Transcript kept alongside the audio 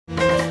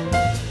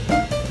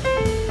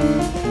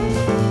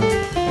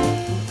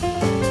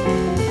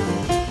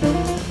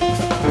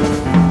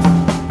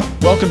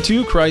Welcome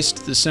to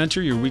Christ the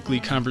Center, your weekly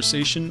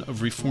conversation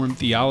of Reformed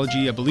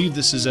theology. I believe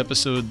this is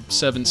episode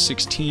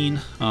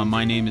 716.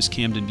 My name is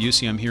Camden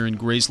Bucey. I'm here in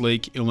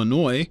Grayslake,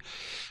 Illinois.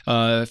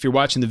 If you're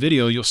watching the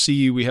video, you'll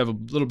see we have a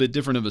little bit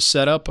different of a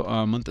setup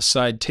at the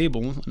side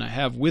table, and I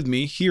have with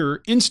me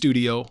here in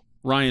studio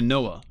Ryan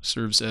Noha,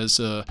 serves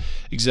as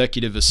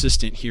executive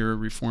assistant here at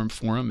Reformed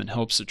Forum and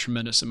helps a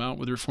tremendous amount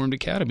with Reformed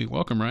Academy.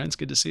 Welcome, Ryan. It's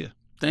good to see you.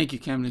 Thank you,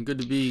 Camden. Good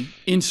to be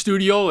in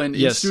studio and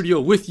in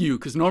studio with you,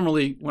 because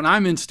normally when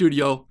I'm in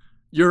studio,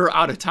 you're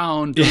out of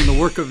town doing the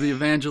work of the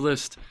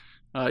evangelist,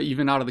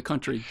 even out of the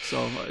country.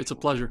 So it's a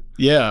pleasure.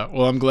 Yeah,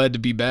 well, I'm glad to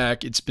be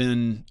back. It's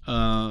been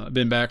I've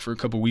been back for a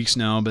couple weeks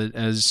now, but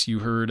as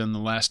you heard on the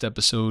last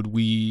episode,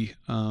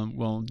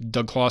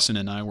 Doug Clausen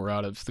and I were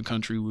out of the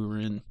country. We were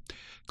in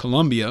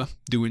Colombia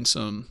doing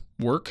some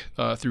work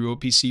through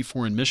OPC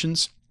Foreign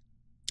Missions,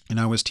 and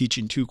I was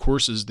teaching two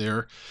courses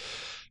there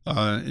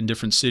in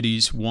different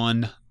cities,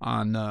 one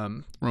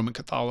on Roman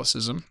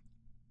Catholicism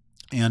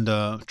and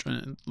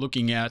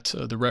looking at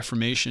the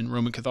Reformation,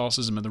 Roman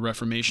Catholicism and the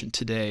Reformation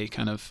today,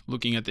 kind of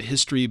looking at the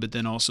history, but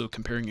then also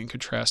comparing and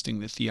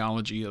contrasting the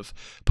theology of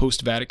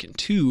post-Vatican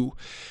II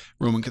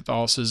Roman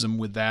Catholicism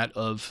with that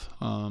of,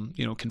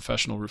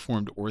 confessional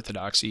Reformed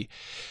Orthodoxy.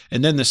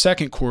 And then the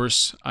second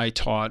course I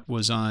taught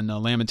was on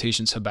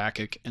Lamentations,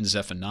 Habakkuk, and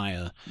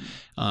Zephaniah,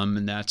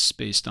 and that's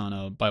based on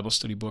a Bible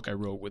study book I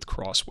wrote with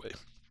Crossway.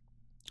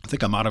 I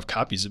think I'm out of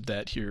copies of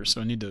that here, so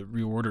I need to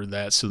reorder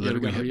that so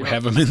that we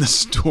have them in the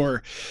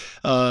store.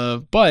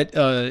 But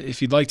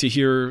if you'd like to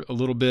hear a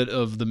little bit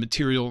of the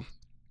material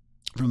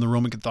from the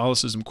Roman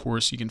Catholicism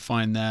course, you can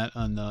find that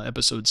on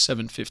episode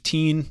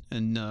 715.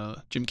 And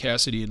Jim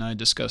Cassidy and I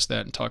discussed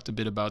that and talked a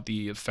bit about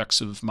the effects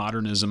of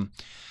modernism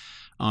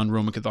on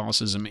Roman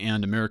Catholicism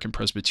and American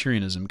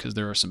Presbyterianism, because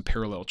there are some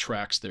parallel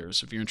tracks there.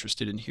 So if you're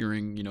interested in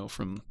hearing,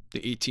 from the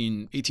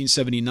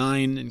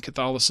 1879 in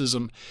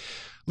Catholicism,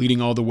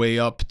 leading all the way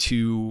up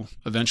to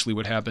eventually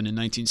what happened in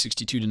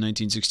 1962 to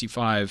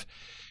 1965,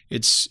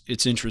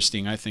 it's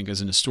interesting, I think,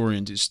 as an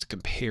historian, just to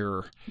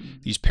compare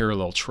these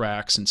parallel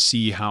tracks and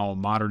see how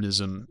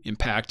modernism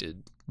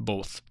impacted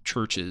both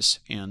churches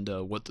and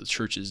what the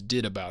churches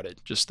did about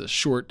it. Just the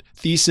short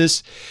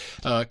thesis,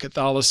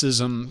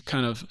 Catholicism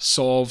kind of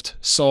solved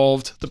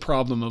the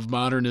problem of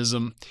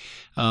modernism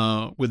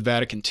with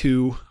Vatican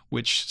II,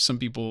 which some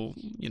people,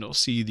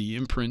 see the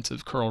imprint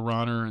of Karl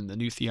Rahner and the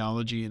New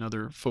Theology and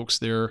other folks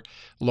there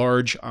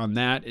large on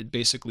that. It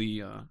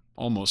basically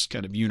almost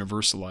kind of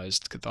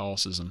universalized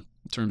Catholicism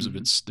in terms of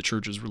the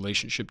church's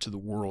relationship to the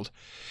world.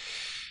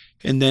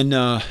 And then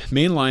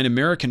mainline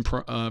American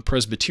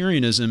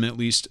Presbyterianism at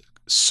least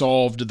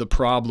solved the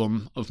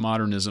problem of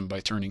modernism by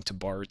turning to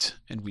Barth,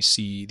 and we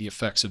see the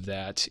effects of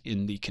that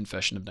in the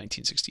Confession of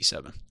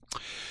 1967.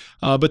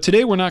 But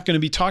today we're not going to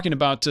be talking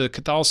about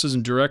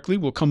Catholicism directly.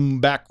 We'll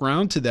come back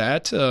around to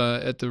that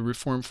at the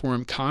Reformed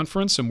Forum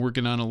Conference. I'm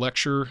working on a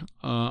lecture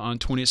on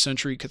 20th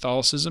century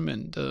Catholicism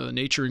and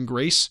nature and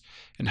grace,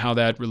 and how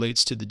that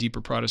relates to the deeper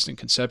Protestant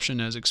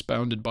conception as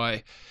expounded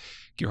by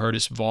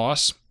Gerhardus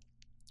Voss.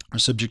 Our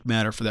subject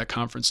matter for that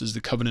conference is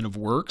the Covenant of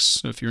Works.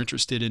 So if you're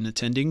interested in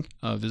attending,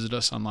 visit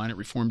us online at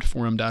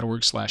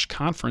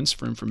reformedforum.org/conference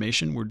for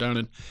information. We're down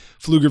in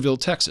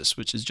Pflugerville, Texas,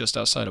 which is just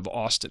outside of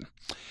Austin.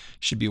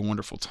 Should be a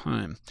wonderful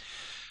time.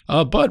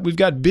 But we've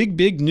got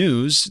big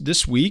news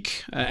this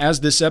week.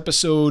 As this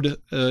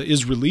episode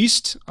is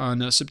released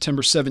on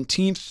September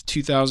 17th,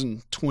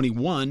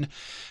 2021,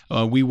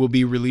 we will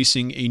be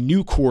releasing a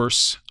new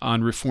course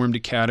on Reformed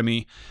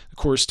Academy, a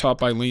course taught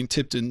by Lane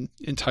Tipton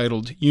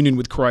entitled Union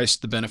with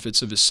Christ, the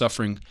Benefits of His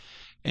Suffering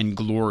and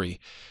Glory.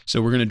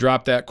 So we're going to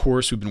drop that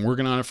course. We've been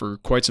working on it for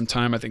quite some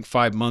time. I think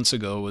 5 months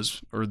ago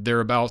or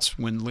thereabouts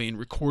when Lane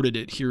recorded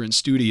it here in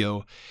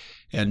studio,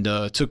 and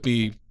it took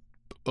me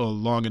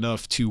long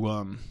enough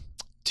to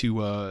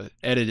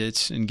edit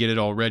it and get it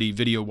all ready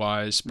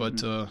video-wise.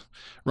 But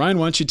Ryan,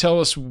 why don't you tell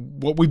us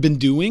what we've been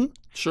doing?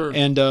 Sure.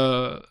 And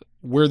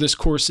where this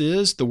course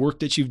is, the work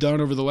that you've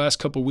done over the last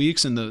couple of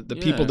weeks, and the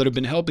people that have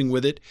been helping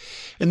with it.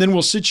 And then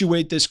we'll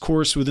situate this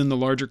course within the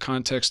larger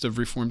context of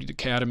Reformed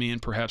Academy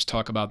and perhaps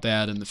talk about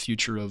that and the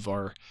future of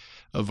our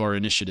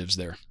initiatives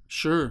there.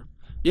 Sure.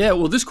 Yeah,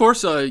 well, this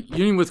course,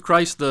 Union with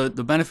Christ, the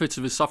Benefits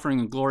of His Suffering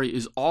and Glory,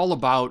 is all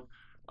about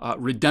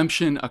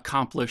redemption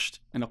accomplished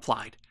and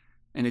applied.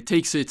 And it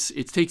takes its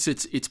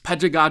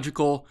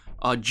pedagogical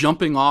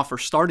jumping off or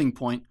starting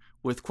point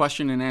with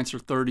question and answer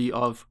 30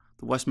 of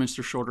the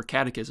Westminster Shorter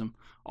Catechism,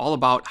 all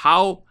about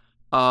how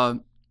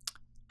the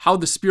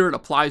Spirit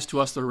applies to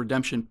us the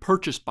redemption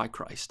purchased by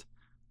Christ.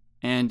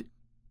 And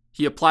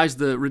He applies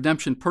the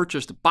redemption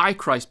purchased by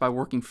Christ by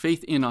working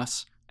faith in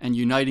us and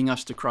uniting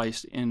us to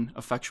Christ in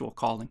effectual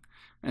calling.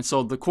 And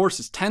so the course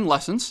is 10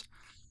 lessons,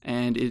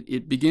 and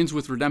it begins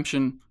with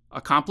redemption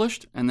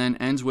accomplished and then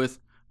ends with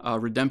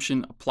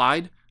redemption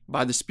applied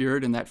by the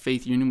Spirit in that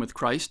faith union with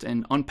Christ,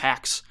 and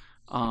unpacks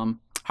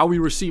how we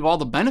receive all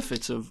the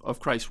benefits of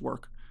Christ's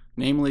work,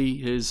 namely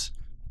His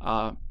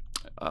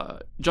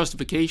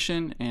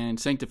justification and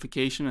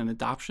sanctification and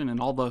adoption and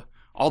all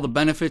all the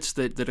benefits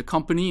that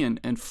accompany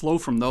and flow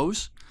from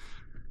those.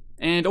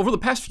 And over the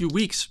past few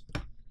weeks,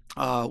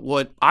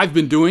 what I've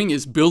been doing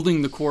is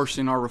building the course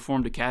in our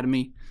Reformed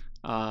Academy.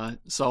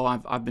 So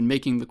I've been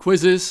making the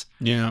quizzes,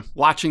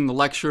 watching the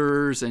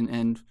lectures,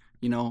 and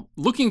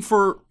looking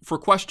for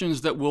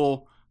questions that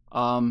will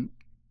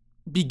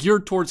be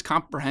geared towards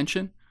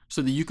comprehension,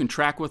 so that you can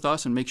track with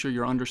us and make sure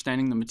you're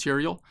understanding the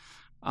material,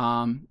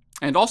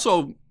 and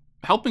also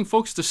helping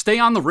folks to stay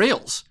on the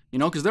rails.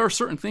 Because there are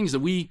certain things that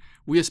we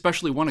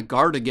especially want to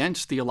guard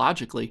against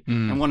theologically,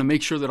 and want to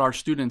make sure that our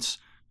students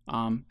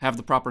have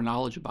the proper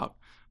knowledge about.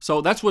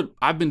 So that's what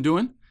I've been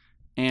doing.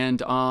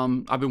 And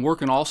I've been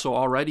working also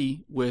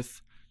already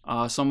with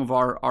some of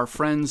our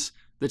friends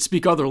that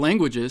speak other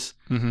languages,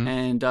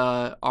 and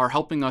are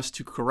helping us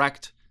to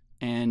correct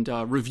and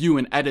review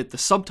and edit the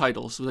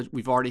subtitles that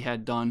we've already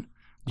had done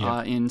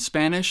in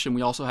Spanish, and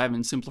we also have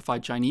in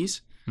simplified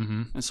Chinese.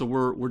 And so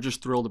we're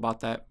just thrilled about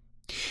that.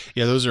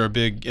 Yeah, those are our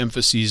big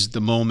emphases at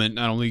the moment,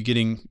 not only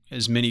getting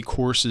as many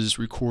courses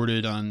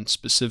recorded on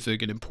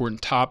specific and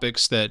important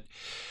topics that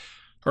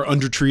are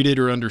undertreated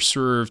or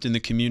underserved in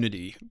the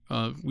community.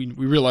 We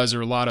realize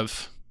there are a lot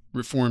of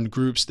Reformed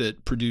groups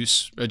that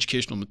produce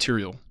educational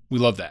material. We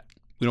love that.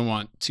 We don't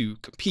want to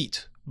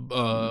compete.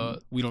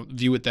 We don't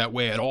view it that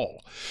way at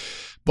all.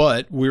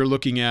 But we're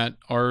looking at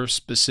our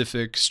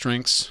specific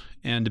strengths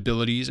and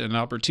abilities and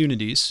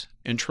opportunities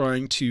and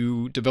trying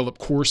to develop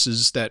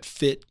courses that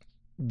fit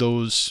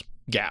those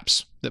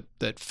gaps,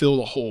 that fill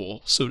the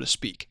hole, so to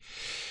speak.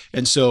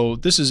 And so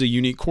this is a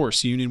unique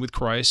course, Union with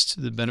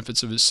Christ, the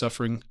benefits of his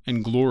suffering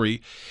and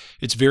glory.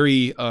 It's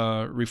very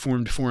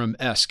Reformed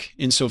Forum-esque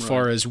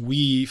insofar as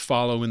we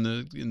follow in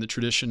the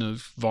tradition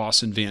of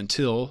Voss and Van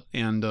Til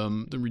and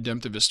the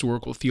redemptive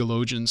historical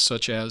theologians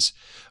such as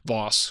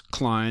Voss,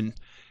 Klein,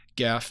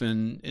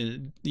 Gaffin,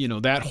 and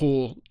that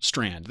whole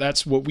strand.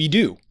 That's what we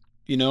do.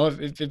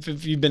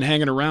 If you've been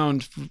hanging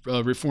around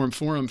Reformed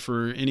Forum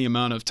for any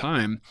amount of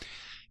time,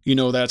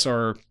 that's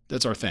our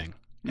thing.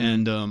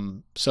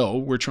 And so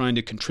we're trying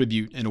to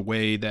contribute in a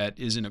way that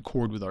is in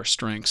accord with our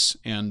strengths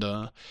and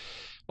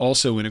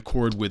also in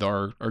accord with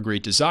our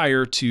great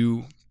desire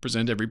to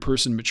present every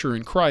person mature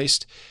in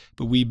Christ.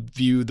 But we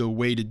view the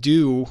way to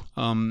do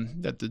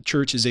that the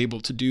church is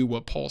able to do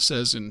what Paul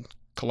says in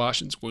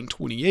Colossians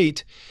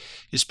 1:28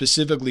 is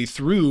specifically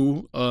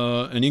through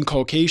an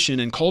inculcation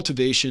and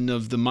cultivation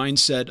of the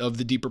mindset of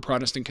the deeper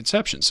Protestant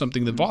conception,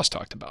 something that Voss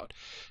talked about.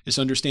 This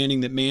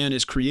understanding that man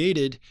is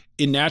created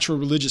in natural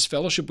religious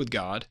fellowship with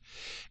God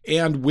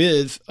and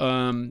with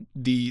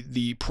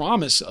the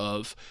promise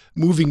of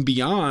moving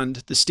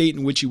beyond the state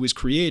in which he was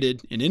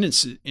created in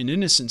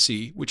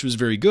innocency, which was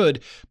very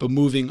good, but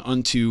moving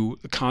unto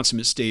the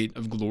consummate state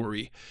of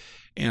glory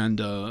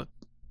and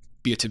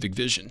beatific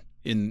vision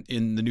in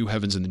the new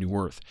heavens and the new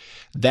earth.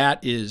 That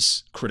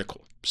is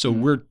critical.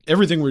 So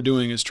everything we're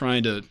doing is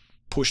trying to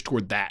push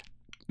toward that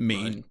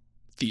main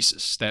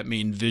thesis, that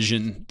main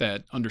vision,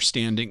 that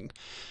understanding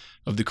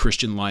of the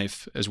Christian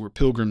life as we're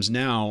pilgrims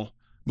now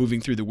moving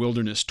through the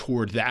wilderness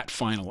toward that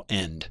final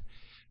end,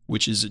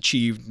 which is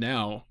achieved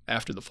now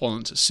after the fall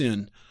into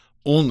sin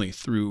only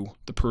through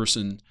the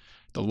person,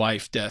 the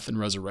life, death, and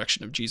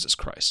resurrection of Jesus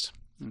Christ.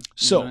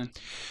 So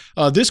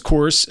this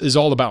course is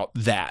all about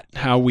that,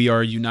 how we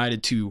are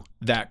united to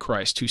that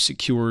Christ who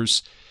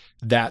secures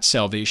that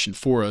salvation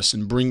for us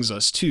and brings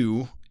us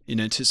to,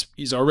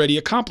 he's already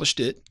accomplished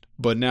it,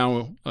 but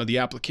now the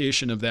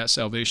application of that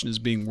salvation is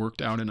being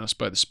worked out in us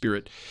by the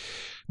Spirit.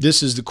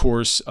 This is the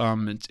course.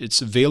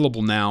 It's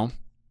available now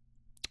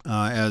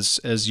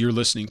as you're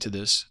listening to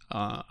this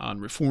on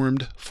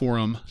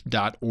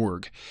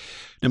reformedforum.org.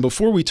 And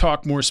before we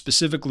talk more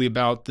specifically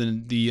about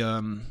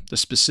the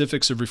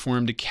specifics of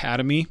Reformed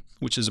Academy,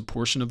 which is a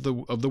portion of the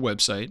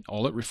website,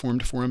 all at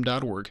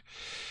reformedforum.org,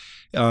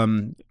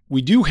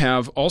 we do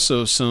have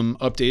also some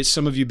updates.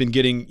 Some of you have been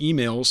getting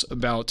emails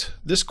about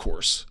this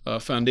course,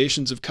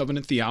 Foundations of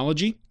Covenant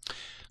Theology,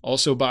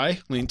 also by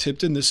Lane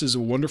Tipton. This is a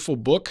wonderful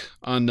book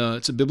on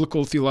it's a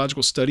biblical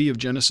theological study of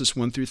Genesis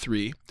 1 through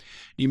 3.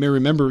 You may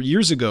remember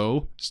years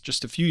ago,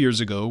 just a few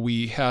years ago,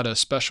 we had a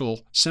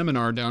special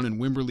seminar down in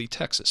Wimberley,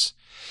 Texas,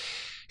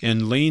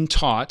 and Lane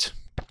taught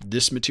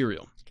this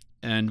material,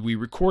 and we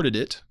recorded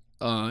it,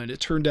 and it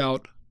turned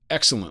out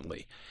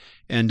excellently.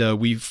 And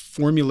we've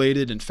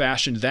formulated and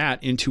fashioned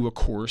that into a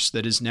course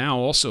that is now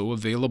also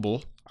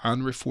available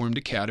on Reformed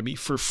Academy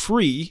for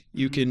free.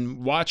 You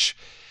can watch.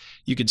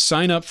 You could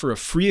sign up for a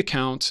free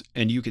account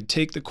and you could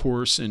take the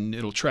course and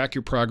it'll track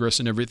your progress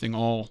and everything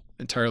all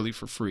entirely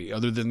for free,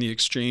 other than the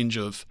exchange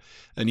of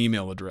an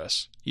email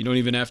address. You don't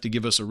even have to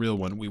give us a real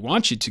one. We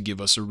want you to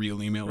give us a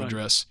real email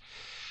address.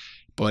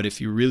 But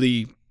if you're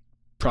really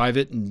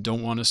private and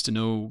don't want us to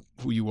know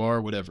who you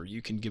are, whatever,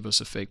 you can give us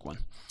a fake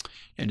one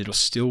and it'll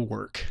still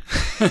work.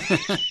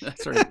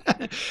 That's right.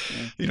 Yeah.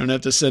 You don't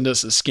have to send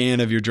us a scan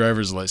of your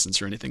driver's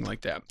license or anything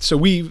like that. So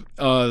we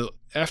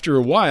after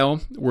a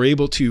while, we're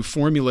able to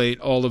formulate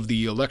all of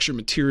the lecture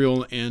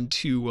material and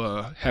to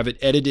have it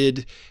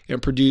edited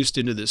and produced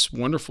into this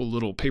wonderful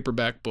little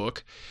paperback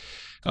book.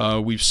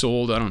 We've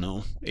sold, I don't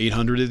know,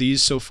 800 of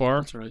these so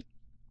far. That's right.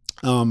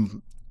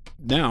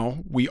 Now,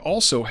 we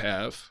also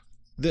have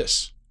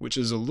this, which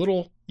is a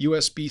little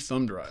USB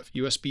thumb drive,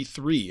 USB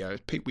 3.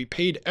 We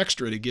paid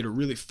extra to get a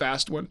really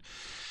fast one.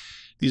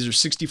 These are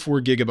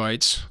 64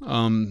 gigabytes.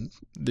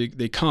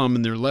 They come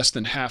and they're less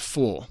than half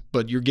full,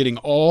 but you're getting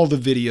all the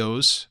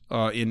videos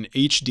in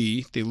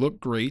HD. They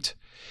look great.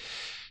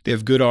 They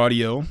have good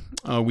audio.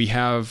 We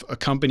have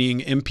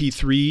accompanying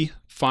MP3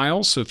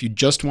 files. So if you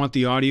just want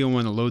the audio and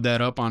want to load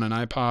that up on an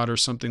iPod or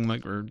something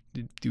like, or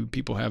do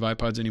people have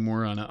iPods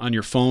anymore, on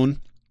your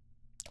phone,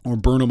 or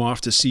burn them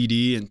off to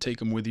CD and take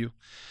them with you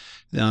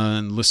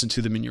and listen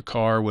to them in your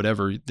car,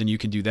 whatever, then you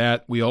can do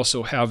that. We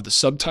also have the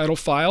subtitle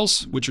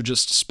files, which are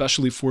just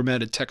specially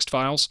formatted text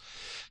files.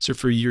 So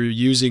if you're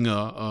using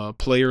a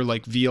player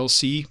like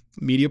VLC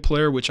Media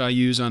Player, which I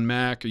use on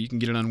Mac, or you can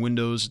get it on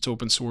Windows, it's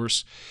open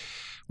source.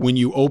 When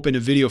you open a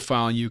video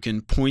file, you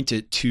can point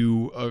it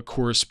to a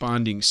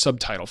corresponding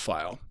subtitle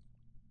file.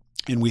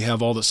 And we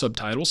have all the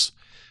subtitles,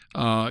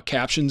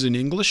 captions in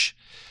English,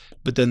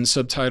 but then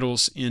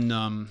subtitles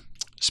in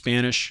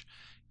Spanish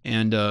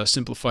and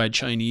simplified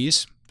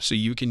Chinese, so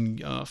you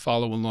can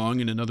follow along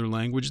in another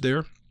language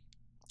there,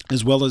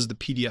 as well as the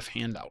PDF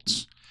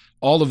handouts.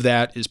 All of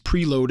that is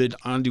preloaded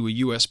onto a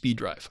USB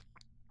drive.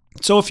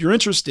 So if you're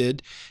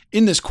interested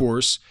in this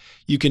course,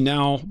 you can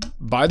now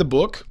buy the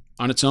book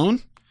on its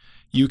own.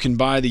 You can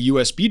buy the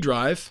USB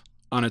drive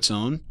on its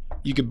own.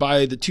 You could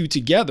buy the two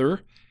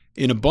together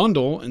in a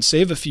bundle and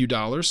save a few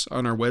dollars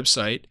on our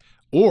website.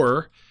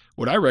 Or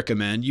what I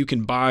recommend, you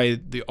can buy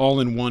the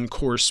all-in-one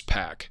course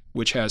pack,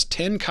 which has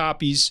 10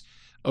 copies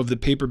of the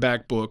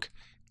paperback book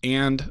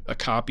and a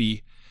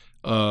copy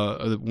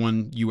of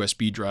one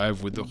USB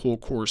drive with the whole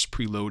course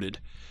preloaded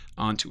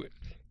onto it.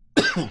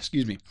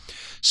 Excuse me.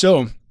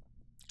 So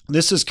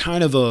this is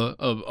kind of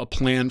a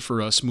plan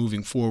for us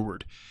moving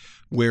forward,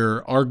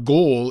 where our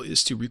goal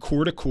is to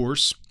record a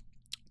course,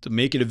 to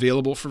make it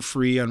available for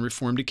free on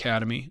Reformed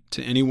Academy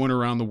to anyone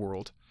around the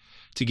world,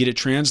 to get it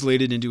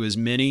translated into as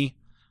many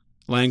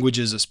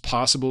languages as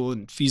possible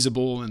and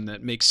feasible and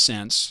that makes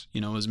sense,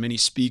 as many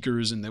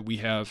speakers, and that we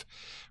have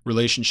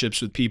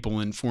relationships with people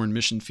in foreign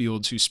mission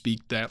fields who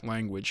speak that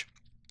language.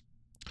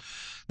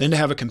 Then to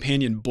have a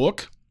companion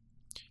book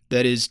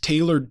that is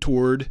tailored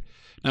toward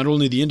not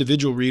only the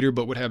individual reader,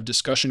 but would have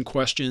discussion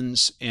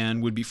questions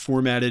and would be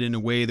formatted in a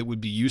way that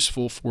would be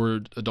useful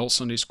for adult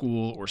Sunday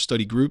school or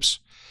study groups.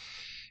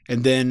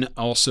 And then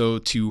also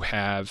to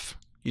have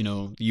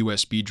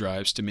USB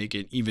drives to make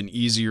it even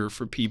easier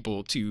for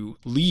people to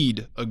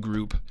lead a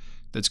group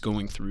that's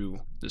going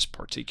through this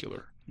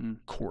particular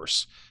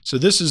course. So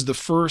this is the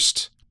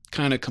first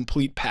kind of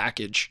complete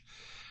package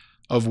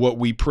of what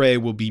we pray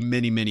will be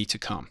many, many to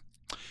come.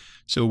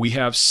 So we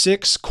have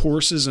 6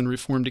 courses in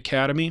Reformed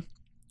Academy.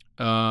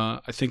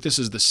 I think this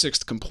is the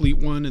 6th complete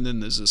one, and then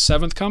there's a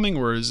 7th coming,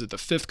 or is it the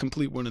 5th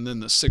complete one and then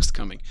the 6th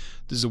coming?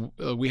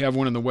 We have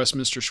one in the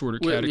Westminster Shorter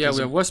Catechism. Yeah, we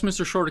have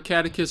Westminster Shorter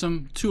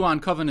Catechism, 2 on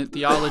covenant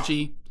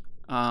theology,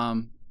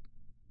 and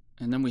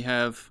then we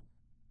have,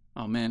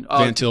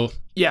 Van Til.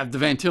 Yeah, the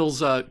Van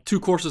Til's 2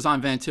 courses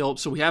on Van Til.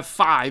 So we have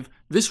 5.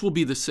 This will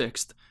be the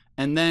 6th.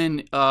 And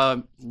then,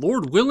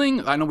 Lord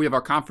willing, I know we have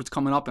our conference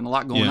coming up and a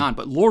lot going on,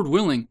 but Lord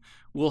willing,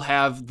 we'll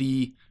have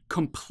the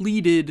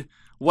completed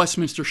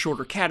Westminster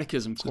Shorter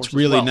Catechism course. It's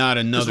really as well. not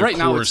another right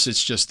course,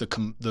 it's just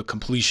the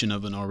completion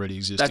of an already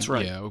existing. That's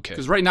right. Yeah, okay.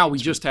 Because right now we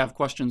just have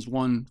questions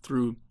 1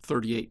 through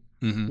 38,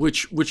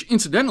 which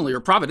incidentally or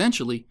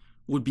providentially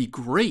would be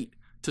great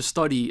to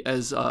study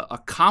as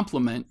a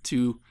complement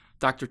to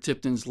Dr.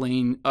 Tipton's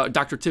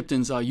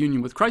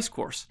Union with Christ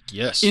course.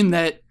 Yes. In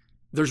that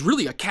there's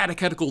really a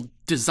catechetical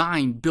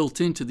design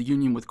built into the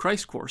Union with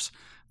Christ course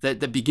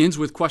that begins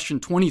with question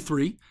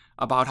 23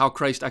 about how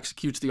Christ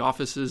executes the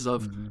offices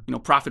of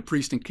prophet,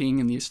 priest, and king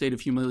in the estate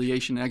of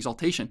humiliation and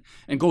exaltation,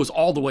 and goes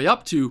all the way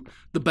up to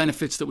the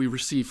benefits that we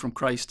receive from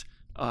Christ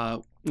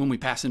when we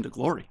pass into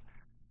glory,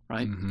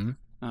 right?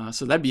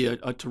 So that'd be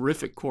a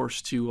terrific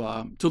course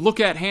to look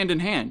at hand in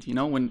hand.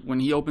 When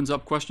he opens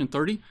up question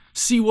 30,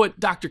 see what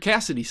Dr.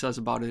 Cassidy says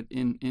about it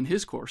in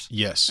his course.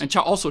 Yes, and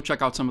also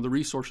check out some of the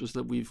resources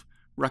that we've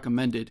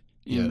recommended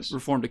in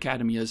Reformed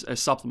Academy as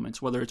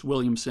supplements, whether it's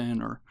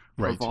Williamson or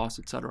Voss,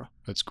 etc.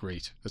 That's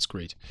great. That's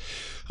great.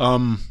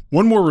 One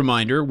more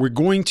reminder, we're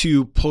going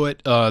to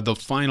put the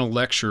final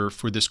lecture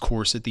for this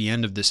course at the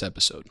end of this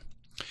episode.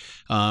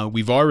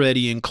 We've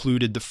already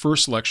included the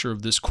first lecture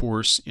of this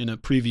course in a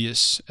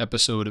previous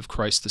episode of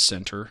Christ the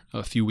Center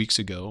a few weeks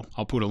ago.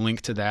 I'll put a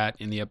link to that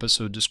in the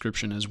episode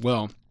description as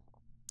well.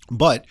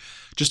 But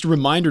just a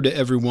reminder to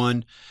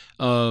everyone,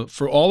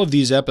 for all of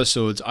these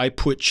episodes, I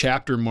put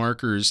chapter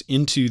markers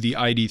into the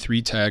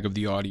ID3 tag of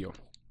the audio.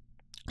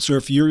 So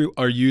if you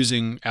are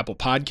using Apple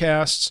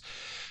Podcasts,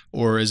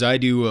 or as I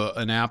do,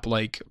 an app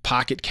like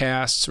Pocket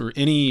Casts, or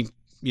any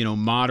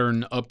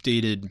modern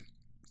updated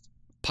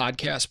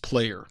podcast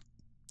player,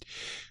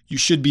 you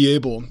should be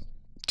able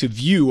to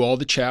view all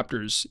the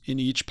chapters in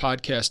each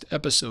podcast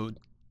episode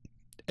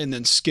and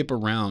then skip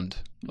around.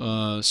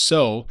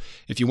 So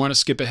if you want to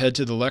skip ahead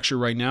to the lecture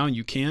right now,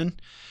 you can.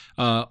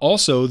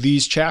 Also,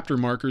 these chapter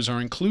markers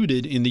are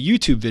included in the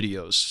YouTube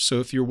videos. So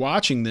if you're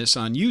watching this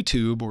on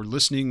YouTube or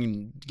listening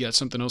and you got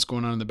something else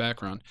going on in the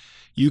background,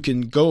 you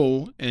can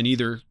go and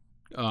either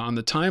on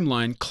the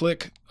timeline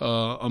click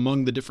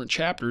among the different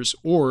chapters,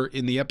 or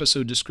in the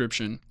episode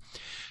description,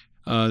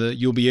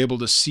 you'll be able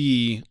to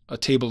see a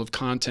table of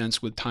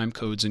contents with time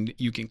codes, and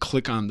you can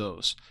click on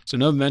those. So I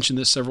know I've mentioned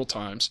this several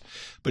times,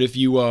 but if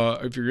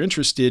you're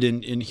interested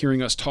in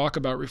hearing us talk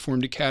about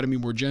Reformed Academy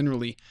more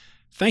generally,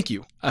 thank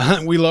you.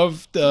 We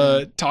love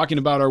talking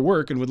about our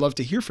work and would love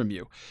to hear from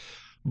you.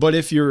 But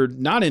if you're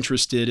not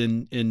interested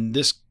in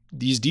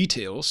these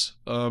details,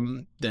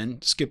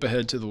 then skip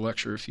ahead to the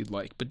lecture if you'd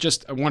like. But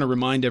just I want to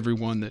remind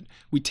everyone that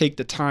we take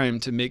the time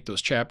to make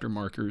those chapter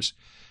markers,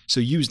 so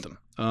use them.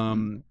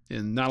 And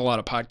not a lot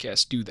of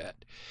podcasts do that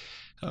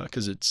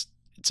because it's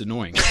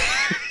annoying.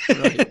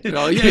 Right.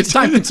 Well, yeah, it's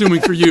time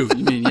consuming for you.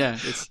 You mean, yeah.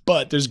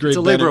 But there's great. It's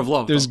a labor of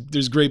love.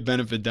 There's great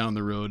benefit down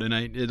the road, and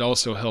it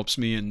also helps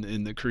me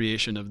in the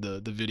creation of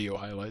the video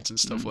highlights and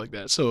stuff like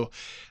that. So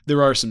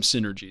there are some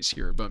synergies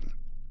here. But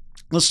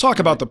let's talk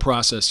about the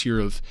process here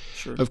of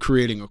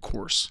creating a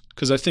course,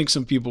 because I think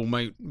some people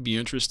might be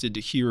interested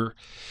to hear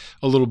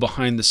a little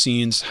behind the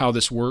scenes how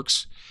this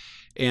works,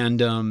 and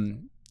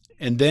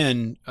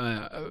then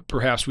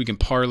perhaps we can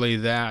parlay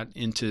that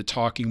into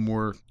talking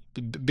more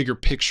the bigger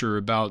picture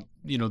about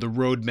the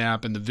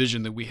roadmap and the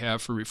vision that we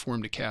have for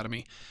Reformed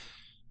Academy,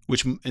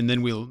 and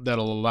then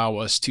that'll allow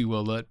us to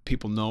let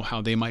people know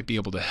how they might be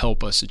able to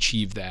help us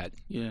achieve that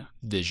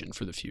vision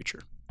for the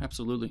future.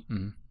 Absolutely.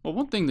 Mm-hmm. Well,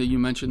 one thing that you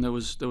mentioned that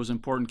was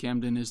important,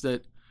 Camden, is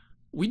that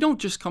we don't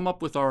just come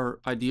up with our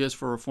ideas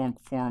for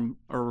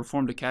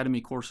Reformed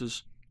Academy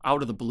courses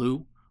out of the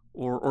blue,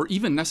 or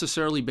even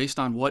necessarily based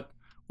on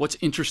what's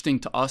interesting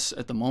to us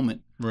at the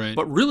moment, right?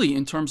 But really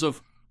in terms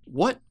of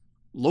what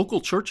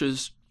local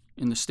churches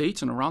in the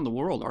States and around the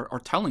world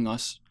are telling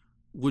us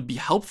would be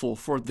helpful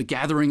for the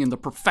gathering and the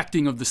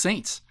perfecting of the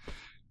saints.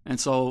 And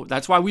so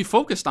that's why we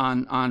focused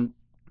on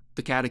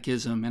the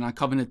catechism and on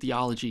covenant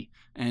theology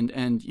and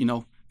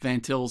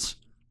Van Til's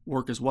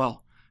work as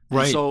well. And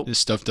right. So this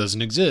stuff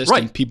doesn't exist,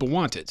 right. And people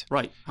want it.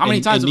 Right. How many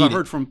times have I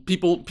heard from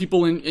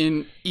people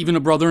in even a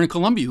brother in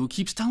Colombia who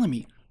keeps telling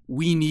me,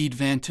 we need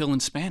Van Til in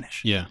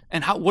Spanish. Yeah.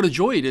 And what a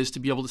joy it is to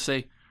be able to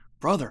say,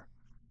 brother,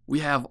 we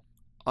have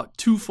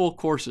 2 full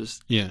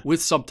courses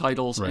with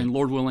subtitles and,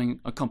 Lord willing,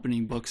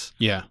 accompanying books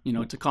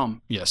to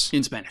come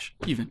in Spanish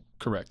even.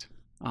 Correct.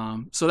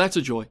 So that's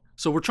a joy.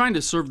 So we're trying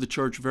to serve the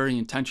church very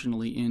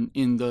intentionally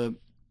in the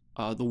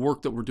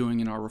work that we're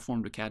doing in our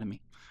Reformed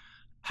Academy.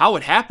 How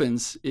it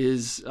happens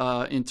is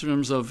in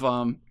terms of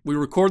we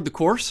record the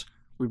course,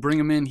 we bring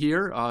them in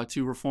here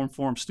to Reformed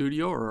Forum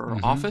Studio or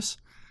office,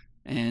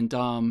 and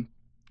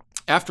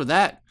after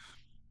that,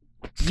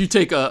 you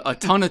take a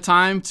ton of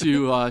time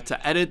to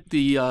edit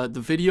the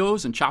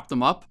videos and chop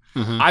them up.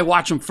 Mm-hmm. I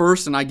watch them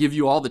first, and I give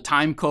you all the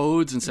time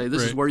codes and say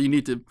this is where you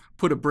need to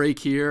put a break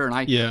here, and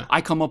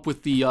I come up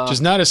with the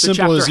just not as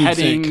simple as you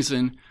headings think.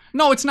 And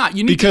no, it's not.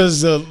 You need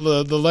because the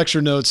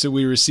lecture notes that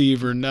we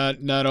receive are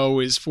not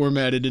always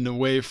formatted in a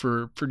way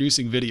for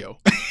producing video.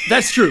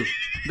 That's true.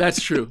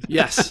 That's true.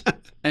 Yes,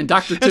 and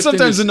Dr. Tipton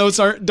sometimes the notes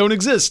don't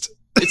exist.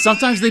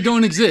 Sometimes they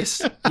don't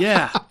exist.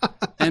 Yeah.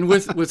 And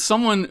with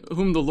someone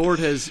whom the Lord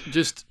has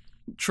just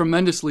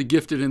tremendously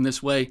gifted in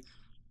this way,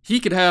 he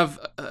could have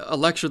a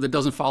lecture that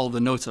doesn't follow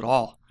the notes at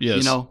all.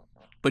 Yes.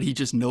 But he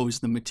just knows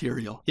the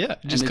material. Yeah,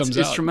 it just comes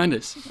out. It's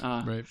tremendous.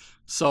 Right.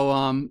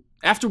 So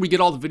after we get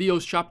all the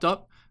videos chopped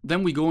up,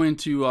 then we go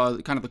into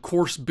kind of the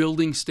course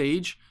building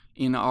stage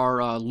in our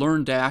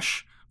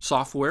LearnDash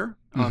software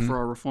for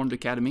our Reformed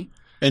Academy.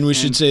 And we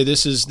should say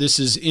this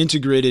is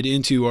integrated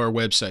into our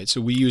website. So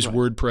we use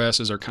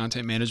WordPress as our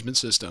content management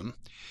system.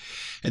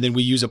 And then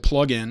we use a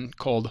plugin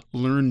called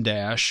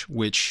LearnDash,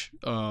 which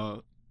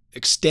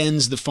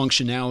extends the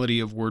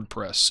functionality of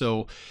WordPress.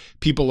 So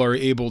people are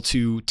able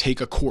to take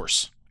a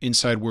course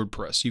inside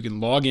WordPress. You can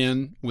log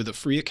in with a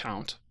free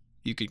account.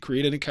 You could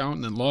create an account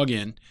and then log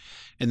in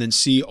and then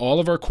see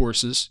all of our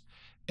courses.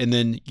 And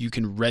then you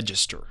can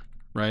register,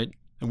 right?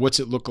 And what's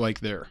it look like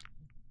there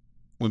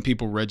when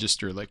people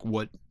register? Like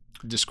what?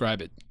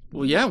 Describe it.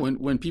 Well, yeah,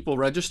 when people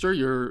register,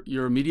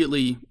 you're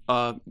immediately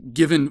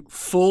given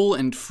full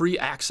and free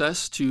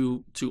access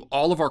to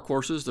all of our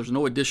courses. There's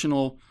no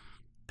additional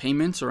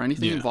payments or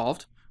anything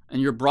involved,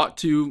 and you're brought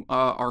to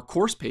our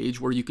course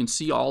page where you can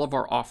see all of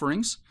our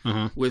offerings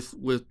with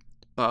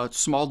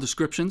small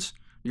descriptions.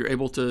 You're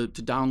able to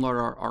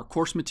download our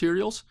course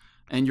materials,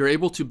 and you're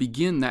able to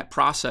begin that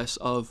process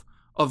of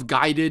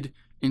guided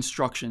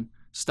instruction,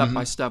 step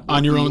by step,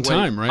 on your own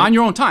time, right? On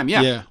your own time,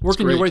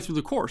 working your way through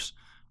the course.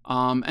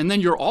 And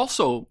then you're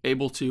also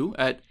able to,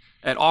 at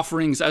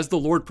offerings as the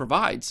Lord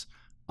provides,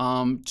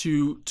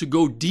 to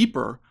go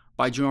deeper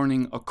by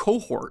joining a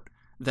cohort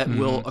that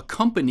will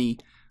accompany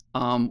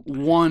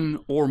one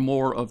or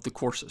more of the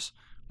courses.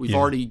 We've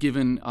already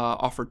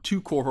offered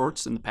 2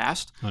 cohorts in the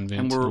past, On Van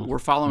and Til. we're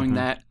following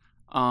that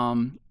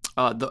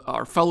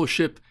our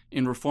fellowship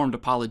in Reformed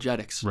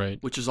apologetics, Right.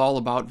 which is all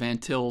about Van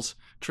Til's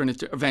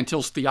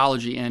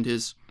theology and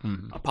his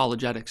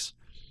apologetics.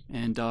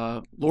 And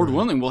Lord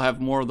willing, we'll have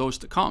more of those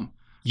to come.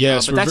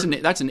 Yes, but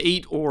that's an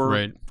 8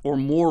 or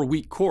more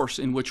week course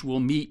in which we'll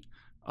meet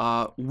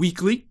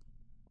weekly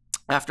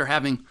after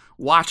having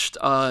watched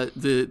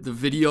the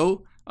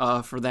video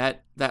for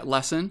that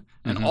lesson,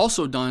 and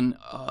also done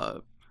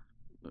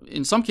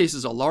in some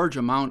cases a large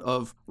amount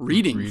of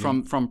reading.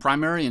 From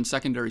primary and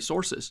secondary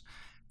sources.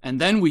 And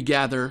then we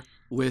gather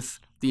with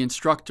the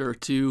instructor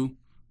to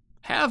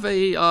have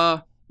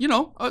a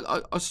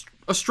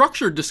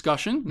structured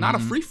discussion, not a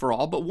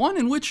free-for-all, but one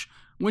in which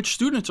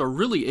students are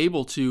really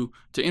able to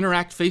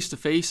interact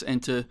face-to-face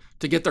and to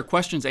get their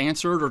questions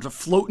answered, or to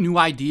float new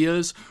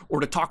ideas, or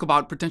to talk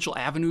about potential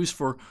avenues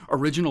for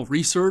original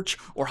research,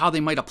 or how they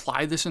might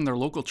apply this in their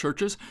local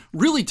churches,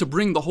 really to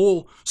bring the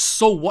whole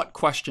so what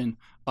question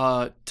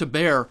to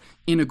bear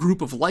in a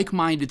group of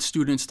like-minded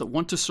students that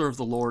want to serve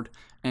the Lord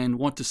and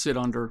want to sit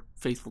under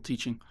faithful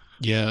teaching.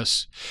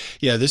 Yes.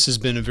 Yeah, this has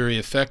been a very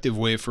effective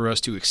way for us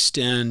to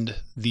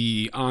extend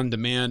the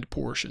on-demand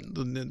portion.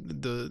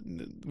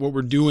 What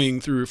we're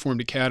doing through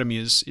Reformed Academy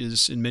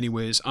is in many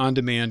ways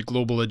on-demand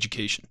global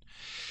education.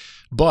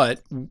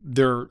 But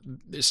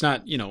it's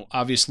not,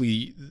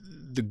 obviously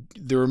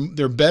there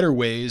are better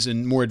ways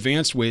and more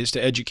advanced ways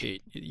to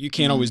educate. You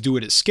can't always do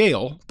it at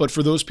scale, but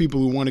for those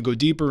people who want to go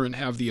deeper and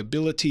have the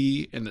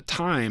ability and the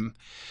time,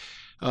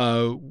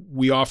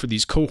 we offer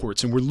these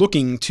cohorts, and we're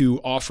looking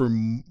to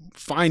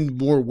find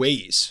more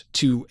ways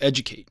to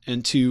educate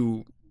and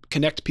to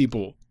connect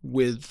people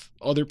with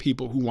other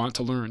people who want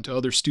to learn, to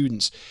other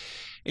students,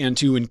 and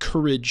to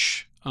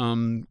encourage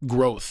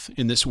growth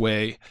in this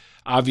way.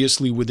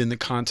 Obviously, within the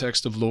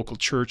context of local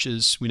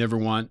churches, we never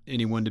want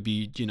anyone to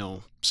be,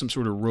 some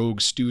sort of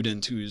rogue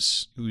student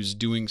who's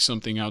doing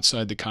something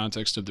outside the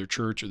context of their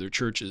church, or their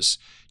church is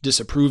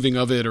disapproving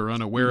of it or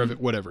unaware of it,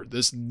 whatever.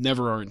 This is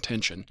never our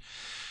intention.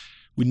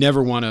 We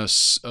never want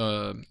us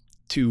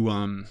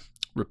to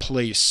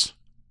replace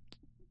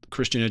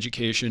Christian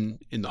education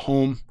in the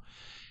home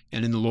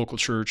and in the local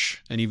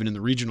church and even in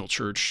the regional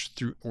church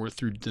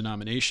through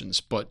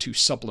denominations, but to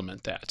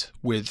supplement that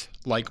with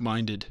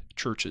like-minded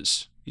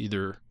churches,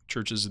 either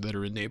churches that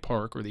are in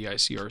NAPARC or the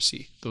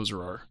ICRC. Those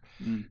are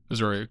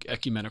our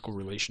ecumenical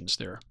relations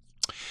there.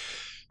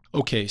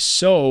 Okay,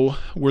 so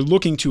we're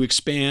looking to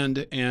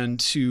expand and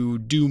to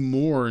do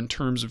more in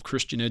terms of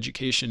Christian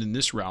education in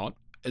this route,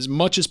 as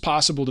much as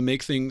possible to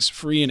make things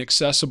free and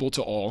accessible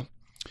to all.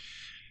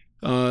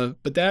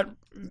 But that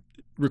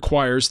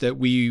requires that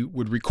we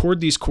would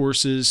record these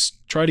courses,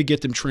 try to get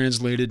them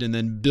translated, and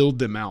then build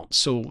them out.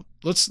 So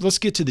let's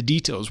get to the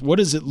details. What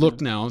does it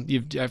look now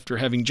after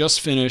having just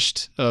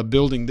finished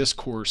building this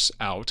course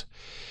out?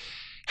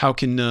 How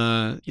can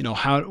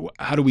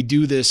how do we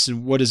do this,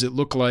 and what does it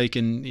look like,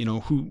 and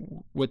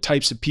what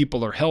types of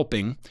people are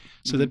helping,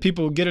 so that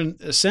people get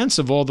a sense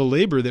of all the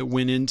labor that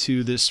went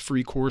into this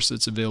free course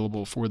that's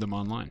available for them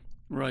online.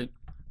 Right.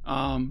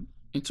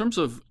 In terms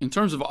of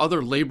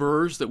other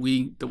laborers that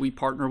we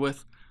partner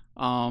with,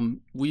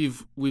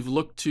 we've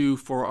looked to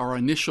for our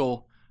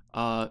initial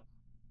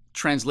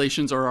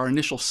translations or our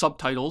initial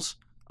subtitles,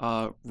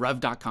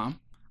 rev.com.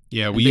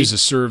 Yeah, we use a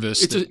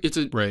service. It's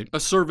a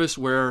service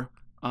where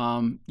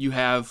you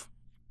have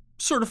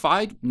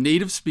certified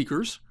native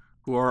speakers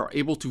who are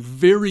able to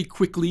very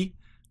quickly,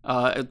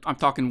 I'm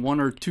talking 1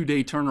 or 2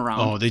 day turnaround.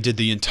 Oh, they did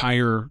the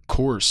entire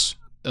course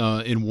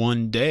in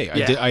one day.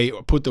 Yeah. I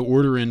put the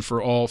order in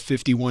for all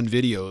 51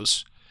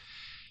 videos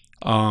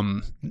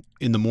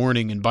in the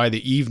morning, and by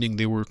the evening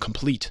they were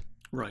complete.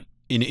 Right.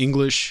 In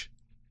English,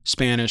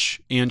 Spanish,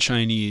 and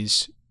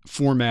Chinese,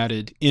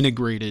 formatted,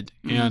 integrated,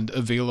 and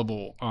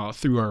available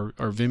through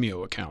our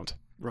Vimeo account.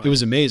 Right. It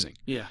was amazing.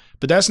 Yeah.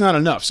 But that's not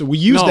enough. So we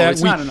use that.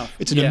 It's not enough.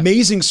 It's an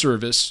amazing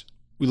service.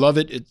 We love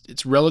it.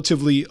 It's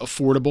relatively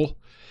affordable.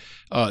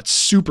 It's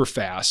super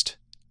fast.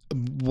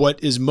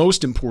 What is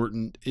most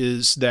important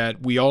is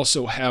that we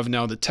also have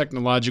now the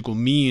technological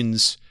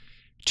means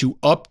to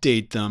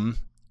update them,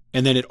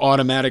 and then it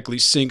automatically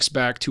syncs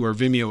back to our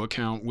Vimeo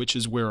account, which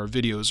is where our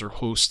videos are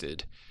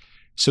hosted.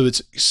 So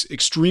it's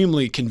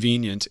extremely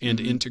convenient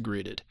and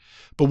integrated.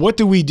 But what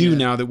do we do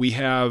now that we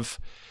have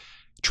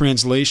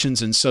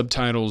translations and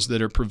subtitles that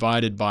are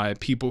provided by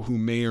people who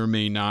may or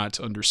may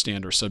not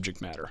understand our subject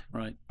matter?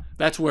 Right.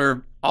 That's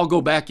where I'll go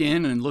back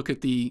in and look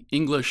at the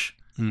English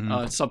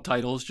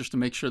subtitles just to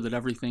make sure that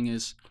everything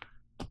is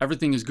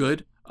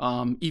good.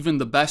 Even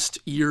the best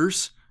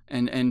ears,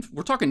 and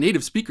we're talking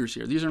native speakers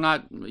here. These are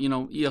not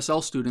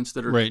ESL students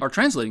that are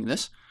translating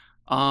this.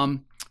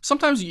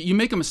 Sometimes you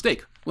make a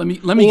mistake. Let me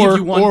give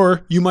you one.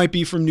 Or you might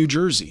be from New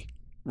Jersey.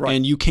 Right.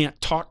 And you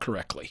can't talk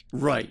correctly.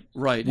 Right.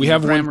 We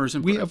have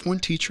one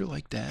teacher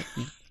like that.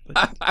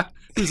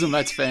 Who's a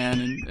Mets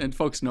fan, and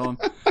folks know him.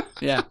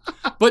 Yeah.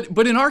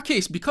 But in our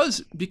case,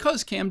 because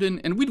Camden,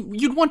 and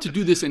you'd want to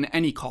do this in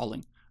any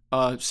calling.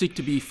 seek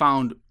to be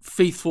found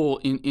faithful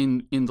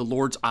in the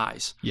Lord's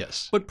eyes.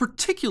 Yes. But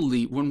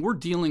particularly when we're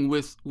dealing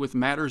with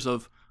matters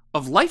of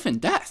life and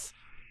death,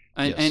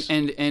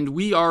 and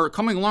we are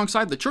coming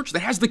alongside the church that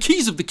has the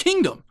keys of the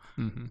kingdom.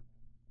 Mm-hmm.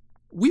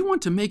 We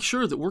want to make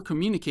sure that we're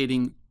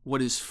communicating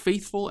what is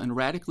faithful and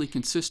radically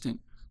consistent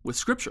with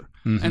Scripture.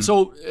 Mm-hmm. And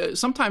so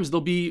sometimes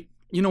there'll be,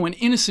 an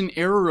innocent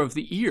error of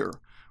the ear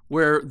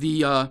where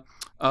the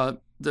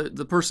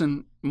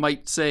person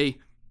might say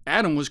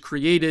Adam was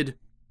created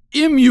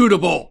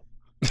immutable,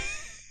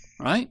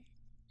 right?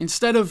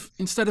 Instead of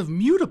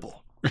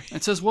mutable.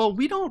 It says, well,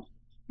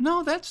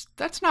 no,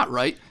 that's not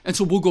right. And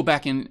so we'll go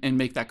back and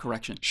make that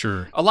correction.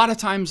 Sure. A lot of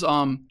times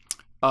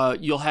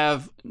you'll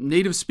have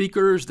native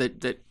speakers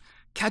that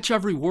catch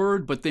every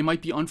word, but they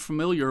might be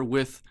unfamiliar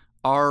with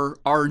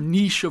our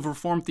niche of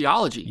Reformed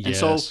theology.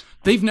 Yes. And so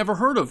they've never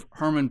heard of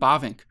Herman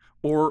Bavinck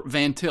or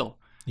Van Til.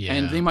 Yeah.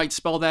 And they might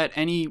spell that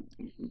any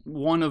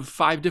one of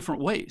 5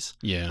 different ways.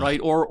 Yeah. Right?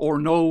 Or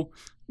know,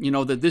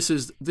 that this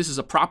is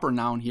a proper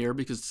noun here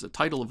because it's the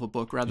title of a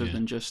book rather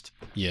than just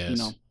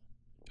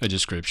a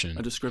description.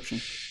 A description.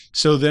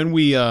 So then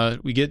we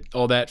get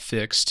all that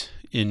fixed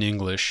in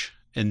English,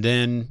 and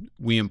then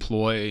we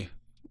employ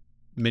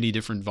many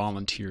different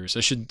volunteers.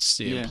 I shouldn't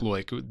say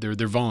employ.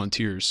 They're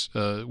volunteers.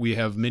 We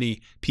have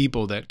many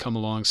people that come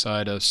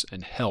alongside us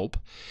and help.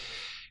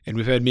 And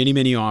we've had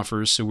many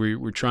offers, so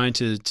we're trying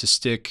to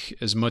stick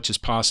as much as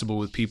possible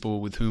with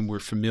people with whom we're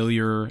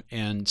familiar,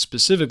 and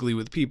specifically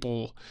with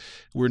people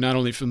we're not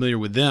only familiar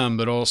with them,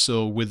 but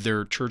also with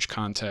their church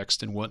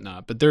context and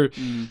whatnot. But there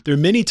are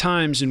many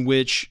times in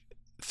which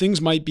things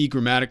might be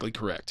grammatically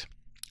correct.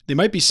 They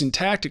might be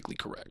syntactically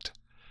correct,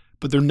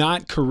 but they're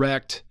not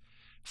correct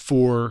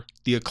for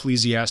the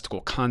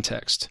ecclesiastical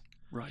context.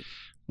 Right.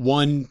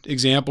 One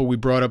example we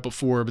brought up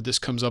before, but this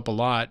comes up a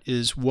lot,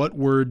 is what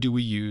word do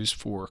we use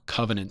for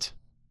covenant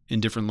in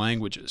different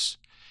languages?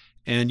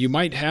 And you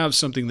might have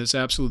something that's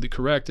absolutely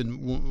correct.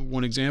 And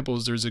one example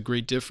is there's a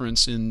great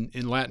difference in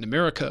Latin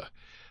America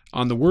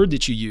on the word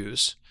that you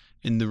use.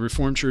 In the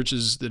Reformed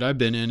churches that I've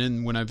been in,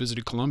 and when I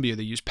visited Colombia,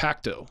 they use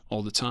pacto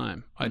all the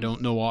time. I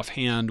don't know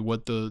offhand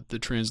what the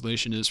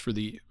translation is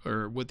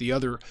or what the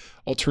other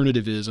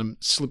alternative is. I'm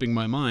slipping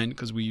my mind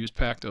because we use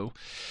pacto.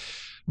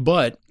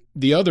 But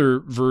the other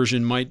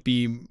version might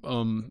be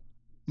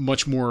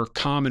much more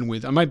common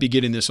with, I might be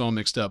getting this all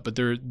mixed up, but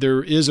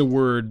there is a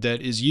word that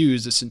is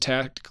used that's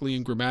syntactically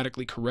and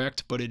grammatically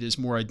correct, but it is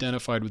more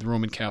identified with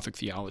Roman Catholic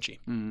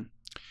theology. Mm.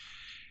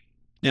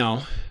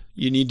 Now,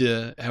 you need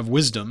to have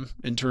wisdom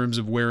in terms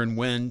of where and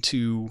when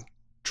to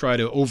try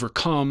to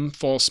overcome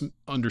false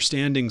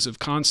understandings of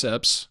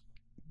concepts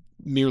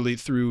merely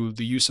through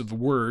the use of a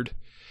word,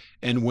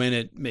 and when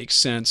it makes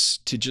sense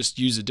to just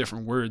use a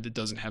different word that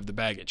doesn't have the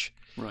baggage.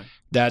 Right.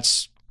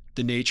 That's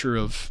the nature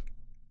of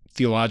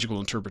theological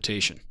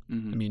interpretation.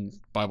 Mm-hmm. I mean,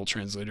 Bible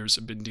translators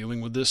have been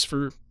dealing with this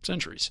for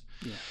centuries.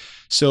 Yeah.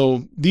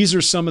 So these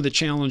are some of the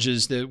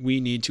challenges that we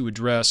need to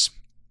address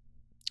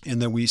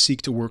and that we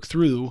seek to work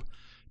through,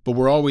 but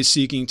we're always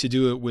seeking to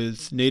do it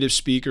with native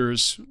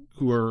speakers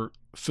who are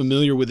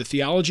familiar with the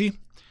theology,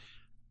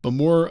 but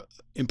more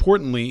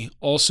importantly,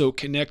 also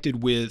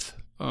connected with,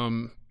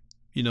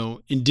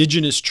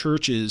 indigenous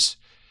churches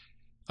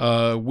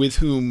with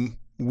whom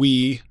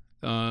we,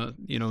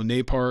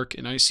 NAPARC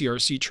and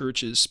ICRC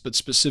churches, but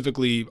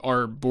specifically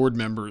our board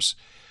members,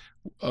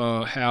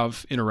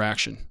 have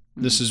interaction.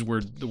 Mm-hmm. This is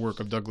where the work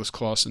of Douglas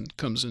Clawson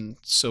comes in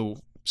so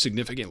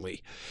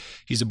significantly.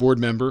 He's a board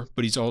member,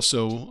 but he's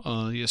also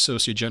the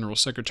Associate General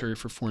Secretary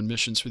for Foreign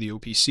Missions for the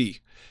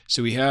OPC.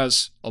 So he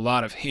has a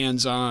lot of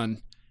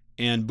hands-on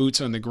and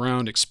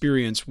boots-on-the-ground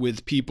experience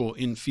with people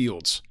in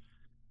fields.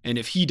 And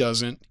if he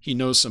doesn't, he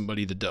knows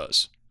somebody that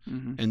does.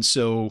 Mm-hmm. And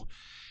so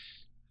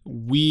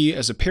we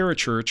as a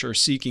parachurch are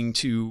seeking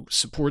to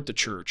support the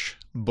church,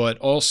 but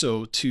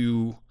also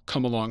to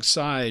come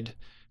alongside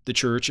the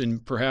church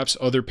and perhaps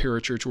other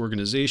parachurch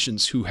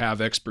organizations who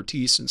have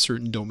expertise in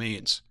certain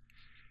domains.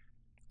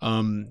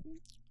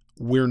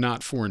 We're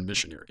not foreign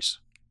missionaries.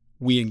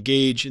 We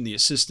engage in the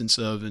assistance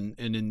of and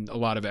in a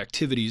lot of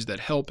activities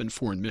that help in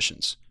foreign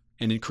missions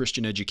and in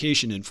Christian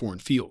education in foreign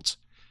fields.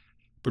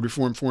 But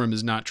Reformed Forum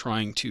is not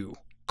trying to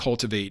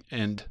cultivate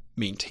and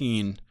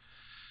maintain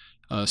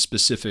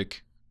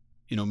specific,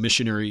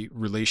 missionary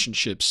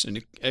relationships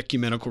and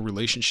ecumenical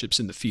relationships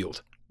in the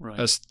field. Right.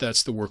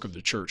 That's the work of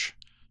the church,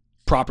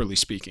 properly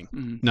speaking,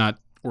 mm-hmm. not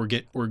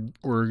organism.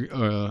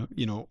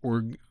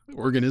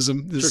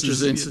 This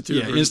Church's is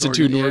institute.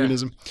 Institute and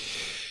organism.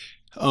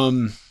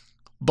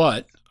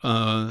 But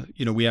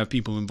we have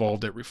people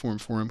involved at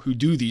Reformed Forum who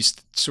do these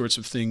sorts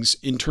of things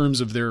in terms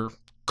of their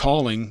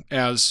calling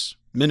as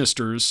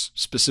ministers,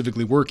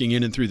 specifically working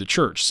in and through the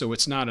church. So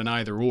it's not an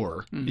either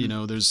or.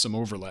 Mm-hmm. There's some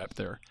overlap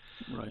there.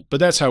 Right. But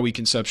that's how we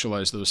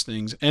conceptualize those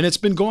things, and it's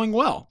been going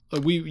well.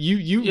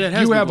 You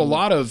have a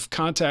lot of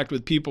contact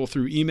with people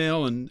through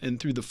email and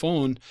through the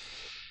phone,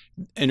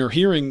 and are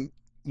hearing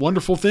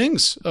wonderful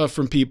things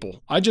from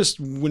people.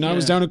 When I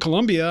was down in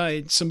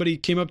Colombia, somebody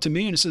came up to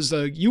me and says,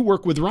 "You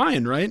work with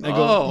Ryan, right?" And I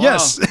go,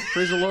 "Yes." Wow.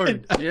 Praise the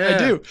Lord. Yeah, I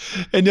do.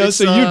 And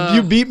so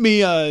you beat me.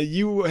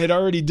 You had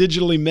already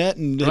digitally met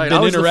and had been I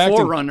was interacting.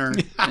 the forerunner,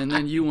 and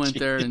then you went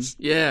there, and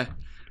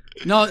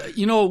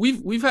No,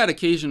 we've had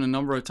occasion a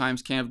number of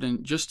times,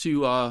 Camden, just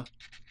to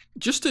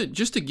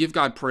give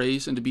God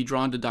praise and to be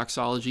drawn to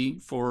doxology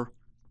for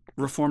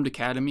Reformed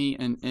Academy,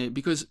 and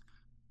because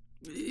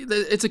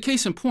it's a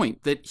case in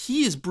point that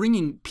He is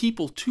bringing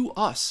people to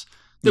us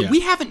that we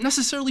haven't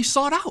necessarily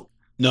sought out.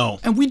 No,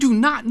 and we do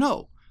not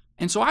know.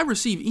 And so I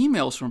receive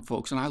emails from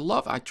folks, and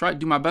I try to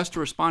do my best to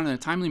respond in a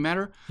timely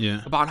manner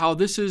about how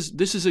this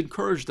has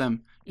encouraged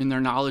them in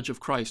their knowledge of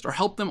Christ, or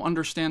helped them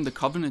understand the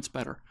covenants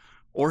better,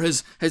 or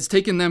has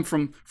taken them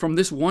from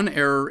this one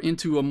error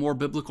into a more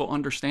biblical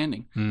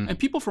understanding. And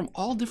people from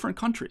all different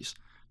countries.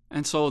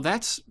 And so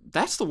that's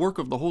the work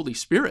of the Holy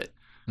Spirit,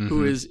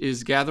 who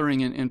is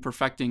gathering and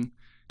perfecting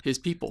His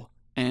people.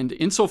 And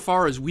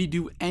insofar as we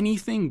do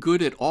anything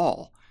good at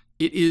all,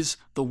 it is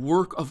the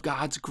work of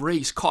God's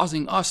grace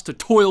causing us to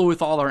toil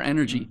with all our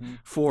energy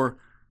for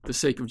the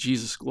sake of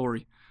Jesus'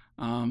 glory.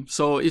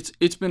 So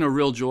it's been a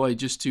real joy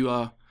just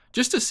to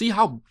see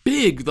how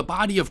big the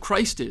body of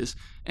Christ is,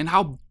 and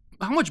how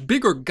much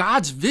bigger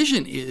God's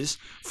vision is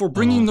for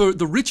bringing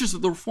the riches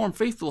of the Reformed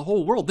faith to the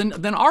whole world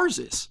than ours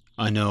is.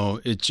 I know.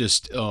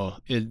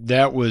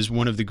 That was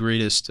one of the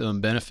greatest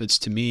benefits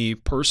to me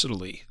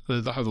personally,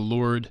 how the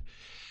Lord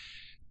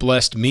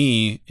blessed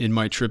me in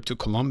my trip to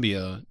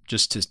Colombia,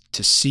 just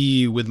to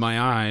see with my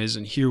eyes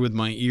and hear with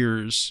my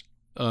ears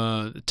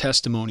the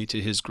testimony to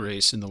His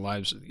grace in the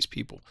lives of these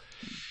people.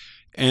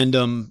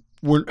 And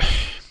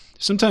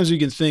sometimes we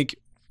can think,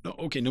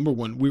 okay, number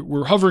one,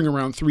 we're hovering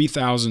around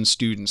 3,000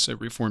 students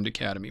at Reformed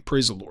Academy.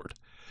 Praise the Lord.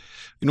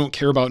 We don't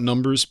care about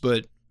numbers,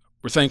 but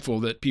we're thankful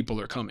that people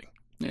are coming.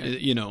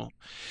 Yeah.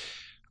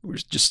 We're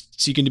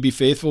just seeking to be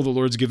faithful. The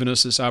Lord's given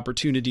us this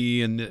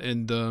opportunity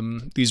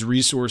and these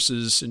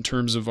resources in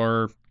terms of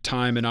our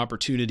time and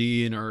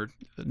opportunity and our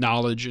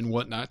knowledge and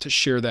whatnot to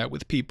share that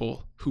with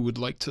people who would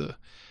like to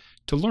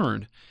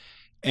learn.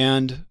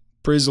 And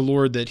praise the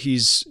Lord that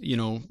He's,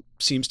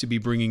 seems to be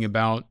bringing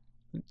about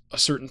a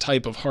certain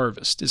type of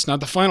harvest. It's not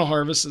the final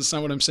harvest. That's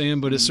not what I'm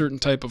saying, but a certain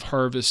type of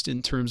harvest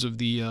in terms of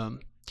the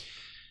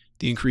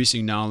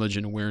increasing knowledge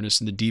and awareness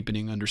and the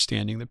deepening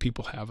understanding that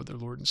people have of their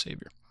Lord and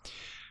Savior.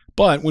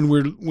 But when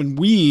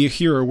we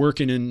here are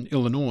working in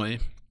Illinois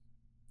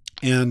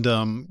and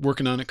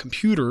working on a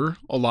computer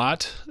a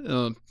lot,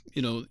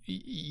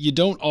 you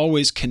don't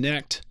always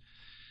connect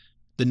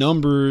the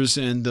numbers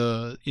and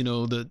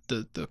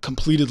the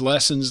completed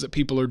lessons that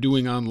people are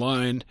doing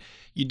online.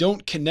 You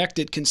don't connect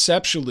it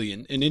conceptually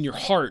and in your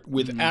heart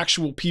with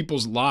actual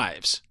people's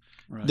lives.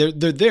 Right.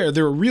 They're there.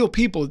 There are real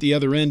people at the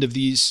other end of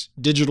these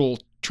digital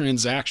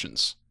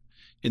transactions,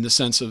 in the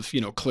sense of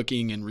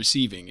clicking and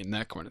receiving and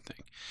that kind of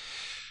thing.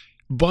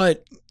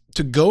 But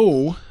to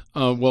go,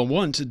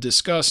 to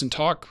discuss and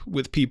talk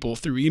with people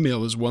through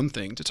email is one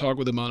thing. To talk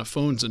with them on a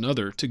phone is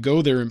another. To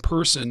go there in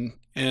person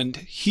and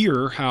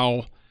hear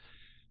how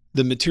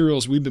the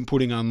materials we've been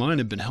putting online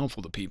have been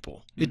helpful to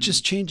people. It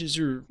just changes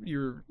your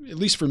at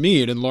least for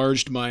me, it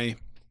enlarged my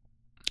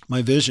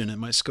vision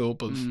and my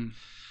scope of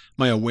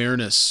my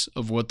awareness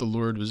of what the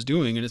Lord was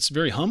doing. And it's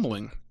very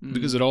humbling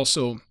because it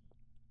also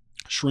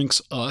shrinks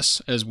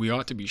us as we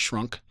ought to be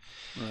shrunk,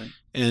 right,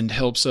 and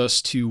helps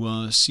us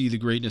to see the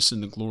greatness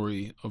and the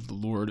glory of the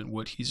Lord and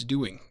what He's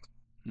doing,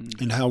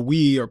 and how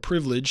we are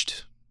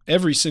privileged.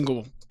 Every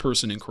single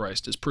person in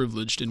Christ is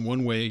privileged in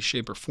one way,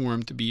 shape, or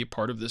form to be a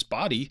part of this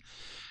body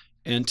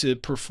and to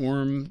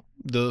perform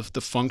the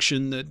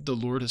function that the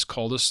Lord has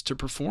called us to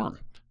perform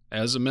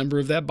as a member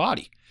of that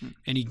body.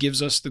 And He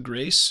gives us the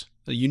grace,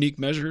 a unique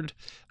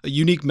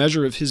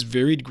measure of His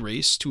varied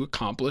grace to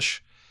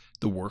accomplish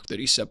the work that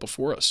He set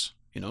before us.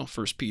 1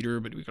 Peter,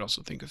 but we could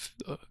also think of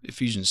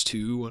Ephesians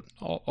 2, and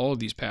all of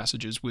these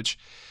passages which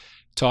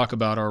talk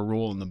about our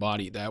role in the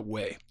body that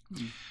way.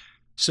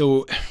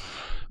 So,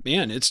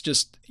 man, it's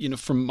just,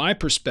 from my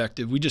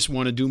perspective, we just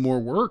want to do more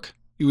work.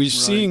 We're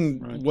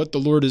seeing what the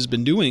Lord has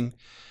been doing.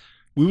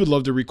 We would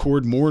love to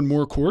record more and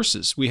more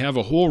courses. We have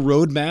a whole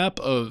roadmap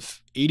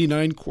of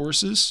 89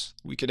 courses.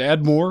 We could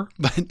add more,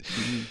 but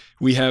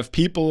we have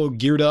people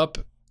geared up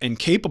and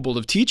capable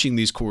of teaching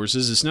these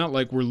courses. It's not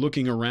like we're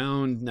looking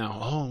around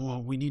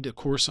now, we need a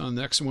course on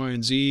X, Y,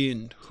 and Z,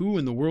 and who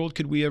in the world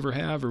could we ever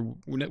have? Or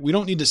we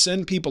don't need to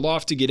send people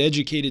off to get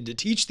educated to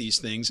teach these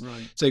things.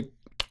 Right. It's like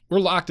we're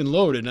locked and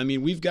loaded. I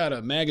mean, we've got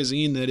a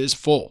magazine that is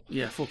full.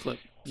 Yeah, full clip.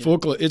 Yeah. Full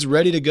clip. It's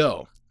ready to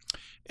go.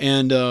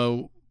 And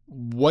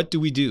what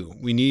do?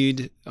 We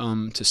need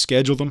to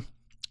schedule them.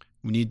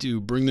 We need to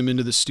bring them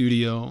into the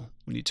studio.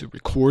 We need to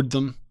record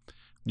them.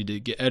 We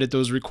need to edit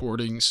those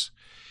recordings.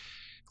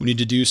 We need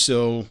to do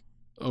so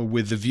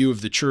with the view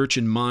of the church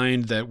in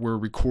mind, that we're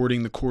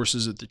recording the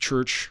courses that the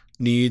church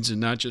needs and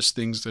not just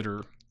things that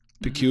are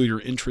peculiar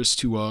interest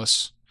to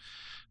us,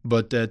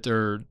 but that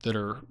are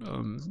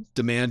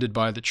demanded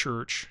by the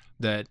church,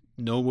 that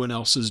no one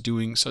else is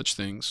doing such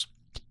things.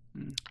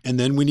 And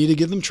then we need to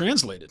get them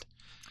translated.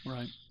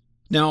 Right.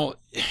 Now,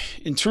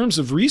 in terms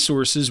of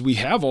resources, we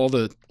have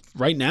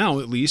right now,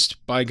 at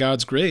least by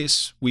God's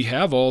grace, we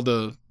have all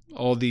the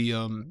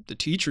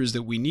teachers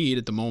that we need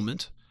at the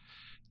moment.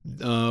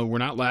 We're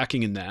not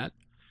lacking in that.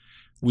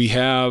 We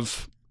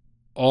have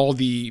all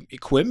the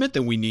equipment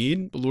that we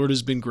need. The Lord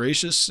has been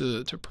gracious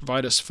to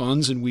provide us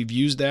funds, and we've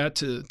used that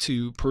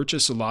to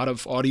purchase a lot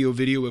of audio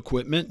video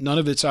equipment. None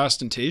of it's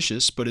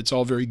ostentatious, but it's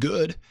all very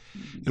good.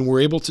 And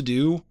we're able to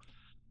do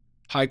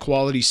high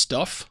quality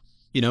stuff,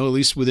 at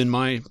least within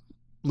my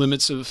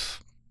limits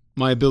of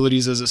my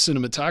abilities as a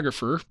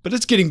cinematographer, but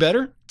it's getting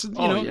better.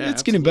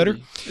 It's getting better.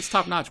 It's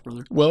top notch,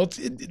 brother. Well,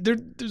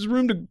 there's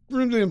room to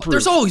improve.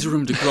 There's always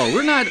room to grow.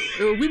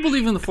 We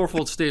believe in the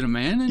fourfold state of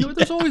man, and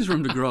there's always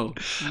room to grow.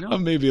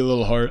 I'm maybe a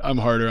little hard. I'm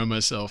harder on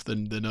myself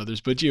than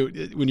others, but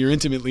when you're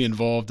intimately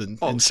involved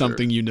in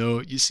something,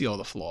 you see all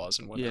the flaws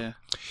and whatnot.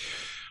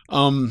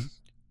 Yeah.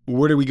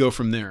 Where do we go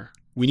from there?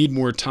 We need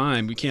more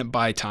time. We can't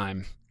buy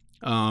time,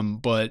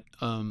 but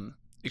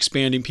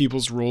expanding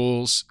people's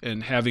roles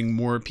and having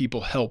more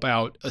people help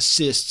out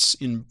assists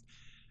in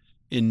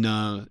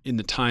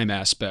the time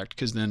aspect,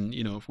 because then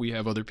if we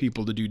have other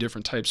people to do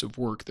different types of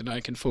work, then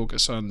I can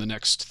focus on the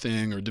next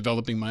thing, or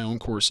developing my own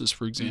courses,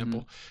 for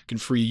example, can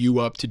free you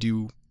up to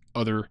do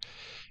other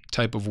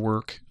type of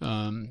work.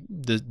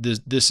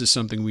 This is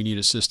something we need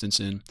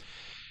assistance in,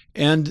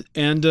 and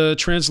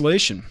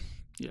translation.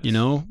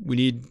 Yes. We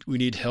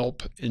need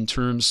help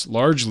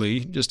largely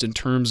in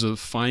terms of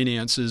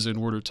finances in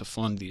order to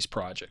fund these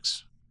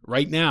projects.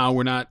 Right now,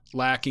 we're not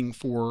lacking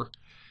for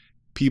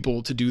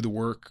people to do the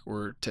work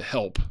or to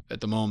help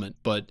at the moment,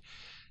 but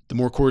the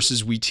more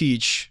courses we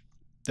teach,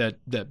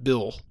 that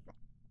bill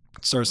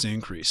starts to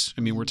increase.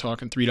 I mean, we're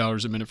talking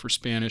 $3 a minute for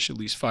Spanish, at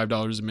least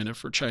 $5 a minute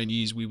for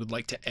Chinese. We would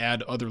like to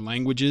add other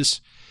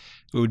languages.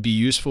 It would be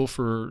useful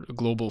for a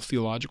global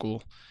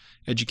theological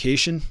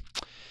education.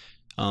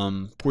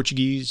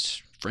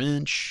 Portuguese,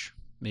 French,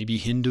 maybe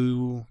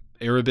Hindu,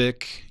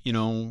 Arabic.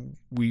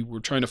 We were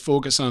trying to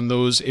focus on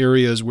those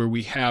areas where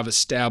we have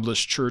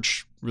established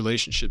church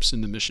relationships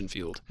in the mission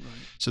field. Right.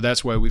 So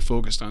that's why we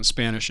focused on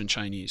Spanish and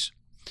Chinese.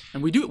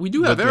 And we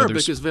do have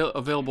Arabic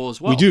available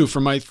as well. We do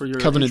for your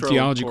Covenant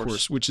Theology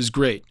course, which is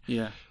great.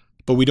 Yeah.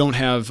 But we don't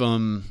have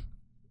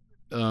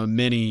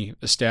many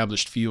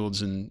established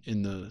fields in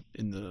the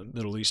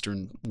Middle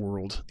Eastern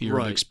world, the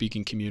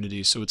Arabic-speaking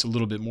communities. So it's a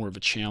little bit more of a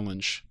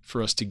challenge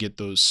for us to get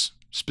those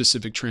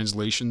specific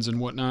translations and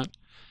whatnot.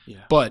 Yeah,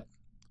 but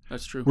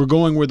that's true. We're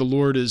going where the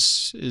Lord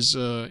is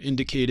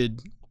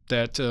indicated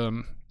that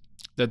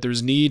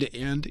there's need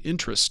and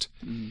interest,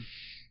 and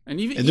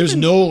there's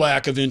no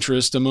lack of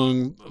interest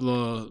among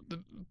the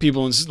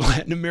people in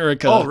Latin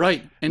America. Oh,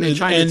 right. And in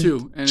China,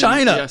 too. And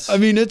China. Yes. I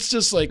mean, it's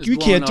just like, you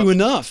can't do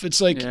enough. It's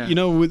like,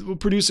 we'll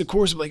produce a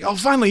course, like, oh,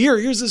 finally,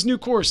 here's this new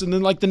course. And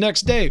then like the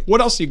next day, what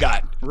else you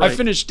got? Right. I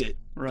finished it.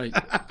 Right.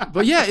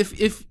 But yeah,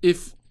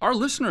 if our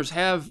listeners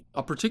have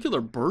a particular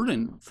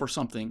burden for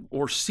something,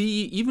 or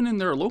see even in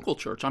their local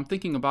church, I'm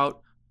thinking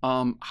about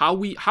how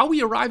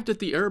we arrived at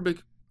the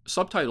Arabic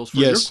subtitles for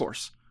your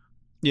course.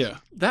 Yeah.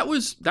 That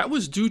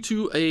was due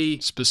to a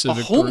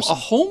specific a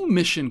home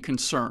mission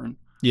concern.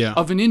 Yeah.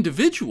 Of an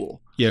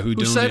individual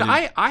who said,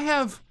 I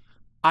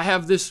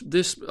have this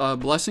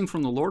blessing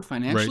from the Lord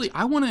financially.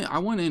 Right. I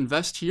want to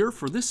invest here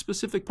for this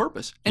specific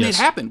purpose. And yes.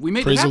 It happened. We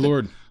made Praise it happen. the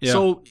Lord. Yeah.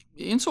 So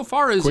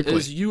insofar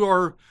as you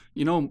are,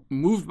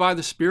 moved by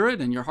the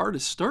Spirit and your heart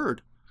is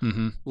stirred,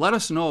 let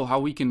us know how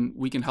we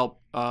can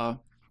help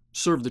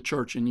serve the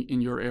church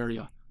in your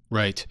area.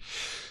 Right.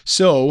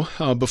 So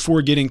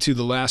before getting to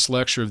the last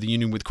lecture of the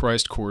Union with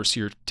Christ course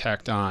here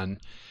tacked on,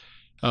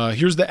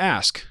 here's the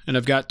ask, and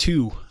I've got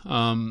two,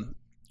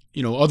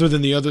 other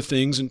than the other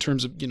things in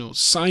terms of,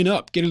 sign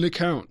up, get an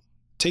account,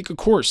 take a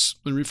course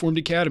in Reformed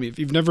Academy. If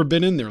you've never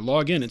been in there,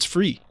 log in. It's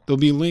free. There'll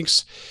be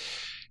links.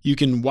 You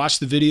can watch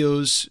the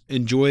videos,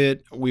 enjoy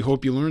it. We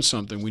hope you learn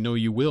something. We know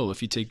you will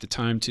if you take the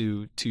time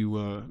to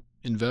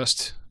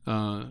invest,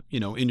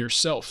 in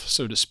yourself,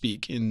 so to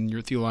speak, in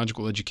your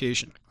theological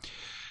education.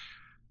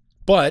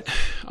 But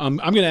I'm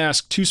going to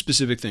ask two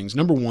specific things.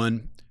 Number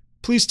one,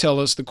 please tell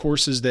us the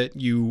courses that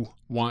you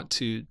want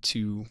to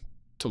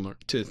learn,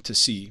 to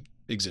see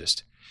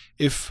exist.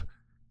 If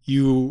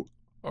you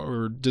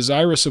are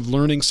desirous of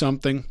learning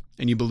something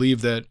and you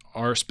believe that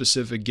our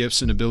specific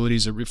gifts and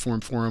abilities at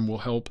Reformed Forum will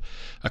help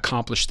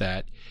accomplish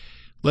that,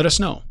 let us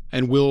know,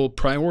 and we'll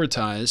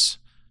prioritize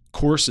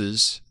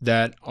courses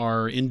that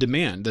are in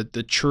demand, that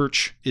the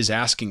church is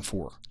asking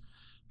for,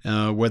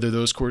 whether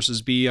those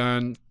courses be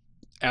on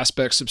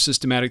aspects of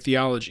systematic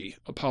theology,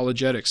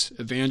 apologetics,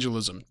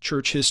 evangelism,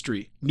 church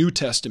history, New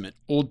Testament,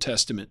 Old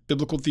Testament,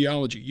 biblical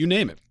theology, you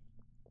name it.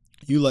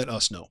 You let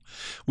us know.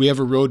 We have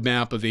a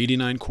roadmap of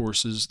 89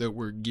 courses that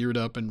we're geared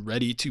up and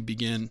ready to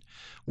begin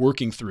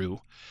working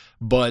through.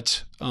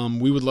 But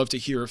we would love to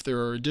hear if there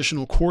are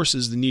additional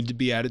courses that need to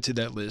be added to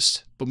that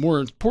list. But more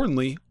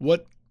importantly,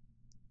 what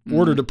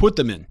order to put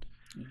them in.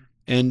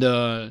 And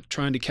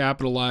trying to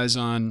capitalize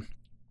on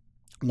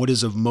what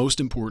is of most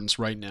importance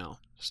right now.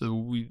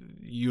 So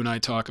you and I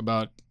talk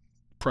about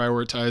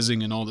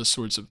prioritizing and all these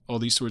sorts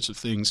of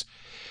things.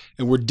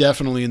 And we're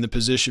definitely in the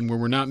position where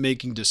we're not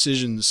making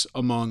decisions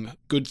among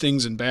good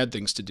things and bad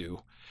things to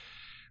do.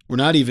 We're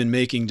not even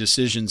making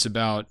decisions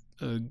about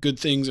good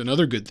things and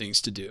other good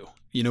things to do.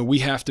 We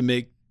have to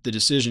make the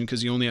decision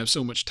because you only have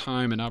so much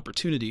time and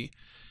opportunity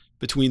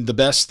between the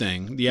best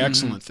thing, the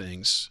excellent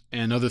things,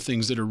 and other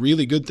things that are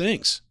really good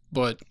things,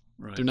 but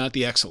they're not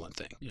the excellent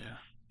thing. Yeah.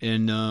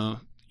 And are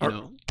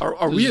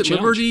we at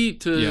liberty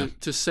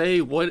to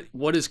say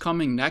what is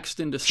coming next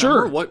in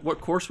December? Sure.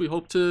 What course we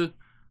hope to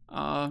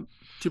produce?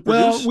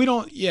 Well, we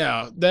don't.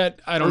 Yeah, that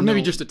I don't. Or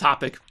maybe know. just a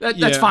topic.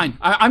 That's fine.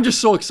 I'm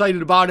just so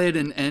excited about it,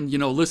 and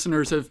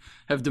listeners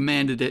have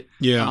demanded it.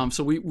 Yeah.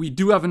 So we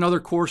do have another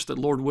course that,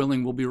 Lord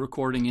willing, we'll be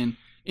recording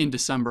in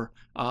December.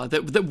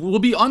 That will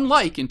be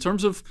unlike in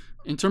terms of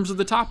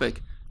the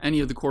topic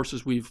any of the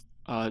courses we've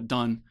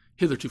done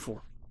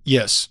hitherto.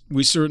 Yes,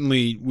 we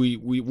certainly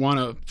we want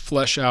to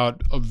flesh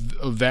out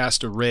a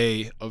vast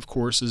array of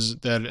courses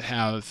that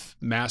have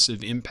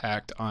massive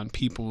impact on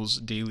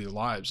people's daily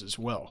lives as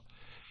well.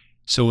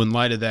 So in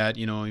light of that,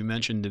 you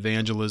mentioned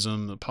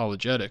evangelism,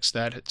 apologetics,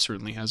 that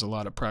certainly has a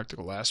lot of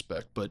practical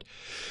aspect, but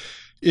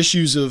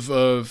issues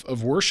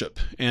of worship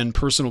and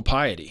personal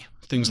piety,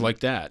 things like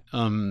that,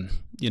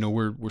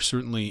 we're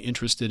certainly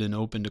interested and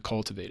open to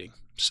cultivating.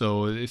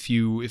 So if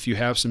you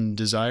have some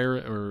desire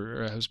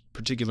or has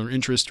particular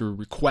interest or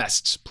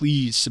requests,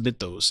 please submit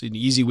those. An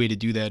easy way to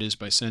do that is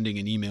by sending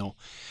an email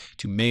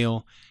to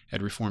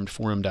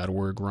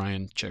mail@reformedforum.org.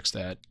 Ryan checks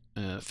that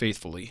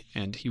faithfully,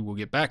 and he will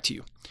get back to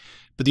you.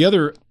 But the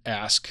other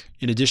ask,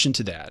 in addition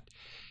to that,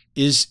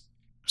 is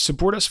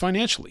support us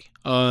financially.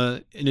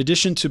 In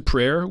addition to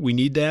prayer, we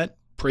need that.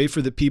 Pray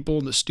for the people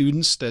and the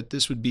students that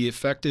this would be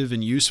effective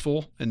and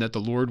useful, and that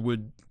the Lord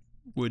would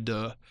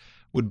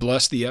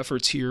bless the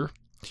efforts here.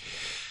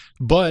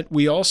 But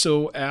we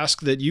also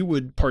ask that you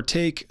would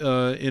partake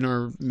in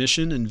our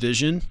mission and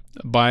vision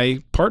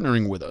by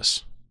partnering with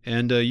us.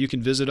 And you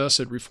can visit us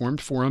at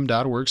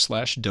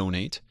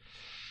reformedforum.org/donate.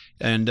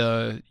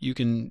 And you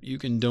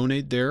can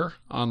donate there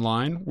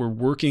online. We're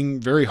working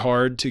very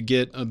hard to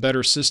get a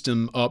better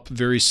system up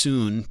very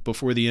soon,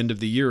 before the end of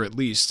the year at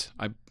least.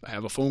 I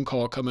have a phone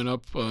call coming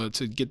up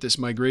to get this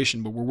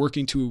migration, but we're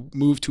working to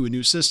move to a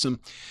new system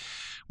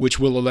which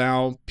will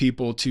allow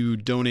people to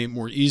donate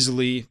more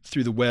easily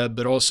through the web,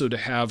 but also to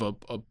have a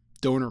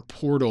donor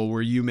portal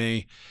where you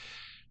may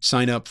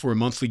sign up for a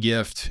monthly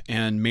gift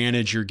and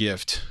manage your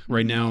gift.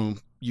 Right now,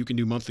 you can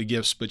do monthly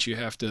gifts, but you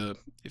have to,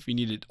 if you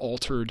need it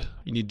altered,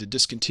 you need to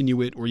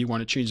discontinue it, or you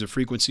want to change the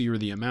frequency or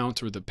the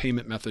amount or the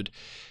payment method,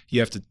 you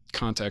have to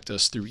contact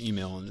us through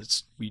email.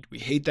 And we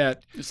hate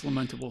that. It's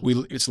lamentable.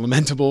 It's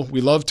lamentable.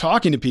 We love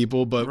talking to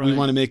people, but we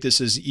want to make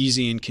this as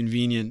easy and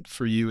convenient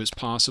for you as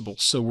possible.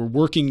 So we're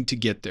working to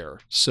get there.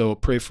 So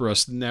pray for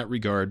us in that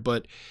regard.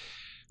 But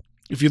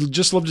if you'd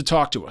just love to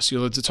talk to us,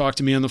 you'll love to talk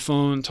to me on the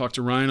phone, talk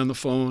to Ryan on the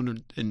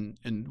phone,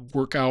 and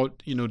work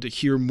out, to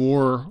hear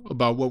more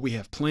about what we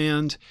have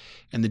planned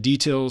and the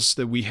details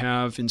that we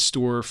have in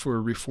store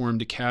for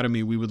Reformed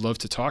Academy, we would love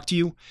to talk to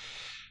you.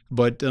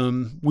 But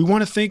we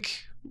want to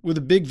think with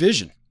a big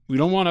vision. We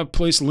don't want to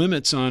place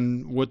limits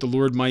on what the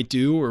Lord might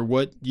do or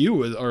what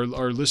you,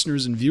 our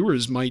listeners and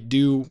viewers, might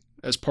do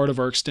as part of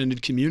our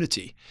extended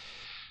community.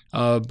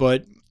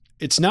 But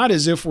it's not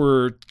as if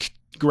we're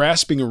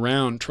grasping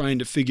around trying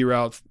to figure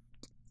out,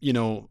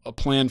 a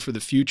plan for the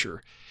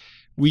future.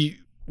 We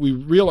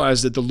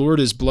realize that the Lord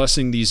is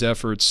blessing these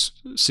efforts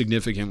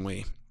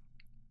significantly,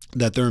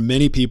 that there are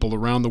many people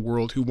around the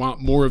world who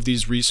want more of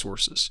these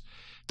resources.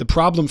 The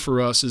problem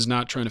for us is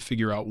not trying to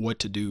figure out what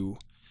to do.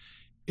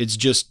 It's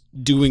just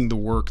doing the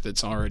work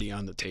that's already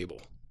on the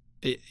table.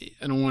 I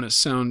don't want to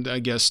sound, I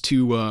guess,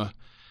 too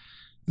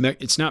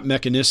it's not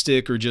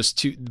mechanistic or just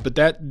too, but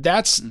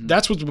that's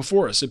what's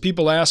before us. If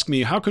people ask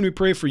me, how can we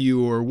pray for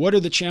you? Or what are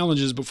the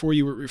challenges before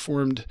you at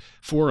Reformed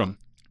Forum?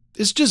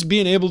 It's just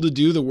being able to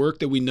do the work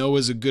that we know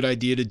is a good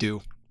idea to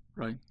do.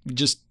 Right. We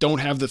just don't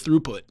have the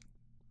throughput.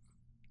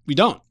 We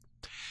don't.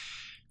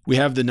 We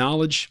have the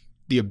knowledge,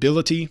 the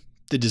ability,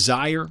 the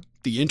desire,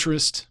 the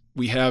interest.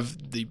 We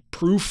have the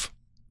proof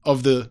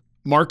of the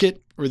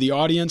market or the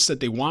audience that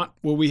they want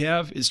what we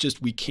have. It's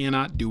just we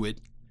cannot do it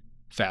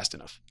fast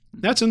enough.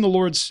 That's in the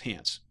Lord's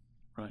hands.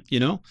 Right.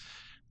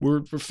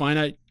 We're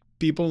finite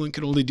people and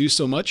can only do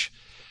so much.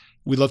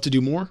 We'd love to do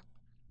more,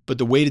 but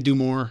the way to do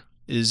more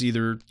is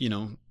either,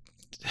 the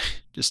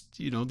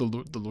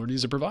Lord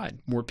needs to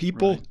provide more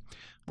people,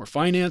 more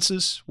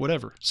finances,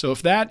 whatever. So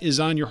if that is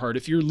on your heart,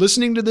 if you're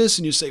listening to this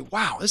and you say,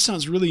 wow, this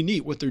sounds really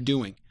neat what they're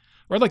doing,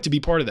 or I'd like to be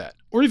part of that,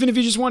 or even if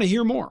you just want to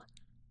hear more,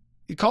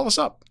 you call us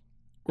up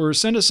or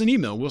send us an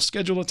email. We'll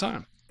schedule a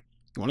time.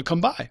 You want to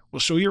come by? We'll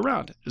show you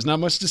around. There's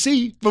not much to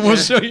see, but we'll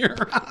show you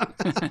around.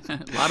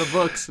 A lot of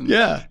books.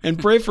 And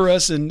pray for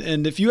us.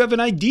 And if you have an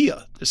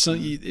idea,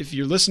 if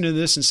you're listening to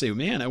this and say,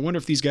 man, I wonder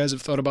if these guys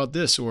have thought about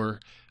this,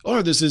 or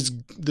there's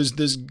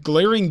this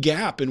glaring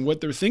gap in what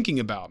they're thinking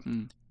about,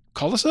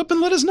 call us up and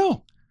let us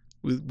know.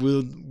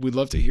 We'd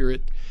love to hear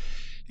it.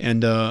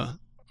 And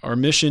our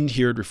mission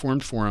here at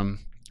Reformed Forum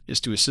is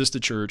to assist the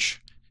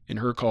church in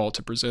her call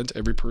to present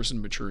every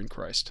person mature in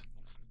Christ.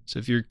 So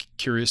if you're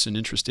curious and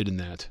interested in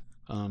that,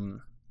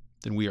 then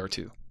we are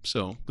too.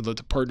 So we'd love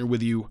to partner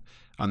with you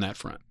on that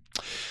front.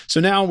 So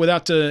now,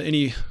 without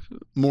any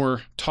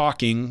more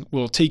talking,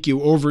 we'll take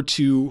you over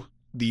to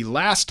the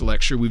last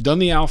lecture. We've done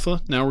the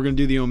Alpha. Now we're going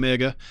to do the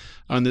Omega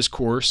on this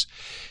course.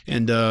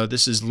 And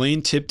this is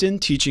Lane Tipton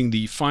teaching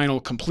the final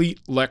complete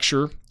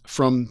lecture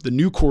from the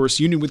new course,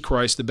 Union with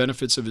Christ, the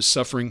Benefits of His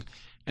Suffering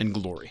and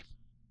Glory.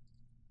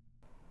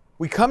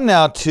 We come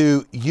now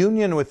to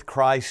union with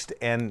Christ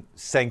and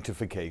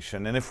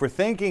sanctification. And if we're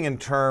thinking in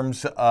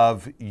terms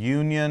of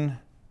union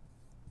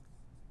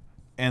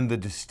and the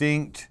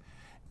distinct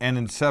and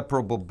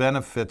inseparable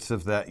benefits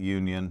of that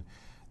union,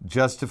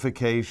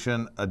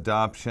 justification,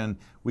 adoption,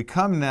 we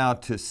come now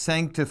to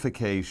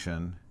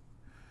sanctification,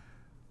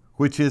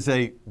 which is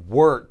a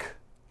work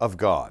of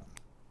God.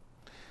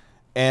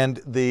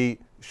 And the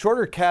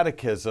Shorter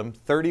Catechism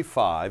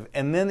 35,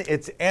 and then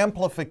its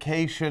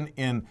amplification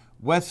in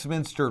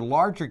Westminster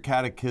Larger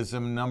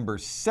Catechism number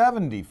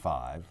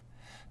 75,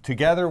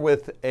 together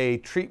with a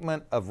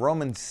treatment of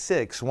Romans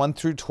 6, 1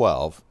 through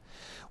 12,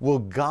 will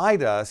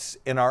guide us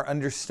in our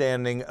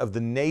understanding of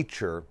the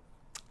nature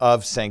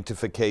of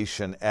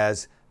sanctification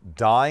as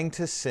dying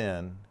to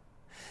sin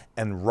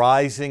and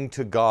rising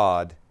to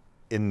God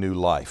in new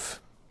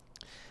life.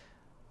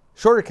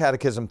 Shorter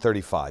Catechism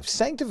 35.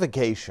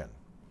 Sanctification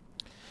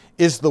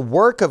is the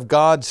work of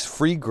God's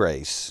free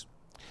grace,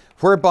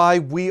 whereby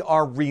we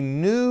are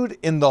renewed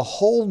in the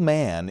whole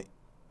man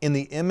in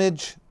the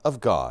image of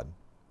God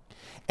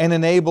and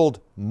enabled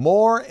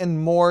more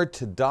and more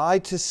to die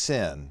to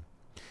sin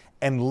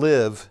and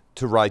live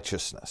to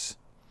righteousness.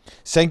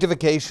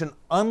 Sanctification,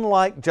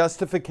 unlike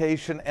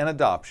justification and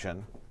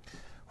adoption,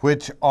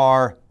 which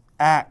are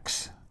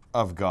acts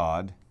of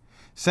God,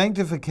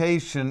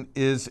 sanctification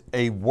is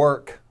a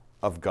work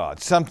of God,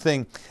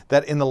 something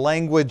that in the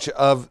language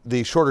of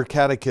the Shorter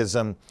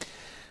Catechism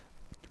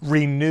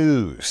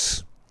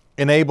renews,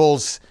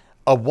 enables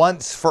a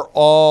once for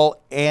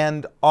all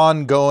and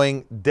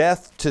ongoing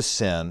death to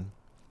sin,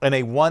 and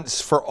a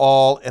once for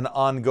all and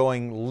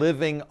ongoing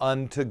living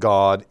unto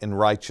God in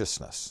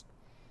righteousness.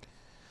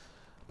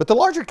 But the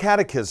Larger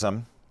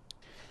Catechism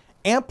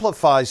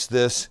amplifies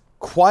this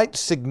quite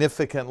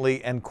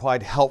significantly and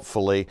quite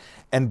helpfully,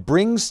 and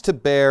brings to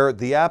bear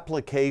the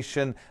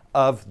application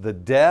of the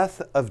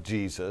death of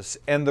Jesus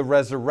and the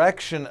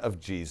resurrection of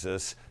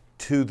Jesus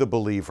to the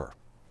believer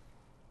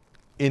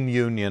in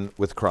union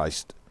with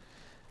Christ.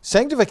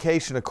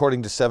 Sanctification,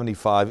 according to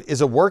 75,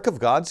 is a work of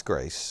God's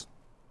grace,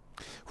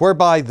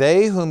 whereby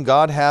they whom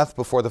God hath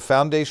before the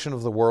foundation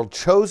of the world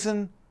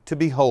chosen to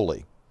be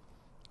holy,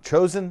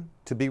 chosen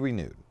to be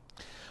renewed,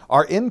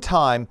 are in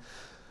time,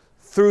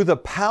 through the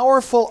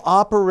powerful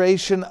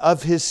operation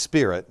of His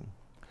Spirit,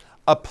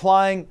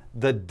 applying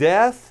the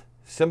death,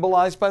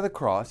 symbolized by the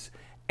cross,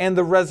 and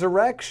the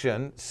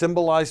resurrection,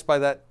 symbolized by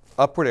that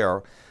upward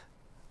arrow,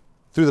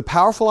 through the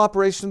powerful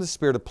operation of the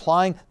Spirit,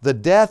 applying the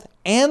death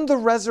and the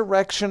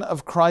resurrection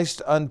of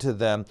Christ unto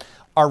them,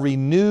 are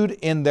renewed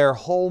in their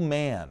whole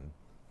man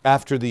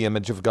after the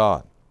image of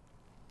God,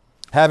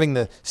 having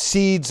the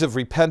seeds of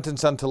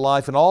repentance unto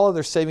life and all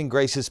other saving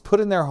graces put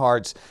in their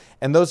hearts,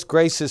 and those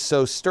graces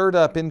so stirred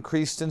up,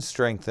 increased, and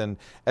strengthened,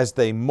 as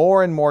they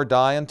more and more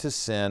die unto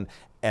sin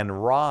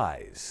and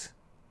rise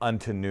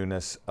unto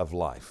newness of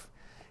life.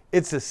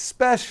 It's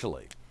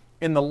especially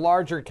in the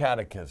Larger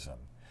Catechism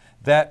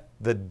that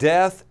the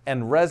death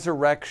and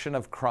resurrection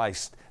of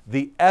Christ,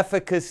 the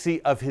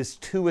efficacy of His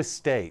two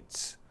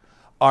estates,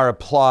 are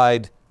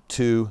applied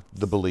to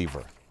the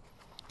believer.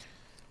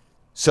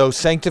 So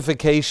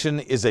sanctification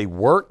is a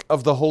work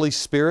of the Holy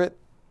Spirit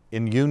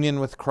in union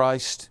with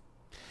Christ,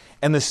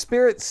 and the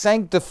Spirit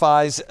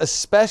sanctifies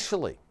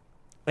especially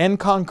and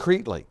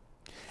concretely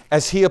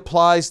as He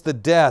applies the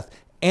death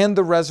and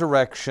the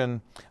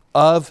resurrection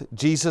of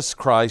Jesus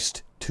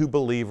Christ to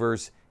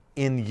believers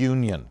in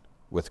union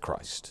with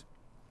Christ.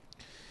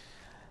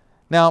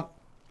 Now,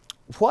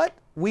 what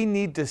we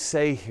need to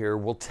say here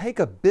will take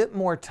a bit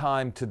more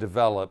time to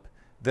develop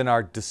than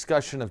our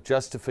discussion of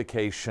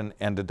justification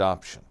and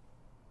adoption.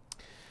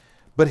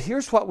 But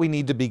here's what we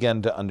need to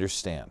begin to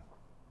understand.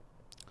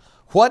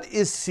 What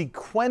is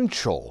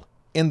sequential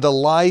in the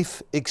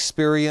life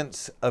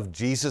experience of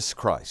Jesus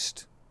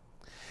Christ?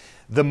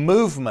 The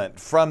movement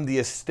from the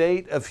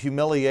estate of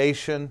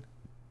humiliation,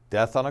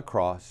 death on a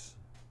cross,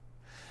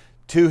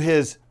 to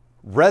His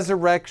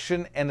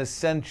resurrection and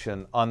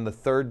ascension on the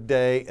third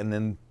day, and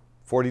then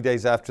 40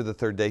 days after the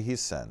third day He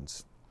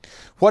ascends.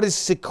 What is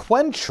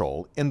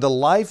sequential in the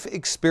life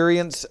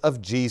experience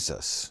of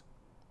Jesus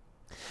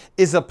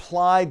is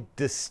applied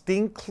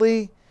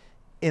distinctly,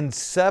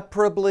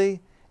 inseparably,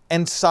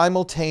 and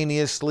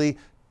simultaneously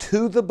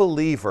to the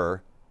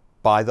believer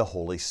by the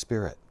Holy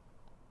Spirit.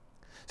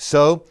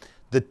 So,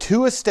 the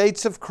two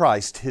estates of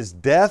Christ, His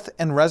death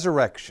and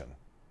resurrection,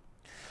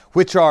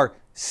 which are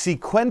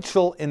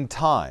sequential in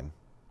time,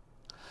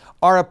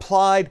 are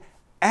applied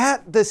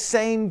at the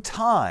same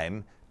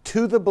time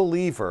to the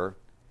believer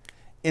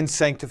in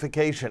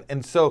sanctification.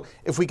 And so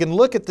if we can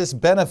look at this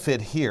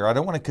benefit here, I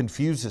don't want to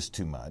confuse this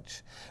too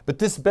much, but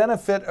this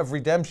benefit of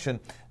redemption,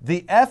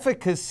 the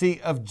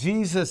efficacy of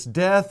Jesus'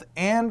 death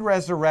and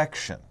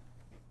resurrection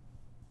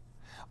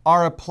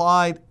are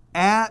applied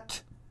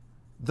at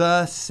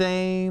the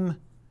same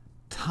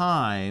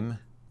time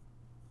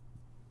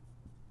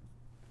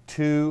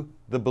to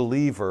the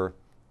believer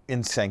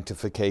in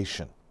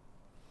sanctification.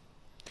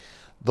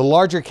 The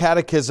larger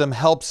catechism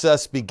helps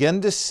us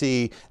begin to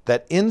see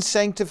that in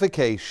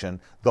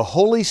sanctification, the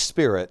Holy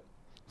Spirit,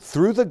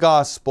 through the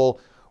gospel,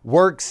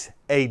 works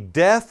a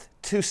death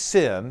to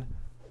sin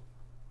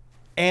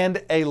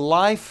and a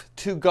life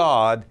to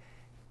God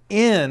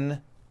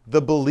in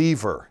the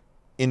believer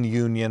in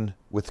union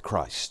with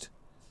Christ.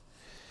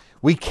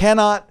 We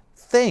cannot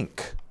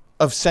think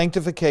of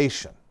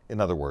sanctification, in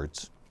other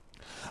words,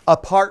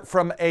 apart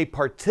from a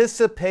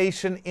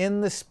participation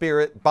in the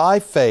Spirit by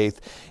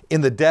faith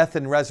in the death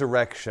and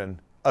resurrection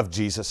of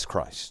Jesus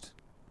Christ.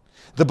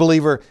 The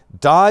believer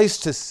dies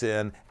to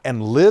sin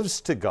and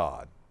lives to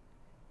God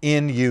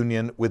in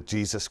union with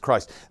Jesus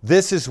Christ.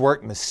 This is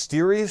worked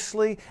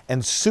mysteriously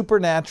and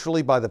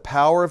supernaturally by the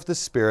power of the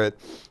Spirit,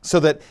 so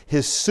that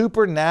His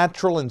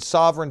supernatural and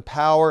sovereign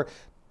power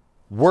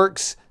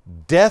works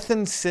death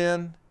and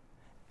sin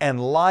and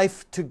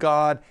life to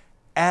God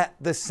at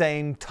the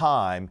same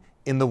time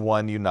in the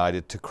one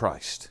united to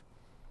Christ.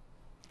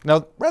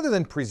 Now, rather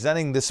than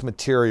presenting this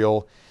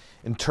material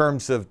in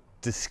terms of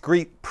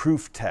discrete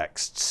proof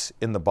texts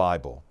in the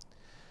Bible,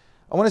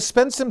 I want to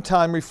spend some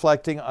time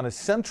reflecting on a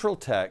central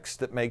text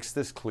that makes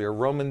this clear,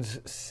 Romans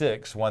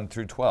 6, 1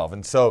 through 12.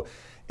 And so,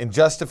 in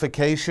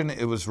justification,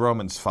 it was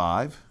Romans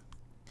 5.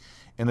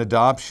 In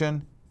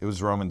adoption, it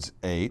was Romans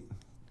 8.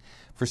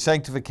 For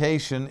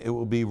sanctification, it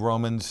will be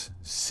Romans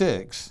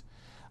 6,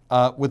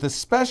 with a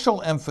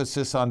special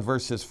emphasis on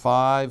verses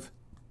 5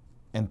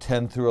 and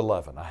 10 through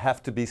 11. I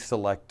have to be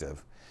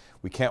selective.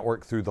 We can't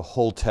work through the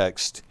whole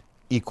text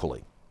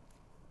equally.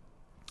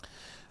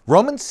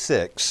 Romans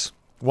 6,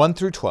 1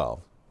 through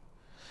 12,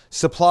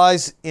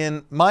 supplies,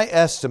 in my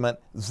estimate,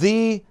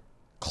 the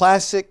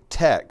classic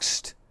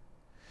text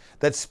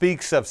that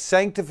speaks of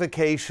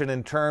sanctification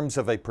in terms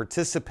of a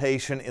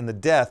participation in the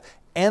death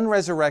and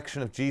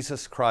resurrection of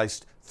Jesus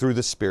Christ through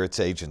the Spirit's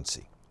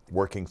agency,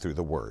 working through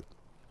the Word.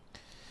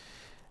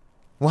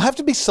 We'll have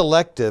to be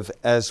selective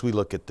as we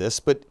look at this,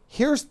 but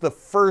here's the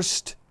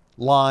first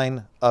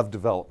line of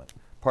development.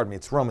 Pardon me,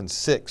 it's Romans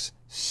 6,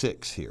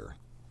 6 here,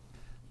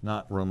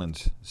 not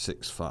Romans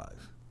 6,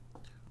 5.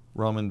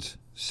 Romans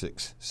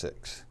 6,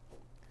 6.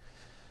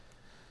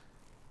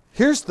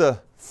 Here's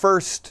the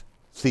first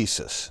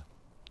thesis.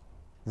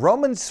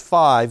 Romans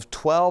 5,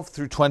 12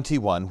 through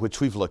 21, which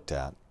we've looked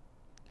at,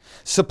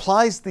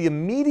 supplies the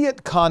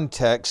immediate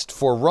context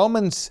for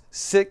Romans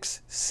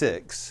 6,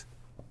 6,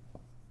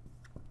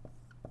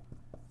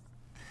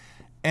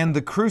 and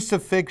the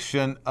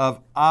crucifixion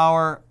of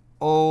our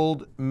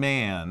old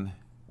man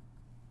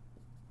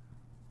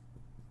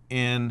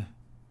in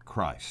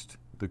Christ.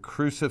 The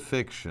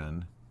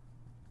crucifixion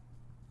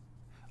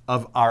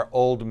of our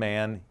old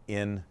man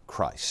in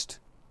Christ.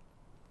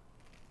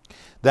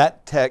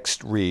 That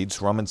text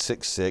reads, Romans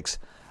 6, 6,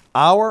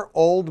 our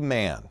old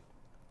man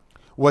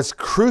was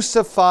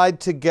crucified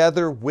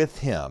together with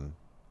Him,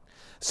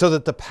 so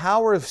that the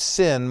power of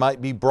sin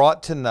might be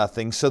brought to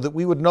nothing, so that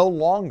we would no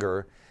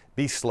longer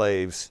be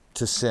slaves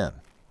to sin.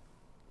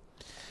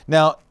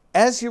 Now,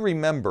 as you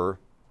remember,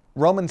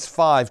 Romans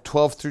 5,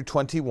 12 through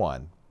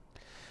 21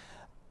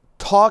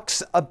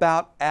 talks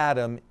about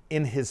Adam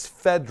in his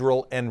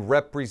federal and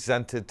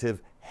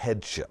representative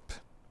headship.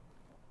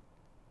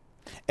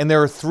 And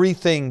there are three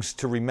things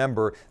to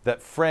remember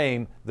that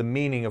frame the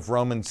meaning of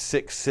Romans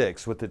 6,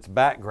 6, with its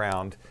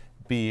background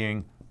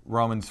being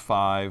Romans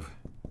 5,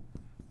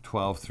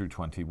 12 through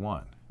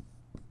 21.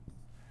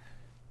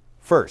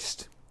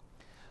 First,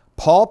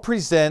 Paul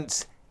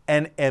presents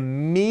an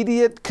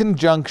immediate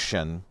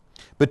conjunction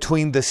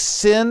between the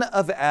sin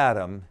of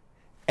Adam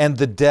and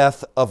the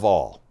death of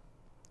all.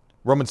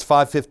 Romans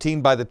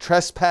 5:15, by the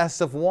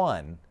trespass of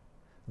one,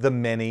 the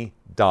many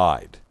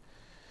died.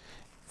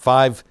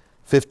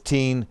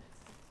 5:15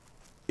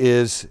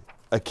 is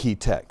a key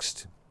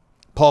text.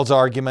 Paul's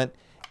argument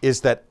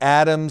is that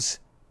Adam's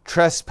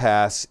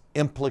trespass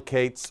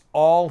implicates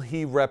all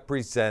he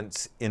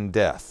represents in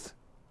death.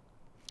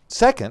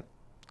 Second,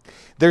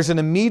 there's an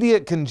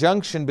immediate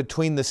conjunction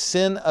between the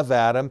sin of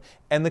Adam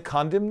and the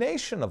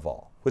condemnation of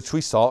all, which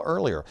we saw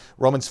earlier.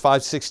 Romans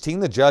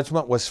 5:16, the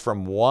judgment was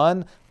from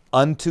one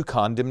unto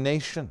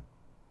condemnation.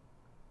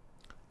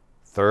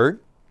 Third,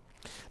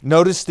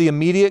 notice the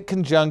immediate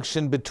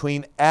conjunction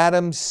between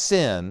Adam's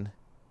sin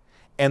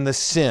and the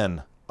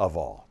sin of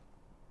all.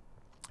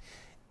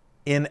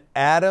 In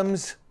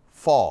Adam's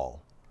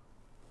fall,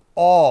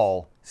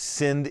 all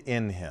sinned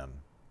in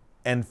him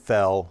and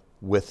fell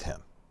with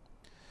him.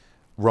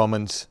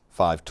 Romans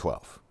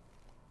 5:12.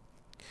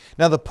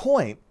 Now the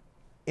point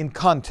in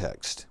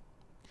context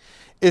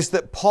is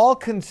that Paul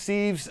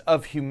conceives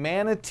of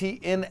humanity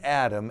in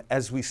Adam,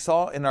 as we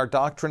saw in our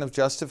doctrine of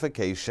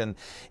justification,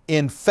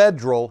 in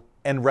federal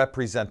and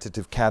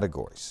representative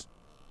categories.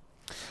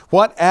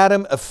 What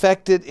Adam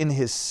affected in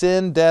his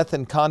sin, death,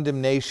 and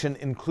condemnation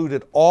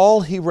included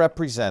all he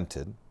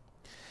represented,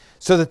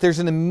 so that there's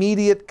an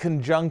immediate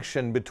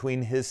conjunction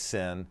between his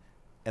sin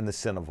and the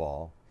sin of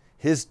all,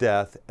 his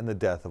death and the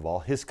death of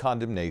all, his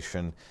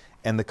condemnation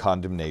and the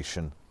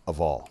condemnation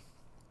of all.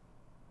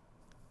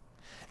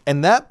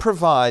 And that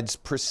provides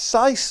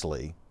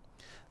precisely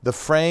the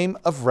frame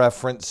of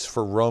reference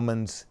for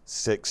Romans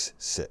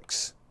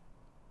 6:6.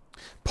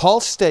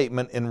 Paul's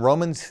statement in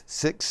Romans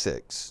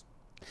 6:6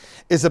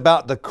 is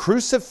about the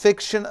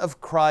crucifixion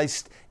of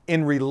Christ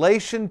in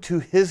relation to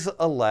his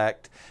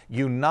elect,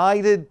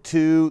 united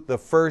to the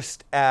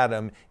first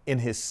Adam in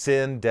his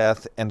sin,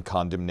 death, and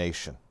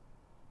condemnation.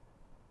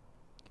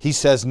 He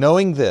says,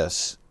 knowing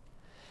this,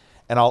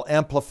 and I'll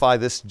amplify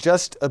this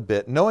just a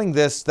bit, knowing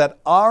this, that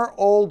our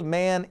old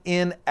man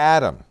in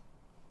Adam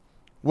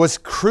was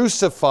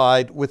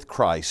crucified with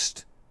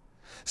Christ,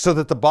 so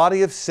that the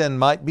body of sin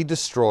might be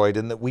destroyed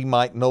and that we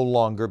might no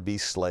longer be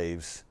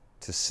slaves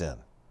to sin.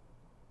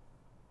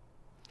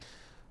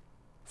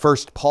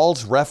 First,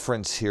 Paul's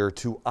reference here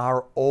to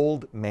our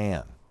old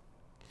man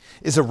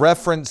is a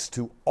reference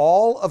to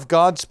all of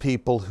God's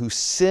people who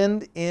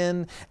sinned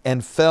in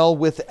and fell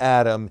with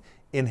Adam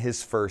in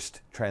his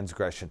first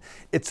transgression.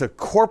 It's a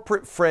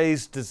corporate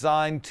phrase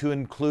designed to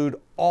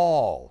include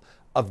all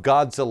of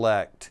God's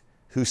elect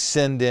who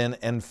sinned in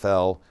and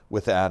fell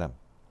with Adam.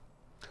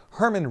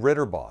 Herman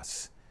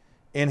Ritterboss,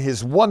 in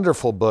his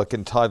wonderful book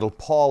entitled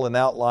Paul, an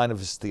Outline of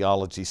His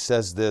Theology,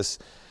 says this: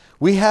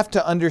 we have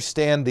to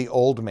understand the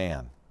old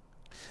man,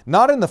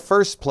 not in the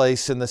first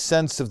place in the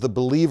sense of the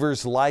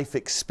believer's life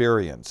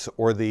experience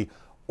or the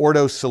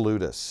Ordo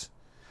Salutis,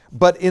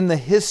 but in the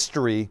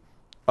history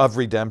of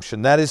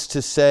redemption. That is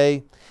to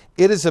say,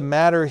 it is a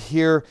matter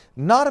here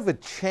not of a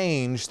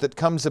change that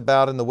comes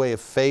about in the way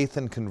of faith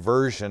and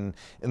conversion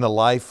in the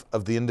life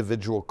of the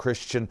individual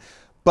Christian,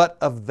 but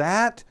of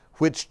that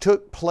which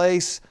took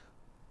place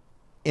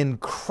in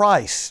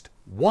Christ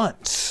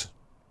once,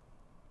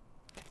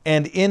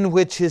 and in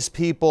which his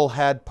people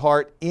had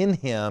part in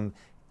him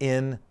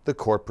in the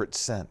corporate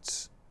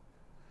sense.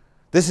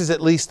 This is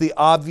at least the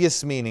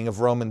obvious meaning of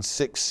Romans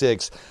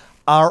 6:6.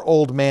 Our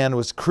old man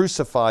was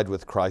crucified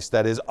with Christ.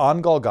 That is,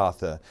 on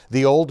Golgotha,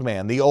 the old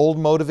man, the old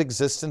mode of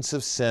existence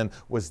of sin,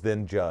 was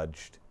then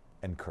judged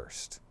and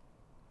cursed.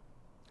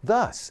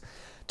 Thus,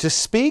 to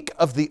speak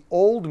of the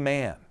old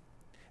man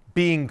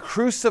being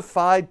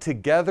crucified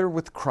together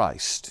with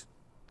Christ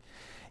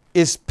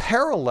is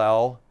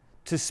parallel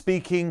to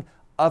speaking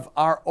of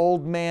our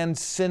old man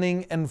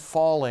sinning and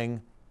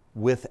falling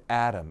with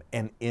Adam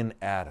and in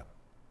Adam.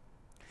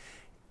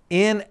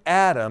 In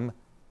Adam,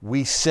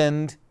 we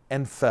sinned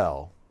and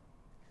fell.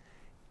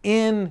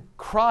 In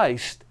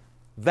Christ,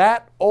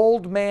 that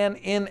old man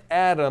in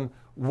Adam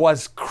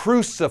was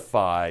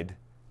crucified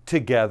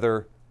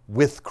together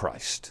with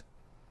Christ.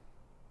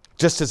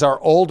 Just as our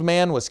old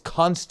man was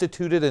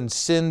constituted in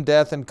sin,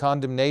 death, and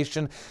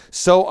condemnation,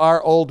 so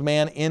our old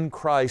man in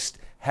Christ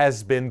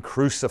has been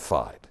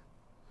crucified.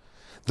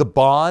 The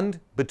bond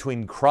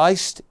between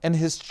Christ and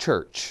his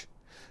church,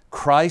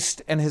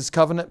 Christ and his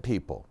covenant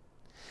people,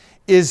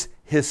 is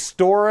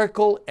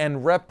historical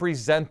and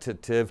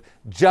representative,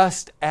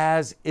 just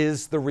as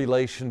is the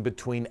relation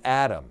between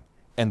Adam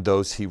and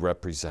those he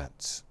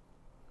represents.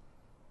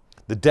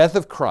 The death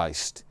of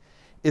Christ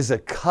is a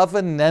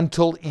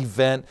covenantal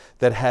event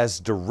that has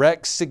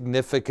direct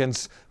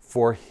significance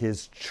for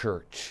his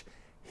church,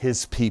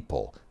 his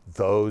people,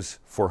 those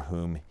for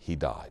whom he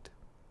died.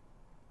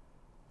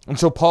 And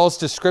so Paul's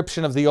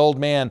description of the old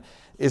man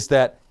is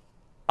that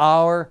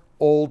our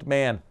old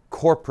man,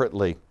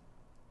 corporately,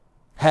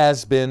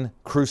 has been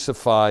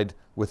crucified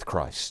with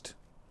Christ.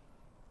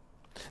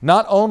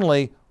 Not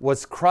only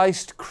was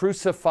Christ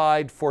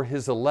crucified for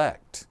his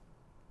elect,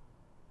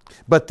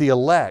 but the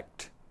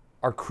elect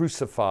are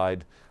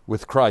crucified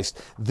with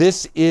Christ.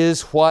 This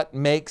is what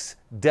makes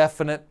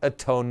definite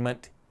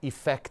atonement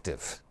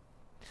effective.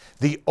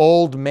 The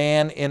old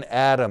man in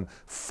Adam,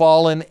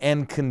 fallen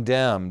and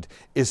condemned,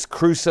 is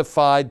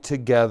crucified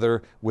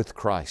together with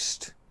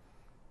Christ.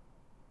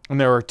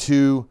 And there are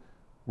two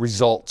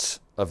results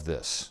of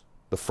this.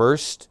 The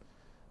first,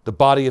 the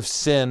body of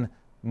sin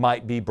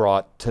might be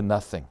brought to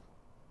nothing.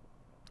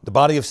 The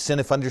body of sin,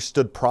 if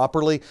understood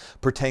properly,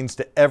 pertains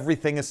to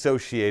everything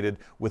associated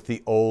with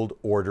the old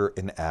order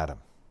in Adam.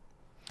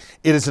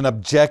 It is an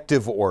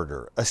objective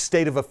order, a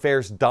state of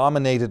affairs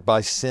dominated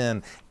by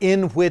sin,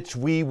 in which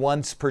we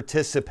once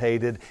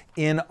participated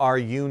in our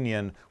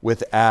union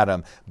with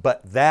Adam.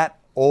 But that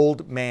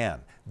old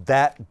man,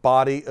 that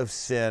body of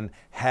sin,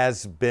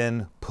 has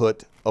been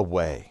put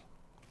away.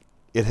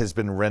 It has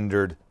been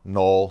rendered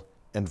null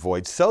and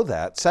void, so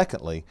that,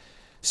 secondly,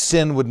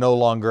 sin would no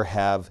longer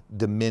have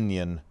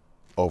dominion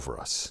over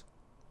us.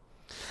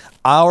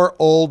 Our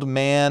old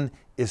man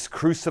is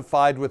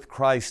crucified with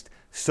Christ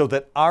so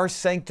that our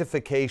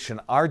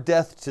sanctification, our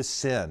death to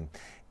sin,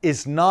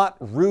 is not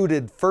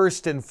rooted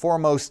first and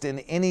foremost in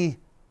any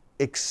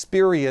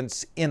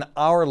experience in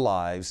our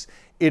lives.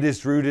 It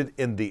is rooted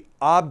in the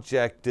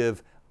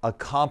objective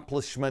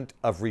accomplishment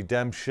of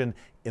redemption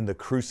in the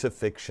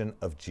crucifixion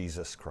of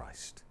Jesus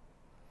Christ,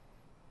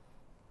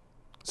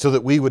 so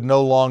that we would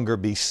no longer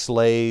be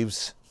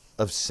slaves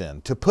of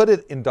sin. To put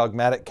it in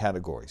dogmatic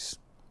categories,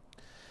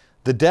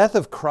 the death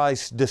of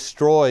Christ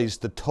destroys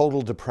the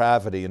total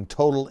depravity and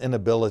total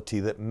inability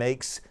that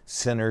makes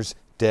sinners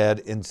dead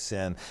in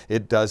sin.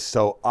 It does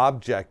so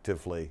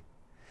objectively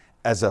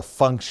as a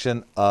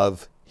function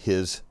of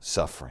His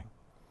suffering.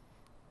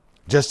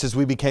 Just as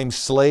we became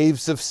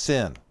slaves of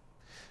sin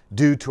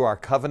due to our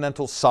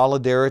covenantal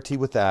solidarity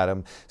with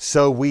Adam,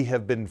 so we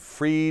have been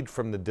freed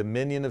from the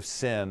dominion of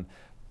sin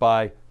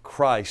by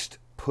Christ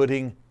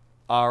putting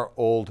our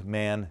old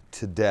man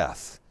to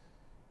death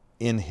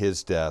in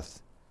His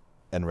death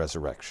and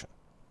resurrection.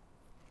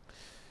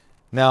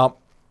 Now,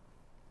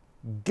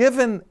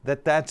 given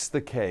that that's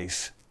the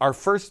case, our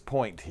first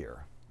point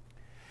here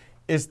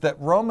is that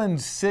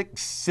Romans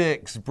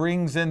 6:6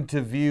 brings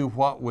into view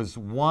what was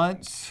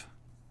once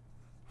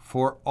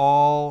for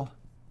all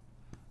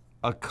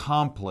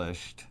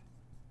accomplished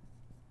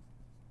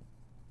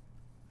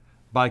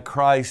by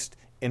Christ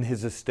in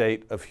His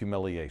estate of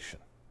humiliation.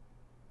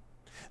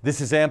 This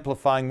is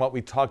amplifying what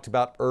we talked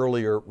about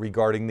earlier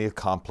regarding the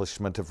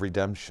accomplishment of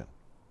redemption.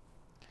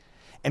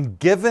 And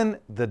given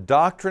the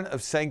doctrine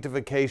of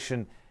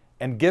sanctification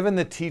and given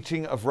the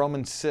teaching of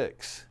Romans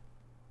 6,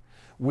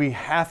 we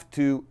have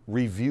to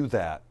review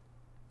that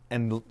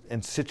and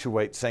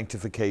situate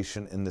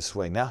sanctification in this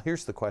way. Now,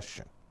 here's the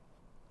question.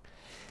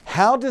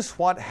 How does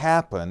what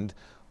happened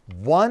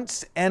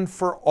once and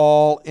for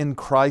all in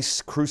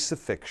Christ's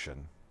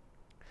crucifixion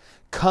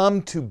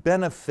come to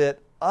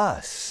benefit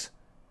us,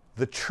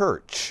 the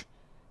church,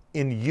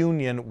 in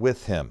union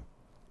with Him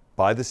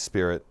by the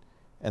Spirit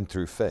and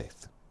through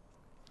faith?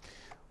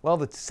 Well,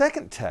 the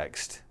second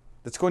text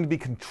that's going to be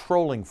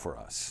controlling for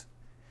us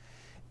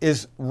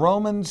is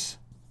Romans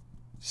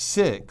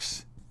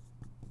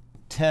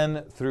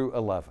 6:10 through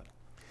 11.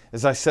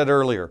 As I said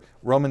earlier,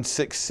 Romans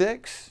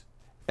 6:6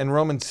 and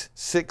Romans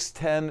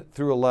 6:10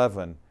 through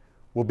 11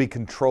 will be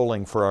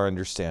controlling for our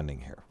understanding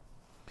here.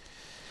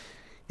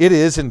 It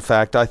is, in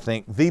fact, I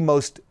think, the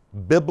most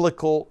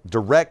biblical,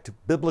 direct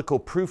biblical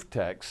proof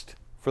text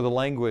for the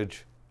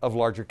language of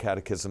Larger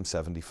Catechism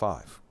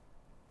 75.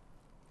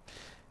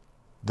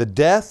 The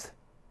death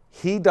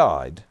He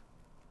died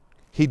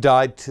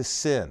to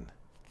sin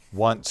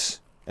once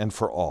and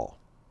for all.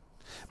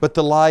 But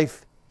the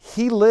life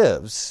He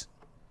lives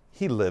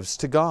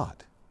to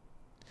God.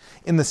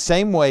 In the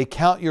same way,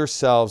 count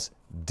yourselves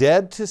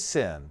dead to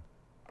sin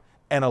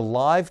and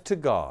alive to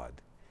God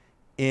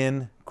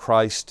in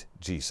Christ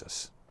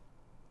Jesus.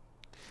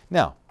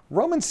 Now,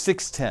 Romans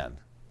 6:10,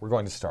 we're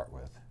going to start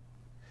with.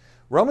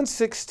 Romans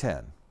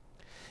 6:10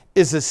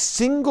 is a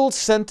single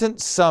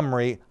sentence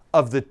summary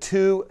of the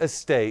two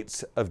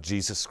estates of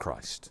Jesus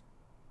Christ.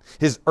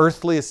 His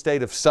earthly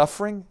estate of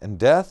suffering and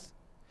death,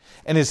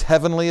 and His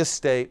heavenly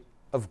estate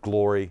of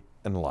glory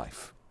and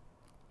life.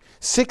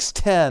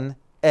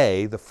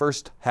 6:10a, the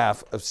first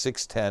half of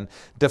 6:10,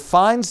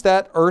 defines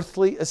that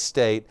earthly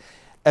estate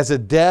as a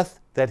death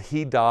that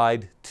He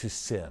died to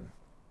sin.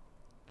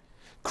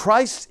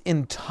 Christ's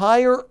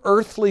entire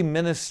earthly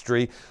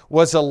ministry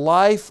was a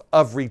life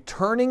of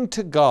returning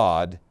to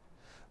God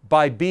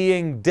by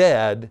being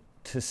dead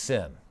to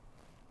sin.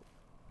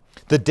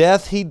 The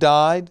death He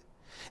died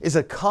is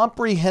a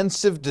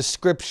comprehensive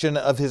description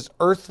of His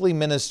earthly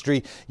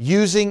ministry,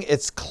 using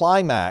its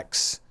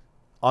climax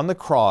on the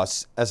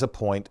cross as a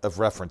point of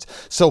reference.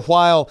 So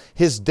while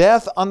His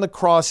death on the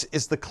cross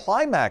is the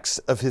climax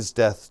of His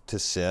death to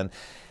sin,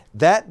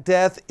 that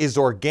death is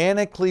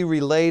organically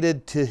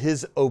related to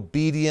His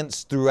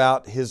obedience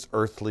throughout His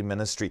earthly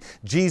ministry.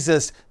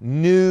 Jesus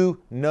knew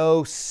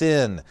no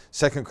sin,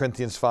 2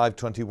 Corinthians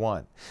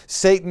 5:21.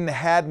 Satan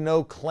had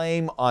no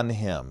claim on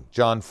Him,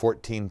 John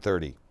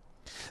 14:30.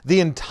 The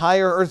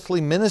entire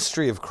earthly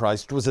ministry of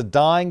Christ was a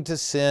dying to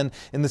sin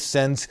in the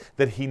sense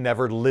that He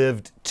never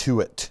lived to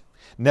it,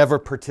 never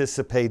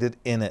participated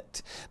in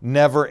it,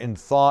 never in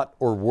thought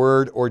or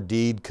word or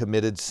deed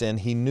committed sin.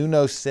 He knew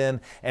no sin,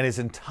 and His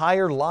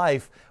entire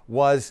life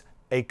was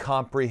a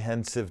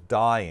comprehensive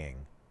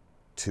dying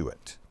to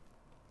it.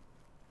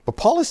 But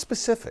Paul is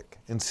specific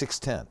in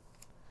 6:10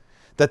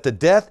 that the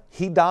death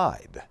He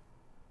died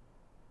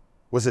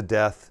was a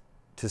death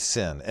to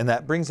sin, and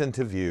that brings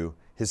into view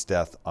His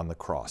death on the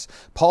cross.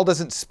 Paul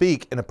doesn't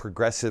speak in a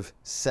progressive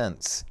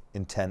sense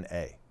in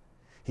 10a.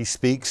 He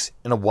speaks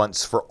in a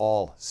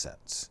once-for-all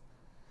sense.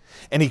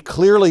 And he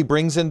clearly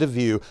brings into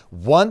view,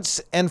 once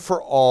and for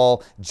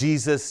all,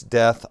 Jesus'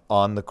 death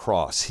on the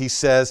cross. He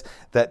says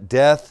that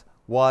death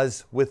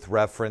was with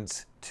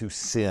reference to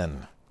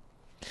sin.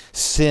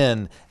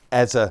 Sin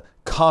as a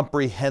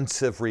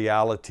comprehensive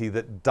reality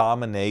that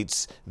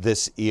dominates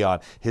this eon.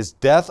 His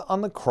death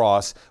on the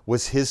cross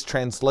was His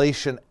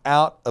translation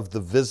out of the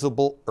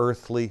visible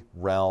earthly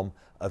realm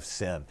of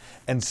sin.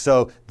 And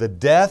so the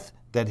death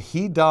that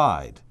He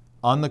died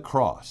on the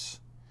cross,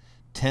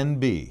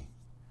 10b,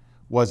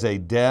 was a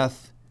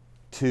death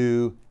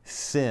to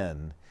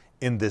sin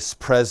in this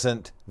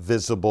present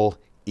visible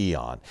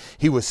eon.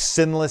 He was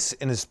sinless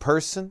in his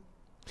person.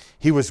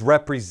 He was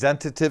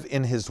representative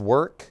in his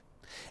work.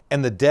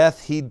 And the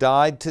death he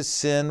died to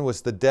sin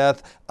was the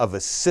death of a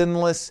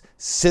sinless,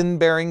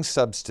 sin-bearing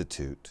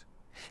substitute.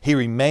 He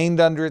remained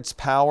under its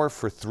power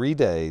for 3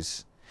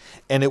 days,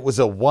 and it was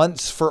a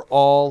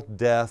once-for-all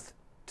death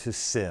to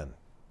sin,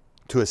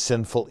 to a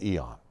sinful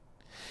eon.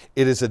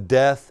 It is a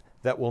death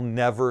that will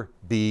never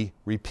be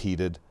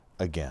repeated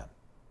again.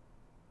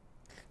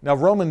 Now,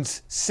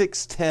 Romans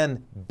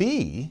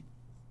 6:10b,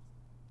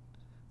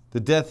 the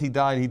death he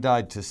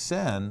died to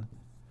sin,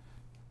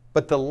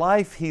 but the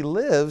life he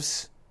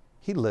lives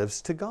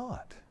to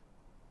God.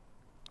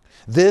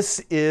 This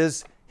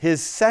is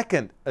his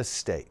second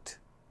estate,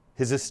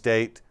 his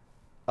estate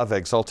of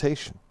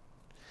exaltation.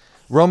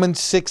 Romans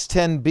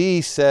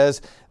 6:10b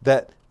says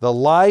that the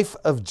life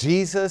of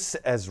Jesus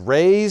as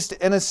raised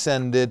and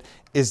ascended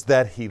is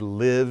that he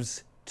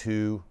lives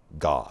to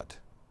God.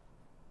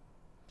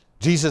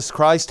 Jesus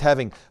Christ,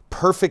 having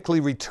perfectly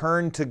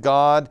returned to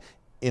God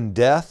in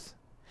death,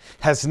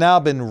 has now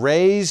been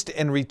raised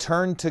and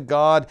returned to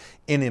God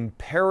in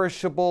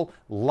imperishable,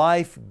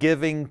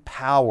 life-giving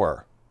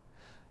power.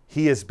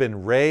 He has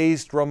been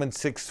raised, Romans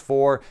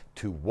 6:4,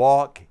 to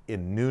walk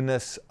in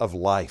newness of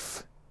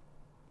life.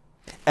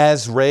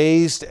 As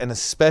raised and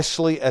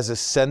especially as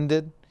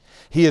ascended,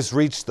 he has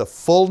reached the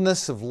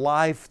fullness of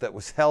life that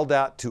was held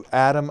out to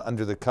Adam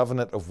under the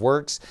covenant of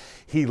works.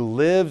 He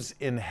lives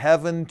in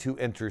heaven to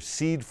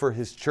intercede for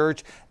his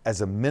church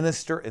as a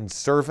minister and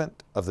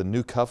servant of the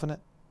new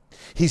covenant.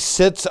 He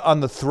sits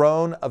on the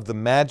throne of the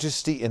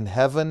majesty in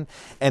heaven,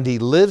 and he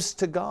lives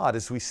to God.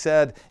 As we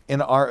said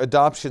in our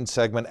adoption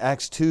segment,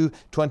 Acts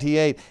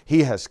 2:28,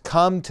 he has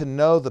come to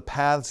know the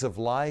paths of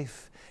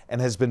life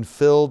and has been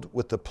filled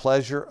with the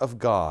pleasure of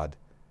God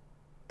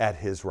at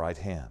his right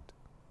hand.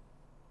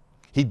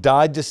 He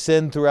died to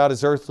sin throughout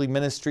his earthly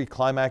ministry,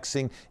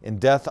 climaxing in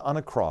death on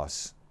a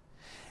cross.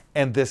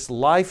 And this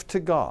life to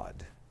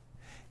God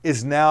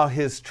is now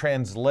his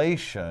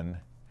translation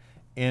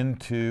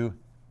into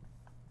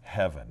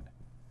heaven.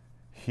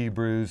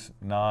 Hebrews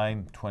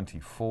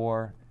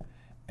 9:24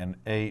 and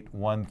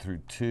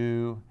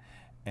 8:1-2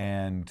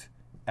 and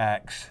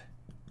Acts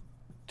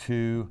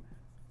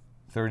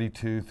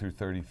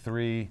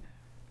 2:32-33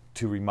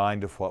 to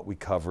remind of what we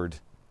covered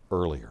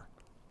earlier.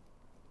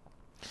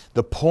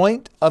 The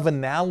point of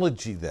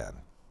analogy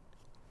then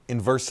in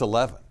verse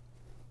 11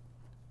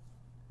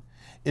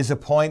 is a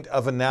point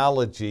of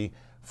analogy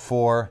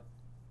for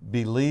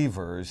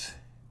believers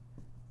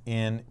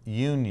in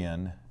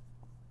union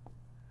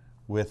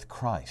with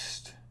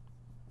Christ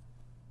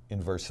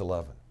in verse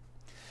 11.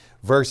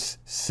 Verse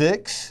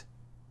 6,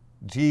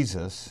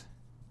 Jesus.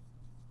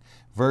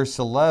 Verse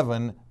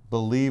 11,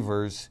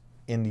 believers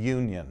in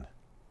union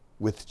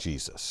with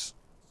Jesus.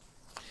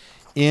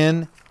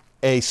 In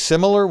a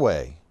similar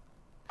way,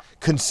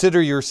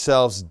 consider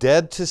yourselves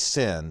dead to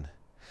sin,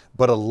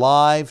 but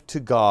alive to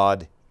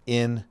God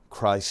in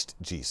Christ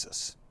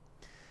Jesus.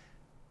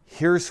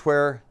 Here's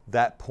where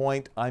that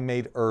point I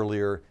made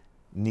earlier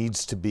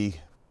needs to be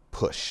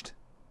pushed.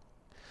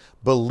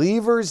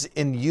 Believers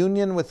in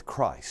union with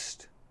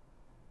Christ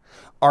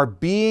are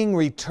being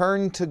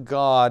returned to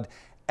God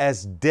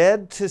as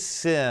dead to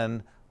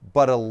sin,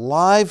 but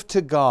alive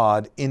to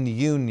God in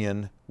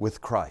union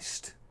with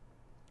Christ.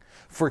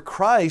 For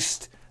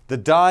Christ, the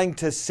dying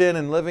to sin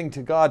and living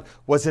to God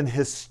was an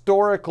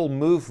historical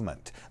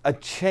movement, a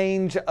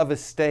change of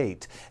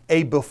estate,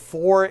 a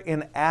before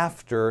and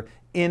after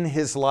in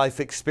his life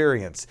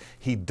experience.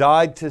 He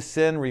died to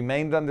sin,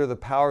 remained under the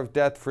power of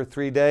death for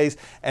 3 days,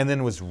 and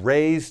then was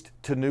raised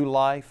to new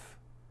life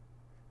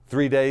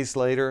 3 days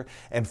later,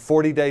 and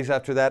 40 days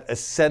after that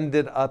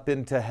ascended up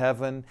into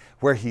heaven,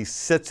 where he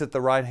sits at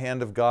the right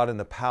hand of God in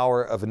the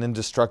power of an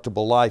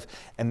indestructible life.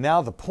 And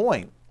now the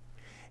point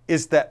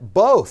is that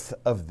both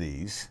of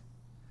these,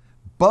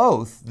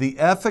 both the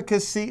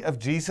efficacy of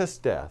Jesus'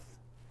 death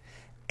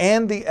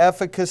and the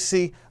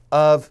efficacy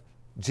of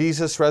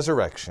Jesus'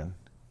 resurrection,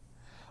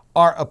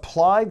 are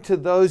applied to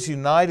those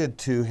united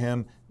to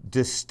him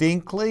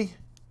distinctly,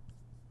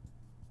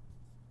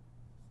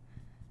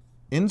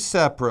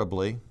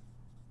 inseparably,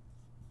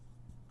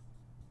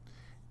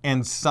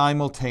 and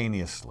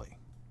simultaneously.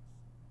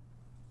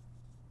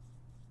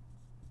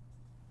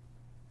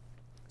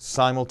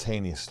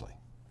 Simultaneously.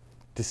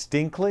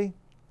 Distinctly,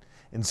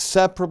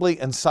 inseparably,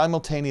 and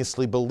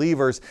simultaneously,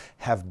 believers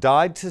have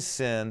died to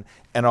sin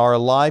and are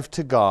alive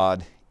to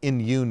God in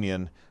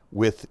union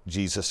with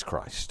Jesus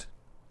Christ.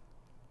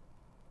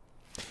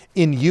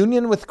 In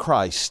union with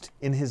Christ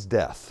in his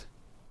death,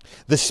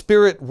 the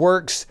Spirit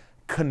works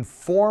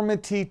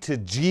conformity to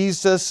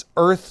Jesus'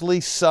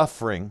 earthly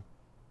suffering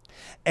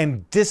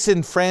and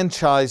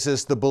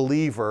disenfranchises the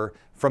believer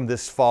from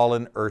this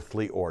fallen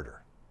earthly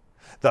order.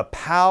 The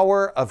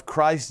power of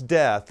Christ's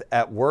death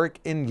at work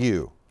in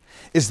you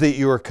is that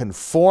you are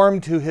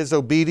conformed to his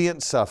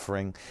obedient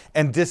suffering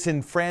and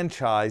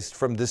disenfranchised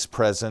from this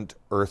present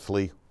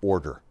earthly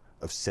order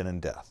of sin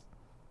and death.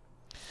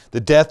 The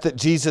death that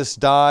Jesus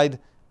died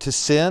to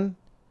sin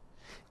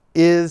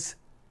is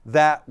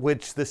that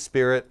which the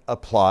Spirit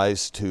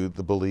applies to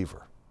the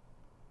believer.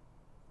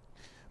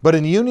 But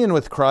in union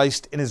with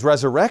Christ in his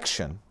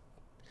resurrection,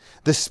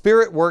 the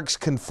Spirit works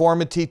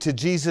conformity to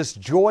Jesus'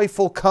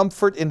 joyful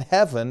comfort in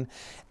heaven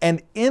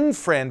and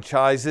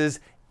enfranchises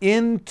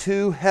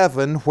into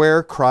heaven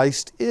where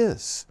Christ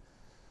is.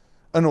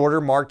 An order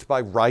marked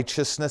by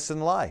righteousness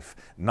and life,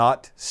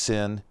 not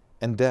sin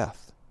and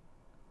death.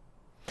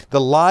 The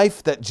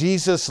life that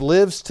Jesus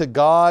lives to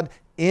God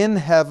in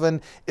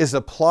heaven is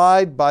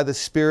applied by the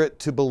Spirit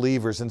to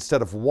believers.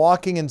 Instead of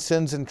walking in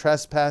sins and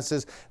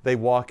trespasses, they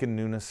walk in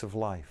newness of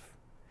life.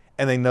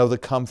 And they know the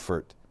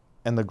comfort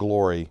and the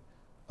glory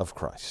of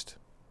Christ.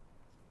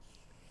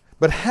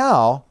 But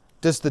how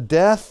does the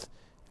death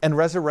and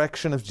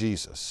resurrection of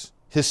Jesus,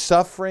 his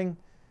suffering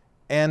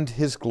and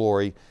his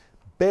glory,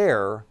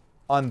 bear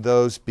on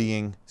those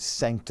being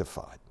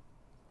sanctified?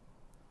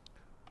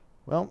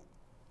 Well,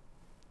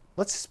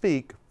 let's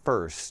speak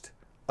first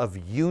of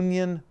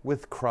union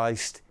with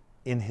Christ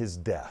in his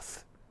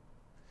death,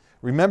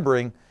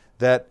 remembering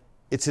that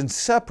it's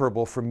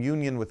inseparable from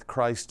union with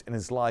Christ in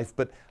his life.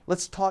 But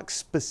let's talk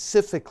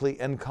specifically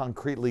and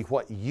concretely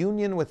what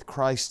union with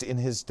Christ in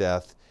his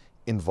death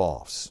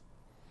involves.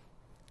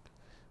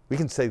 We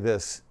can say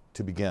this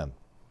to begin.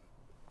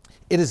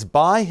 It is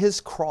by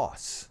his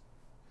cross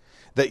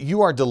that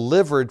you are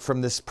delivered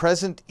from this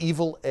present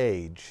evil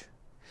age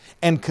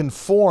and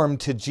conformed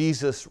to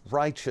Jesus'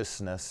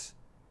 righteousness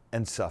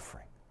and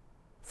suffering.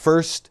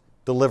 First,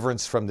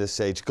 deliverance from this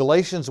age.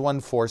 Galatians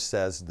 1:4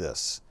 says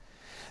this,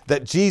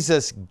 that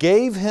Jesus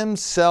gave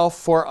himself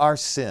for our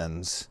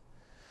sins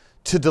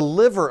to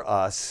deliver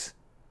us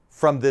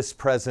from this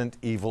present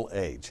evil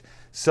age.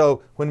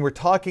 So when we're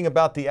talking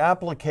about the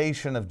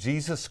application of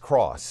Jesus'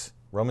 cross,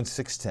 Romans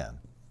 6:10,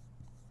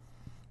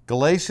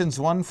 Galatians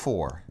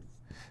 1:4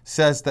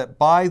 says that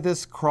by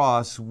this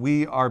cross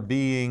we are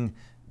being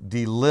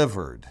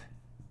delivered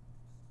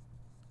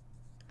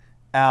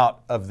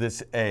out of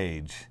this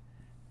age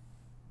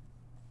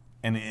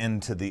and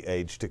into the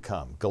age to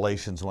come.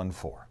 Galatians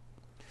 1:4.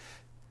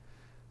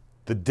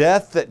 The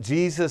death that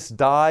Jesus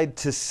died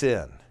to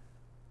sin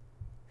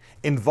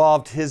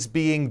involved his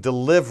being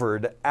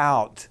delivered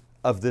out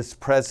of this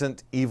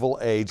present evil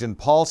age. And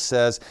Paul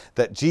says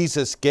that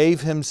Jesus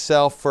gave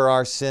himself for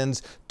our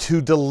sins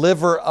to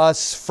deliver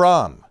us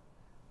from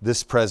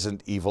this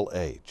present evil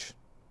age.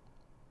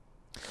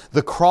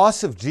 The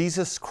cross of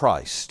Jesus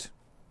Christ,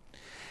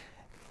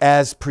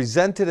 as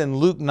presented in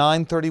Luke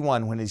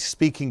 9:31 when he's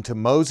speaking to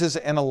Moses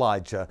and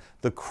Elijah,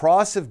 the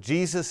cross of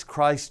Jesus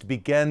Christ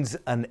begins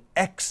an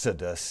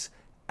exodus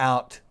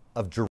out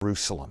of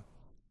Jerusalem.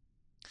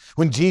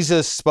 When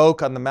Jesus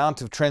spoke on the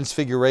Mount of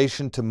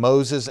Transfiguration to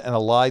Moses and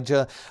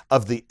Elijah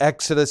of the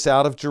exodus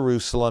out of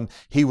Jerusalem,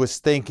 he was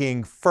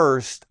thinking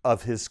first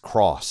of his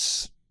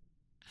cross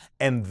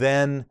and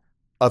then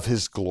of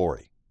his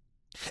glory.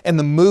 And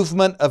the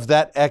movement of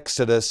that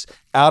exodus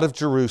out of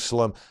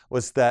Jerusalem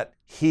was that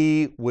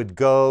he would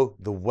go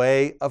the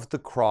way of the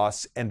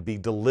cross and be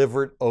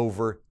delivered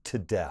over to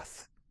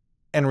death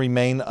and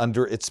remain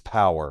under its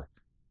power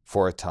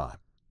for a time.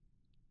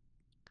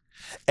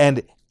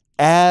 And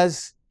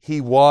as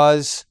he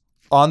was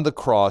on the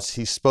cross,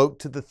 he spoke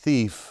to the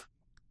thief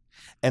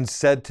and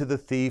said to the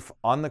thief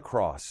on the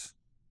cross,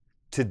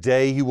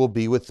 "Today you will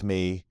be with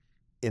me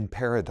in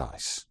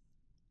paradise."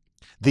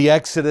 The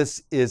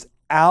Exodus is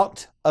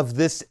out of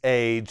this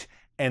age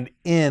and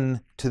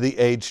into the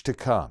age to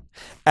come,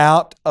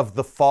 out of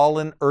the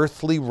fallen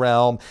earthly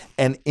realm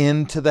and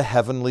into the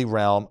heavenly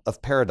realm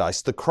of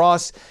paradise. The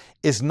cross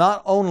is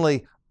not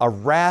only a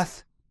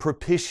wrath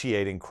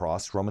propitiating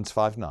cross, Romans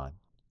 5:9.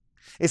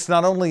 It's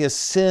not only a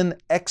sin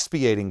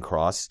expiating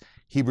cross,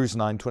 Hebrews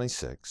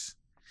 9:26.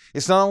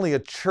 It's not only a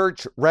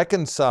church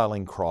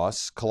reconciling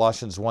cross,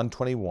 Colossians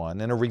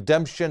 1:21, and a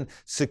redemption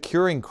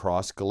securing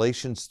cross,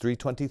 Galatians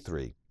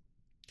 3:23.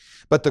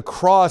 But the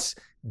cross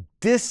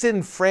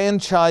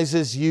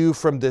disenfranchises you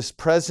from this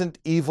present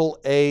evil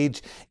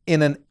age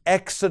in an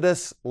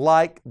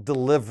Exodus-like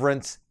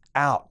deliverance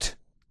out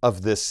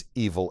of this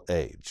evil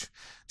age.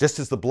 Just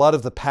as the blood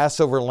of the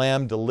Passover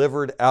lamb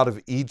delivered out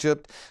of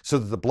Egypt, so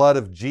that the blood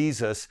of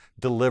Jesus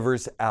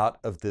delivers out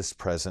of this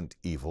present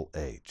evil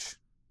age.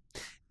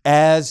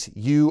 As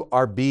you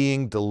are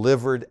being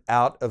delivered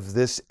out of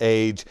this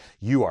age,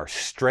 you are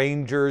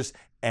strangers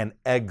and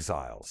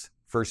exiles.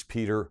 1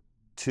 Peter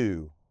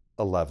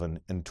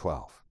 2:11 and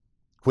 12.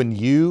 When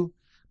you,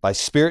 by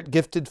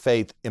Spirit-gifted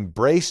faith,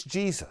 embrace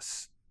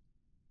Jesus,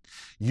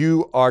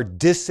 you are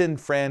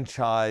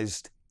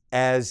disenfranchised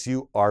as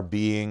you are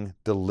being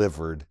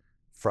delivered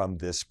from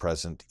this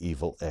present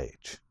evil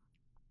age.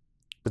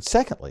 But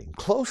secondly,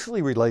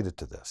 closely related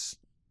to this,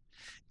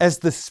 as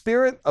the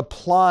Spirit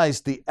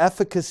applies the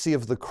efficacy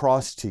of the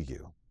cross to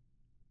you,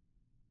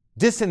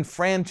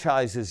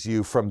 disenfranchises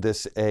you from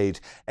this age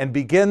and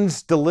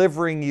begins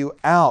delivering you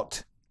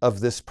out of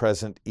this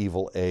present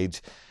evil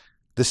age,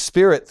 the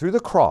Spirit, through the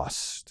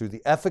cross, through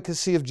the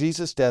efficacy of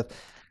Jesus' death,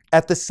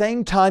 at the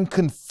same time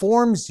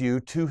conforms you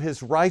to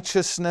His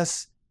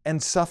righteousness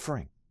and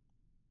suffering.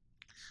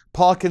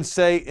 Paul can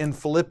say in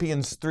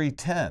Philippians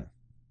 3:10,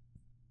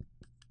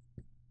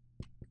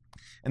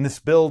 and this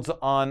builds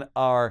on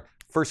our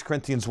 1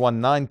 Corinthians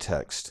 1:9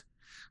 text.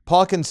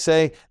 Paul can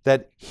say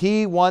that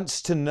he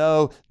wants to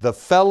know the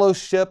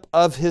fellowship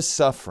of His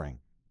suffering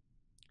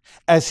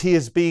as He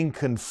is being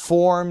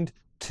conformed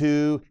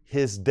to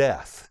His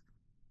death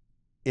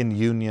in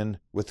union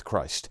with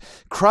Christ.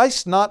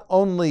 Christ not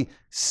only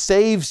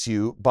saves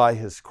you by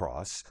His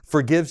cross,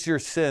 forgives your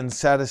sins,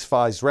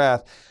 satisfies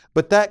wrath,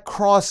 but that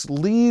cross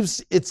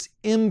leaves its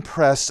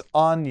impress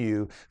on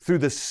you through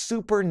the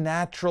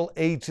supernatural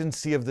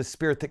agency of the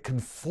Spirit that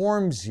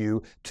conforms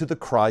you to the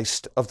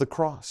Christ of the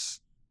cross.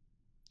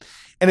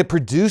 And it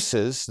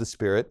produces, the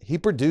Spirit, He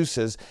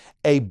produces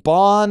a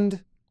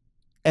bond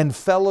and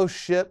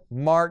fellowship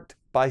marked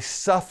by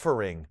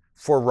suffering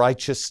for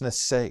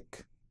righteousness'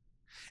 sake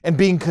and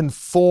being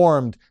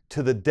conformed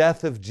to the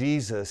death of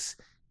Jesus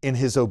in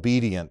His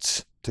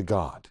obedience to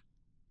God.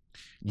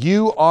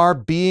 You are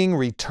being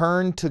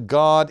returned to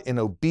God in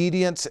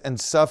obedience and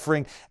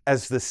suffering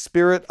as the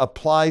Spirit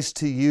applies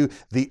to you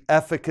the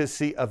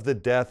efficacy of the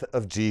death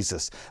of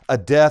Jesus, a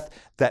death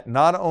that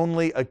not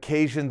only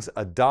occasions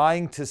a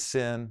dying to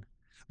sin,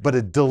 but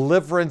a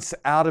deliverance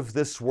out of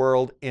this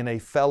world in a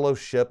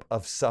fellowship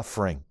of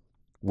suffering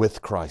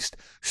with Christ.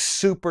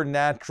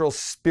 Supernatural,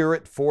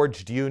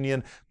 Spirit-forged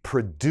union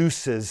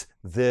produces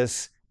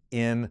this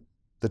in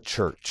the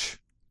church.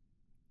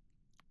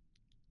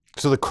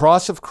 So the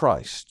cross of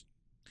Christ,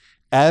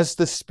 as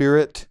the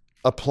Spirit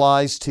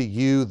applies to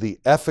you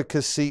the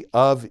efficacy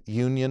of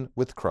union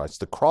with Christ,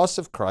 the cross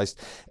of Christ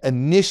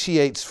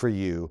initiates for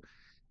you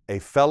a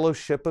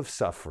fellowship of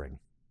suffering,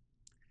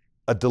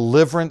 a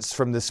deliverance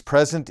from this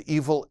present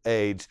evil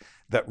age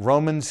that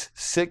Romans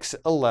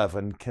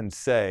 6:11 can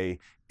say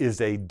is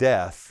a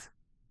death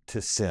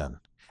to sin,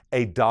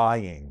 a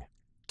dying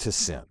to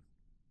sin.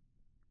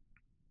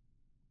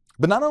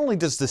 But not only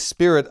does the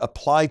Spirit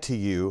apply to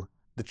you,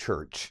 the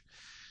church,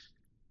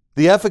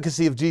 the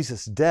efficacy of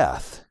Jesus'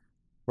 death,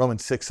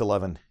 Romans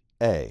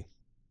 6:11a,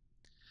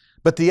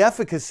 but the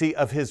efficacy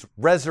of His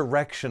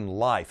resurrection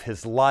life,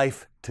 His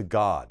life to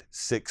God,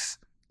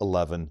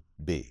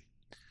 6:11b.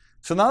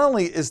 So not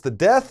only is the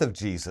death of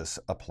Jesus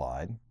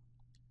applied,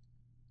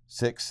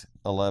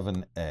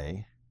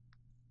 6:11a,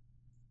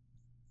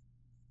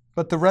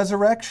 but the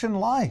resurrection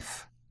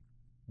life,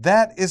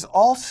 that is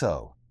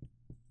also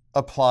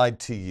applied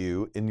to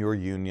you in your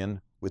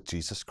union with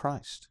Jesus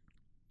Christ.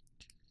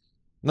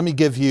 Let me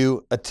give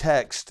you a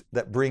text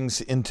that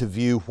brings into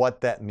view what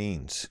that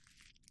means.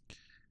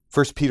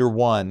 1 Peter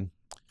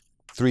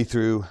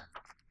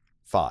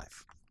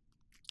 1:3-5.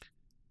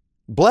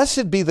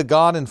 Blessed be the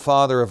God and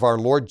Father of our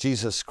Lord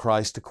Jesus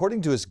Christ.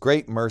 According to His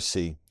great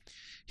mercy,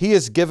 He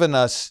has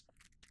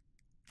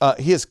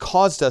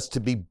caused us to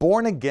be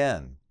born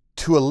again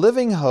to a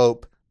living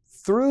hope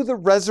through the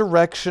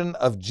resurrection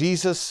of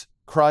Jesus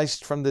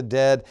Christ from the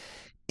dead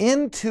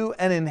into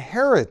an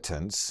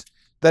inheritance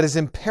that is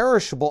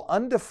imperishable,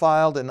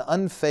 undefiled, and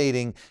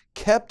unfading,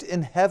 kept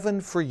in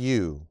heaven for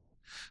you,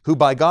 who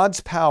by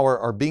God's power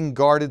are being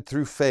guarded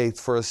through faith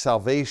for a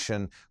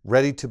salvation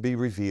ready to be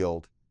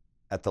revealed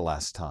at the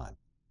last time.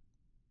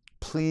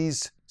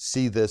 Please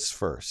see this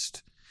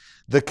first.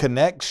 The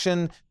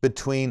connection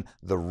between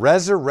the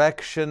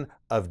resurrection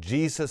of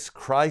Jesus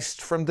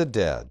Christ from the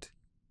dead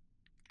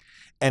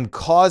and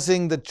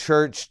causing the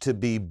church to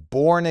be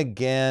born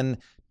again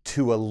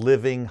to a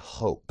living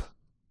hope.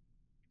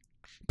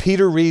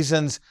 Peter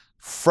reasons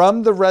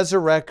from the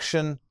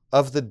resurrection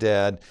of the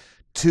dead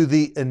to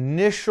the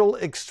initial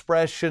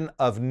expression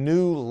of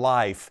new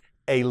life,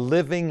 a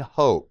living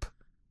hope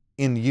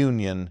in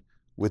union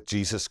with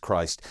Jesus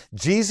Christ.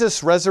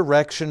 Jesus'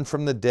 resurrection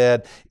from the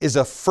dead is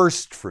a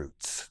first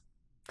fruits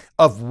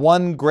of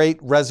one great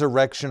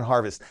resurrection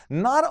harvest,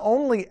 not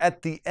only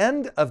at the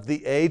end of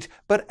the age,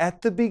 but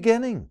at the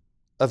beginning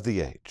of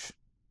the age.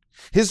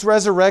 His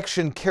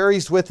resurrection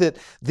carries with it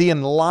the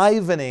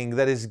enlivening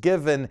that is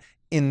given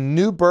in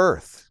new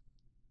birth,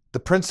 the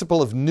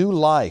principle of new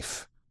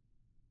life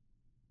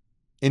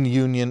in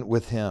union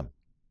with Him.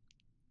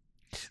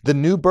 The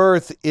new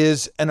birth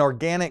is an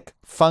organic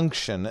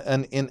function,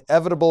 an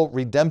inevitable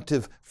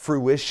redemptive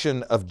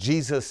fruition of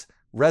Jesus'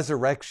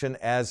 resurrection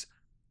as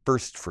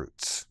first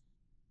fruits.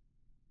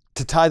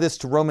 To tie this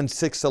to Romans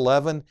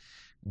 6:11,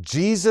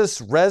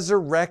 Jesus'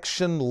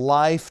 resurrection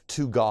life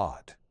to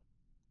God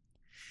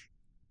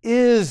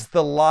is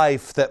the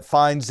life that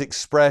finds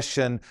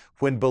expression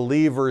when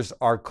believers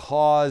are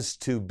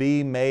caused to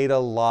be made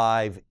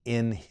alive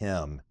in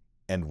Him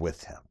and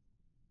with Him.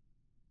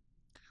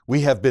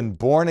 We have been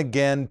born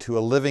again to a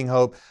living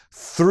hope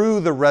through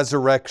the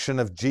resurrection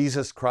of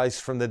Jesus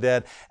Christ from the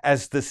dead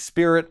as the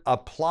Spirit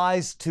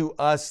applies to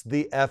us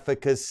the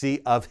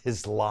efficacy of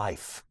His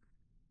life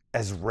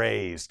as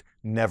raised,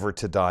 never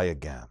to die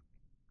again.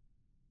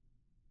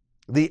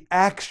 The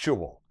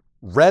actual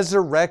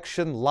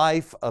resurrection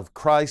life of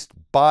Christ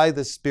by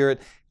the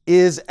Spirit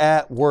is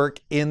at work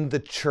in the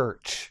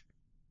church.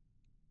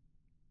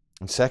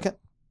 And second,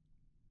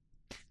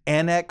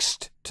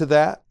 annexed to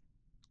that,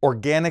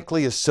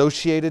 organically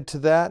associated to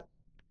that,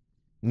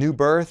 new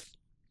birth,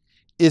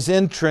 is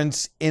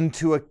entrance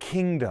into a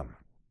kingdom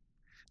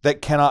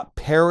that cannot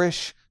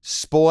perish,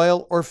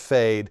 spoil, or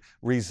fade,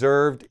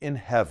 reserved in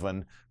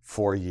heaven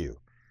for you.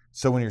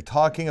 So when you're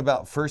talking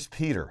about 1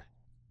 Peter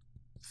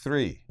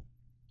 3,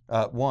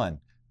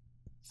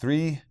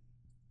 3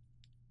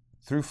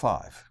 through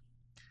 5,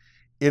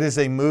 it is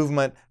a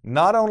movement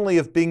not only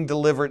of being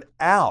delivered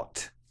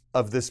out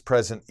of this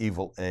present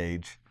evil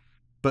age,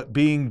 but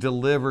being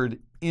delivered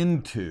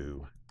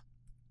into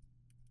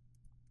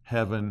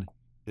heaven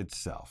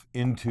itself,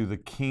 into the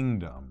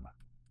kingdom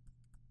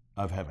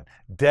of heaven.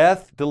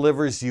 Death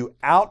delivers you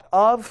out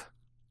of,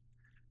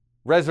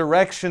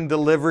 resurrection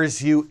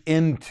delivers you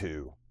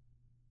into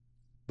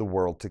the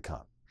world to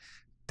come.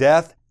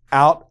 Death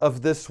out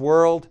of this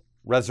world,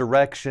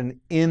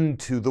 resurrection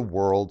into the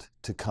world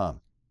to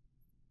come.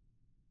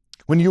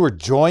 When you are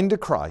joined to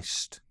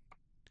Christ,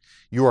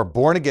 you are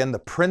born again, the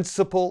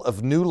principle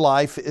of new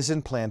life is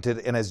implanted,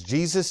 and as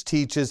Jesus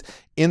teaches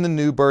in the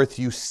new birth,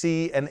 you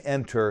see and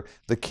enter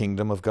the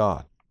kingdom of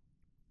God.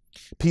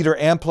 Peter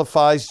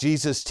amplifies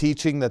Jesus'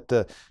 teaching that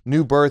the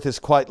new birth is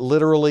quite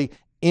literally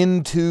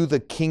into the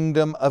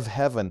kingdom of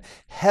heaven.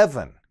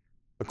 Heaven,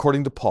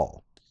 according to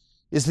Paul,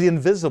 is the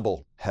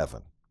invisible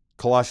heaven,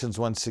 Colossians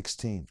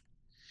 1:16.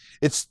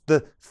 It's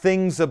the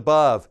things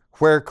above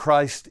where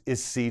Christ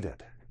is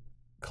seated,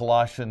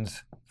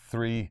 Colossians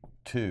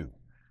 3:2.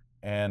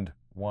 and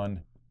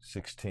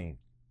 1:16.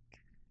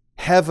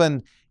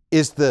 Heaven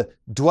is the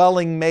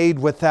dwelling made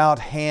without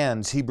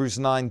hands, Hebrews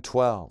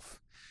 9:12.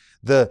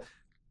 The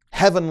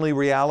heavenly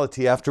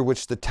reality after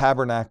which the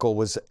tabernacle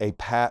was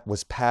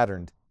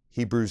patterned,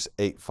 Hebrews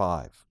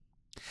 8:5.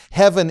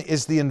 Heaven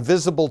is the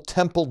invisible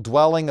temple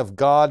dwelling of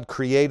God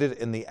created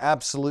in the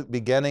absolute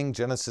beginning,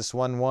 Genesis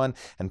 1:1,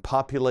 and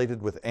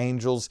populated with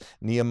angels,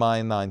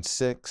 Nehemiah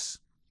 9:6.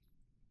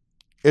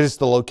 It is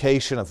the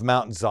location of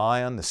Mount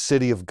Zion, the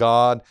city of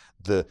God,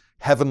 the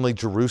heavenly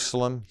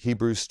Jerusalem,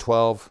 Hebrews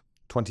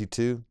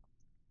 12:22.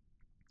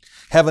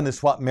 Heaven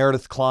is what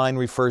Meredith Kline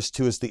refers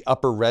to as the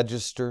upper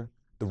register,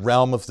 the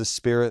realm of the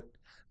Spirit,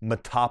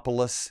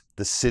 Metopolis,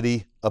 the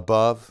city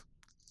above.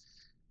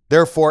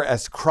 Therefore,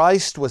 as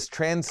Christ was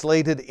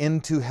translated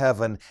into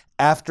heaven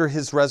after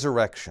his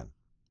resurrection,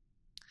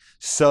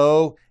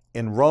 so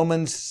in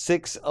Romans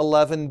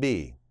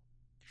 6:11b,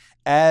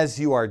 as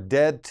you are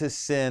dead to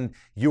sin,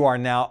 you are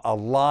now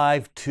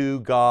alive to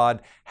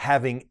God,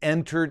 having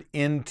entered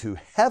into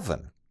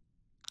heaven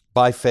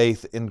by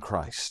faith in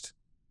Christ.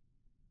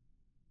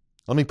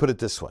 Let me put it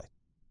this way.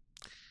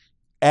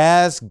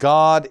 As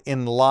God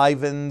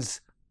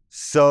enlivens,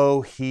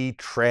 so he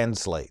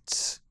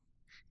translates.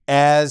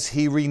 As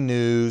he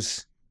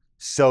renews,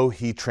 so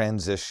he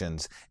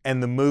transitions.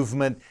 And the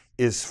movement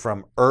is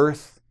from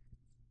earth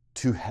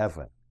to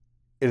heaven.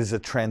 It is a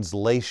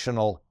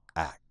translational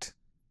act.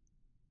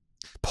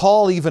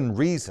 Paul even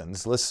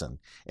reasons, listen,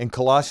 in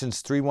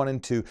Colossians 3:1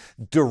 and 2,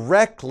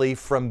 directly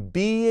from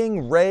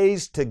being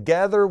raised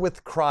together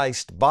with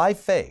Christ by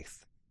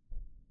faith.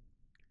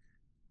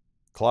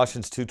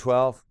 Colossians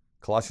 2:12,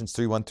 Colossians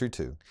 3:1 through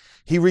 2.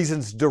 He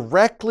reasons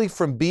directly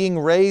from being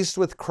raised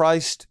with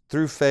Christ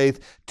through faith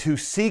to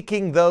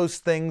seeking those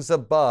things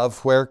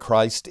above where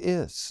Christ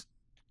is.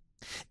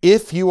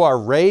 If you are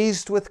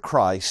raised with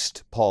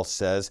Christ, Paul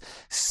says,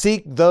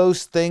 seek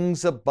those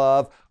things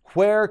above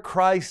where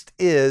Christ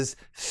is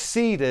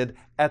seated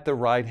at the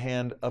right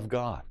hand of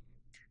God.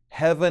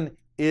 Heaven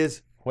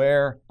is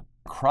where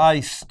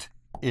Christ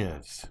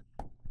is,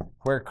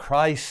 where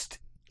Christ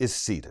is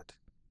seated.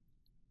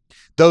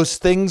 Those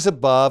things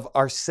above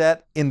are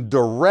set in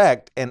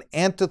direct and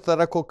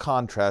antithetical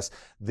contrast.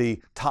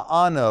 The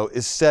ta'ano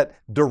is set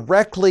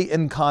directly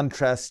in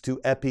contrast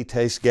to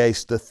epites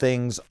geis, the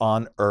things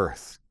on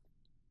earth.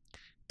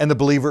 And the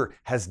believer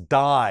has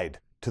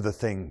died to the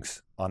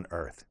things on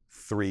earth.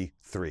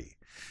 3:3.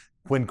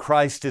 When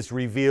Christ is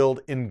revealed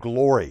in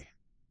glory,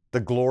 the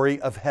glory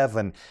of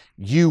heaven,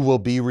 you will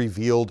be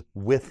revealed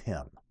with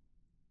him.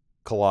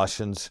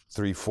 Colossians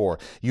 3:4.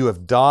 You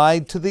have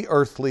died to the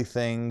earthly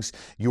things.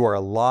 You are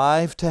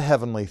alive to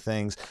heavenly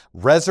things.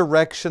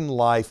 Resurrection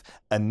life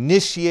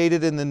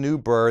initiated in the new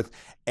birth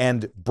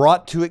and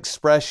brought to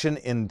expression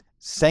in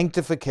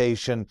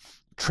sanctification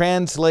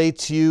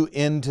translates you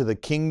into the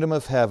kingdom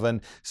of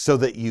heaven so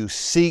that you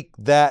seek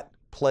that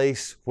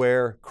place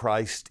where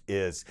Christ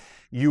is.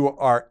 You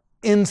are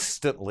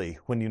instantly,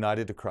 when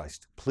united to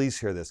Christ, please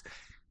hear this,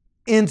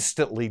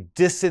 instantly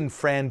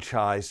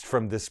disenfranchised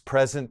from this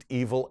present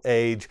evil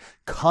age,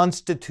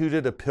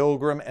 constituted a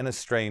pilgrim and a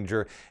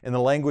stranger. In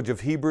the language of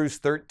Hebrews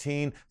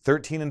 13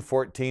 and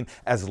 14,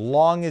 as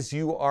long as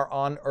you are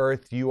on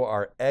earth, you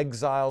are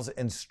exiles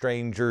and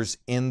strangers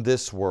in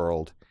this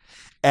world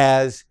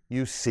as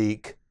you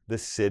seek the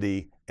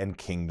city and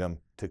kingdom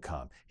to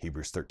come.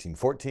 Hebrews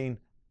 13:14,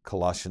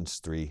 Colossians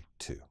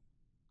 3:2.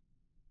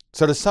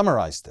 So to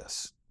summarize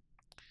this,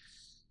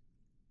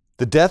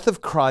 the death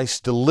of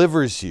Christ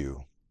delivers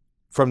you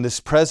from this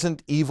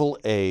present evil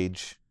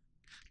age,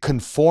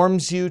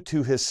 conforms you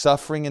to his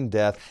suffering and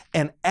death,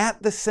 and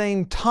at the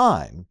same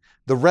time,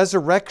 the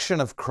resurrection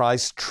of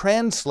Christ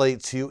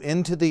translates you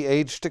into the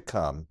age to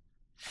come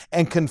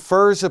and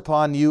confers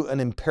upon you an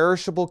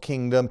imperishable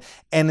kingdom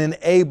and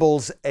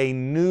enables a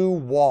new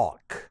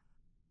walk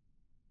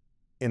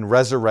in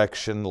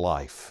resurrection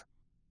life.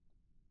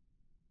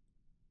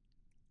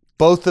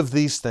 Both of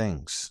these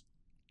things,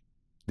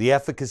 the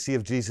efficacy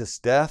of Jesus'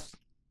 death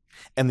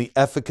and the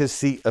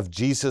efficacy of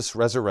Jesus'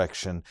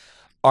 resurrection,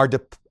 are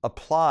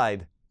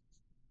applied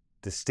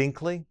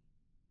distinctly,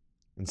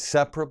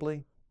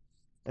 inseparably,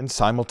 and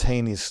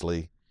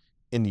simultaneously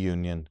in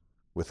union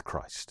with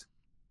Christ.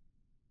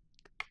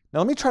 Now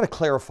let me try to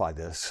clarify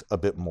this a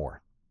bit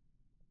more.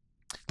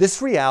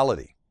 This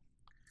reality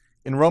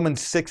in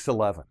Romans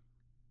 6:11,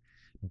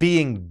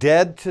 being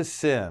dead to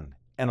sin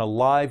and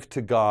alive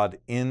to God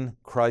in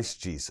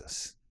Christ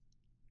Jesus,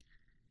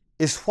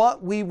 is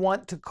what we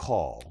want to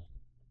call,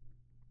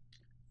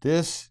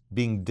 this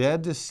being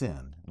dead to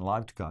sin and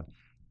alive to God,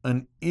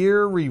 an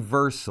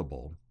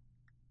irreversible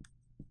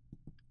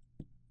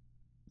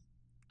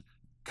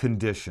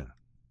condition.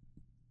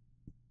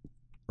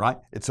 Right?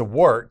 It's a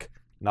work,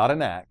 not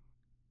an act.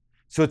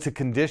 So it's a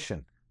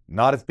condition,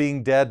 not of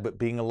being dead, but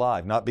being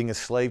alive, not being a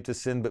slave to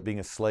sin, but being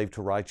a slave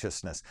to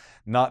righteousness,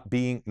 not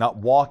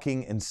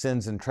walking in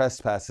sins and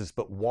trespasses,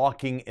 but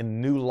walking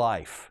in new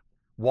life,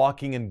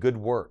 walking in good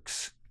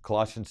works,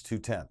 Colossians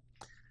 2:10.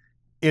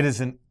 It is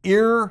an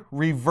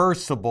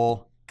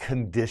irreversible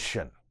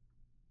condition,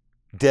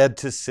 dead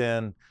to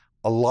sin,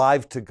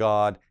 alive to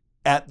God,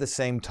 at the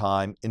same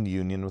time in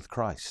union with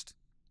Christ.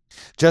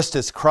 Just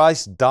as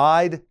Christ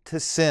died to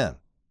sin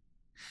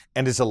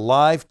and is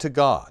alive to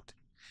God,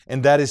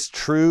 and that is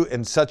true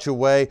in such a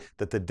way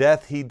that the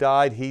death he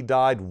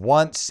died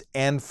once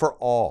and for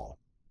all,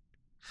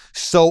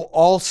 so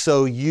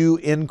also you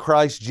in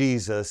Christ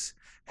Jesus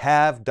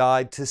have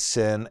died to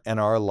sin and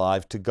are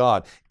alive to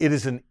God. It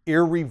is an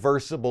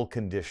irreversible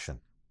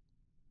condition.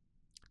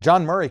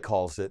 John Murray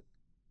calls it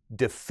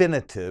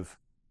definitive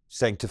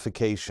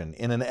sanctification.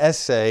 In an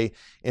essay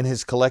in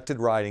his collected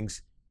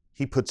writings,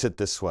 he puts it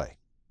this way: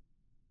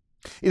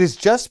 it is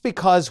just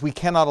because we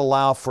cannot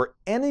allow for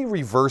any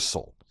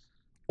reversal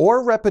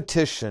or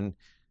repetition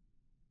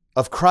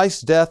of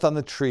Christ's death on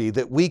the tree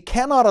that we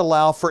cannot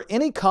allow for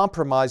any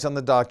compromise on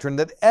the doctrine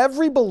that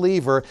every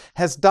believer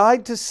has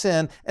died to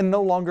sin and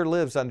no longer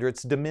lives under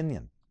its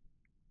dominion.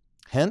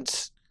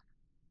 Hence,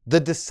 the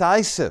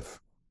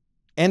decisive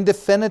and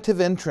definitive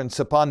entrance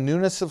upon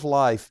newness of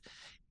life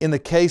in the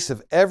case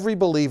of every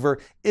believer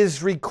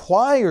is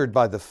required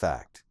by the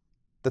fact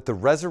that the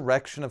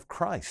resurrection of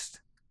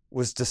Christ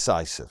was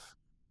decisive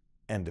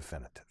and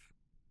definitive.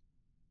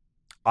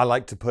 I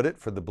like to put it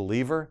for the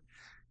believer,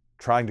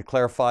 trying to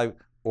clarify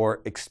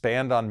or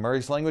expand on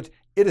Murray's language,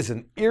 it is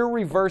an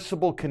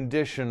irreversible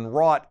condition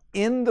wrought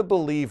in the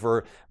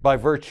believer by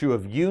virtue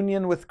of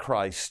union with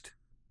Christ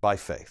by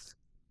faith.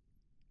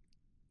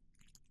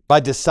 By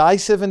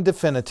decisive and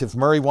definitive,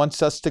 Murray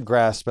wants us to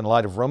grasp, in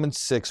light of Romans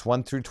 6,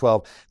 1 through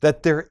 12,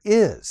 that there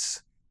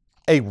is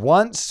a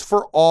once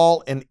for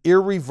all and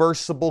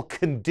irreversible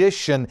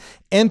condition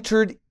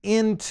entered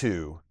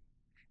into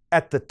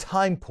at the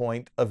time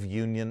point of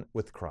union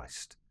with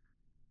Christ.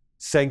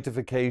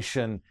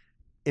 Sanctification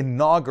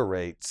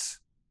inaugurates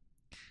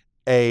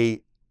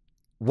a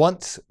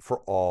once for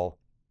all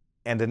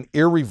and an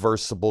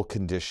irreversible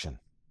condition.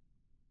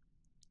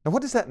 Now,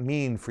 what does that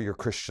mean for your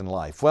Christian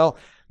life? Well,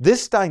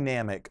 this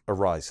dynamic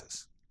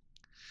arises.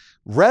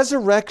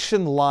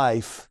 Resurrection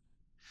life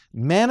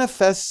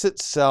manifests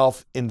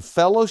itself in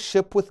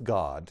fellowship with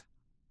God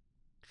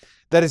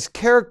that is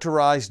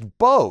characterized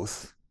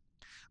both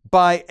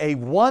by a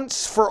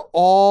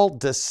once-for-all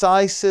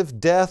decisive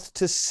death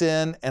to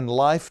sin and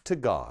life to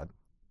God,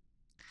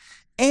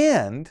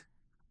 and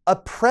a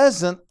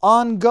present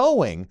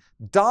ongoing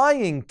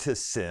dying to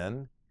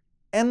sin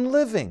and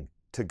living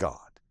to God.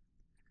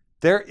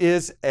 There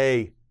is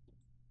a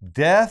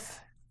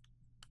death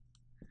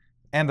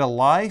and a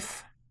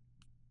life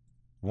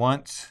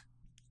once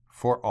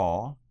for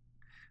all.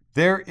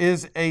 There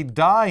is a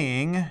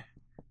dying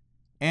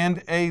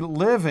and a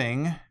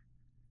living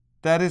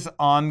that is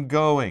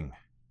ongoing.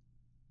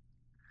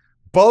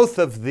 Both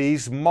of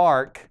these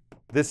mark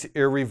this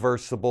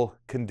irreversible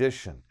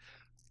condition.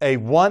 A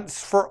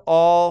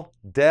once-for-all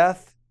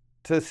death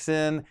to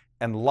sin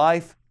and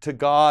life to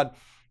God,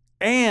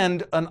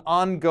 and an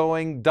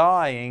ongoing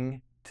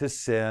dying to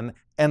sin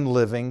and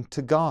living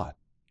to God.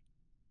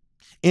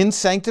 In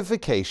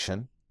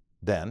sanctification,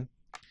 then,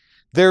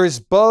 there is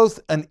both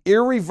an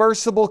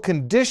irreversible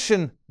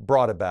condition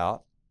brought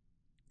about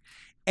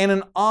and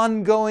an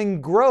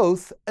ongoing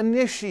growth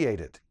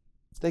initiated.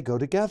 They go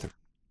together.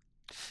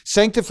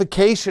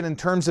 Sanctification, in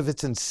terms of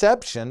its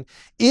inception,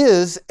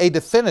 is a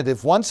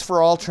definitive,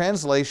 once-for-all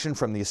translation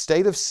from the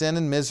estate of sin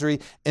and misery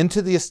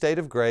into the estate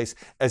of grace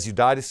as you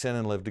die to sin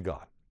and live to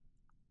God.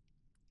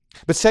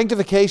 But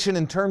sanctification,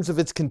 in terms of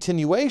its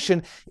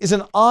continuation, is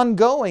an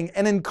ongoing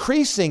and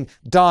increasing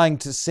dying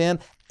to sin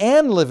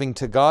and living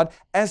to God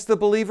as the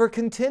believer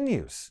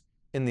continues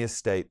in the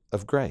estate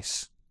of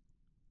grace.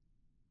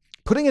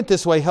 Putting it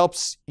this way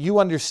helps you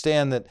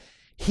understand that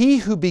He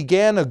who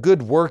began a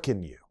good work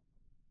in you,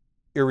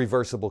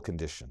 irreversible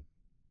condition,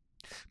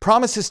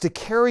 promises to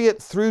carry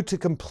it through to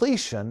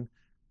completion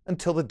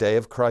until the day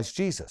of Christ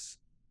Jesus,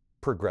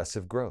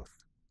 progressive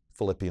growth,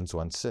 Philippians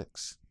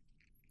 1:6.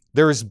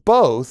 There is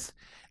both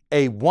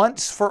a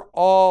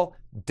once-for-all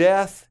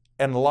death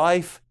and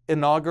life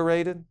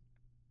inaugurated,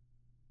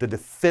 the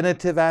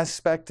definitive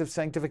aspect of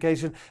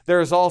sanctification.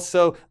 There is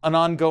also an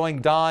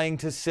ongoing dying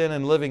to sin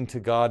and living to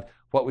God,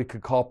 what we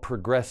could call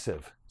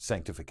progressive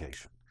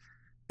sanctification.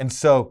 And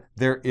so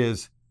there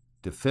is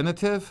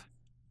definitive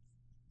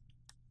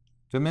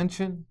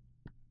dimension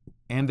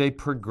and a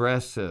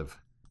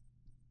progressive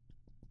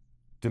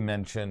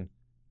dimension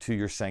to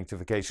your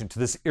sanctification, to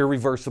this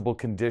irreversible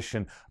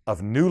condition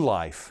of new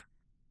life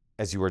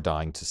as you are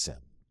dying to sin.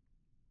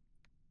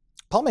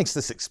 Paul makes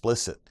this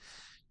explicit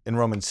in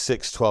Romans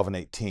 6:12 and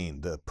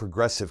 18, the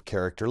progressive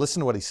character.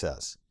 Listen to what he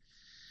says.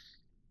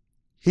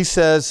 He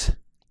says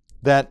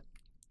that,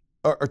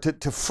 or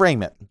to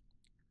frame it,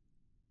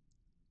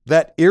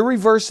 that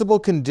irreversible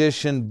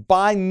condition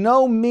by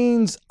no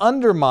means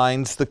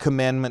undermines the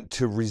commandment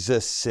to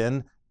resist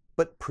sin,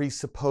 but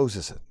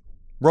presupposes it.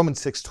 Romans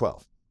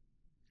 6:12.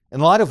 In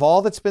light of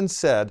all that's been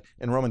said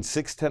in Romans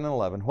 6:10 and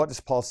 11, what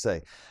does Paul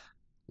say?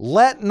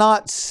 Let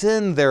not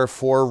sin,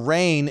 therefore,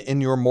 reign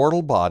in your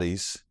mortal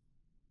bodies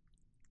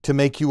to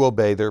make you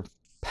obey their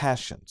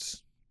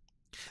passions.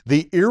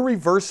 The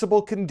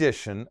irreversible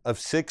condition of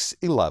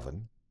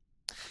 6:11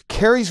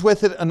 carries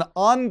with it an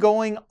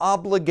ongoing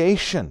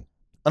obligation,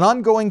 an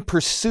ongoing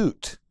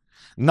pursuit,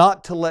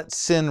 not to let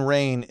sin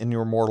reign in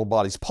your mortal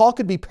bodies. Paul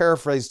could be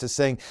paraphrased as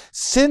saying,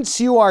 since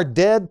you are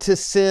dead to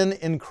sin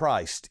in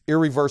Christ,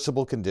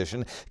 irreversible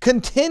condition,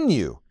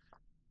 continue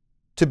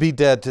to be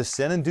dead to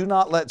sin and do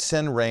not let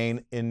sin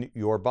reign in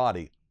your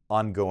body,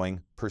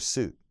 ongoing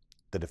pursuit.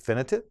 The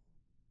definitive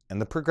and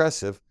the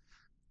progressive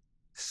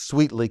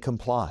sweetly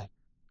comply.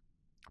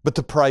 But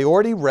the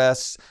priority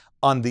rests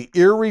on the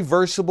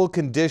irreversible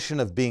condition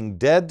of being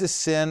dead to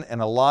sin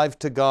and alive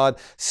to God,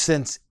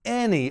 since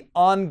any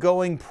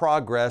ongoing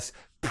progress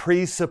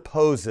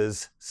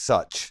presupposes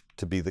such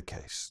to be the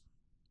case.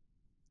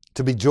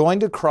 To be joined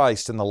to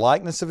Christ in the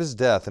likeness of His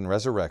death and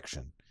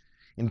resurrection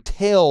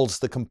entails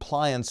the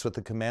compliance with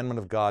the commandment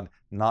of God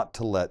not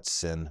to let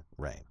sin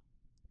reign.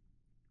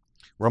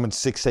 Romans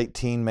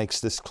 6:18 makes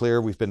this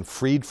clear. We've been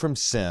freed from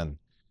sin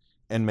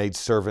and made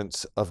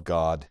servants of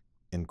God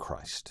in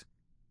Christ.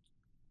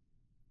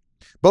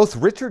 Both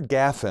Richard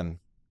Gaffin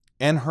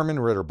and Herman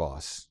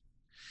Ritterboss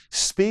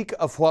speak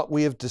of what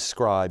we have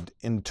described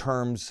in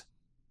terms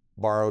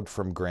borrowed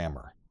from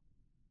grammar.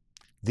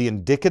 The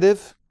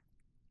indicative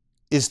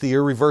is the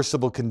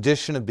irreversible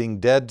condition of being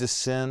dead to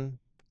sin,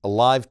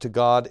 alive to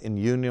God in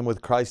union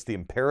with Christ. The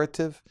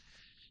imperative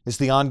is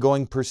the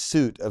ongoing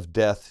pursuit of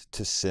death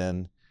to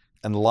sin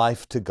and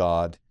life to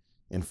God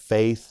in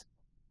faith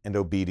and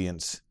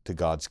obedience to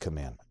God's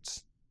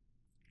commandments.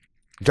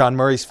 John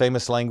Murray's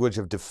famous language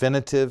of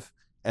definitive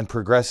and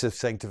progressive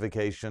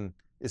sanctification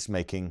is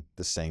making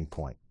the same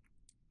point.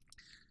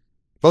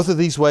 Both of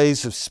these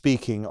ways of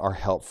speaking are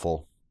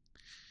helpful.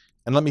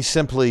 And let me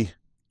simply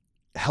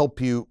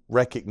help you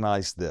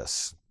recognize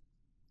this,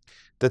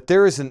 that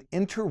there is an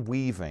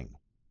interweaving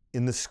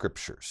in the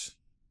Scriptures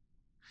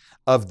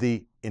of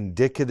the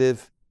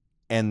indicative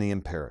and the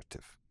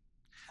imperative,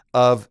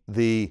 of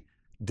the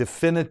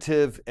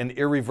definitive and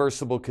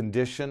irreversible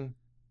condition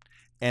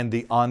and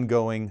the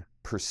ongoing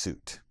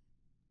pursuit.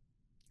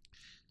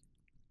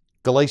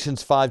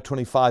 Galatians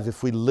 5:25,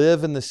 if we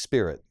live in the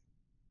Spirit,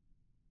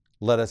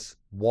 let us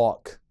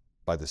walk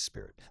by the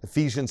Spirit.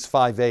 Ephesians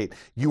 5:8,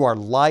 you are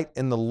light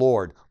in the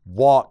Lord,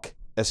 walk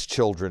as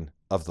children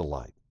of the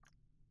light.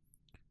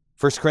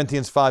 1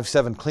 Corinthians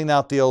 5:7, clean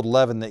out the old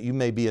leaven that you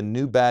may be a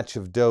new batch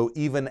of dough,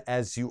 even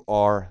as you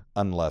are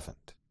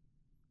unleavened.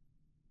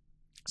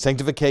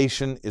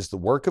 Sanctification is the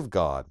work of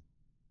God,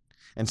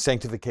 and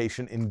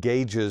sanctification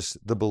engages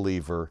the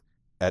believer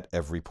at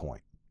every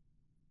point.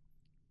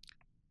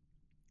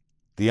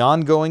 The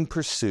ongoing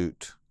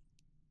pursuit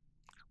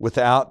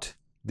without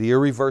the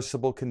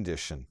irreversible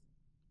condition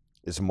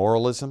is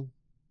moralism,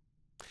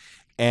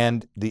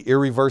 and the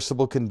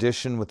irreversible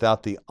condition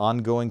without the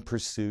ongoing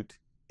pursuit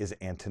is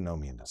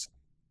antinomianism.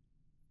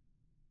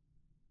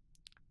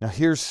 Now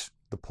here's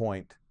the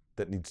point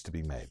that needs to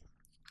be made.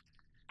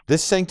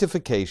 This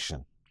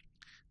sanctification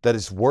that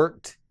is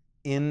worked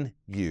in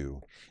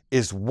you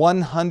is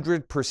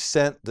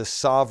 100% the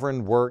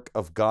sovereign work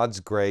of God's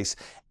grace,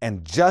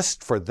 and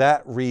just for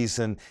that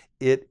reason,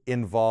 it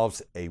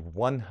involves a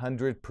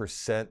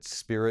 100%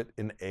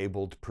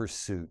 Spirit-enabled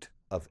pursuit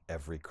of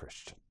every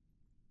Christian.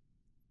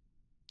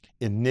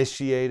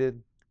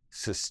 initiated,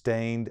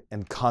 sustained,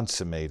 and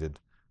consummated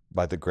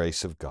by the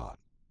grace of God.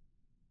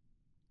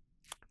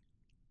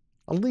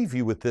 I'll leave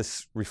you with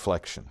this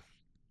reflection.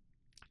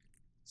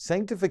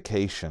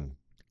 Sanctification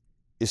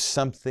is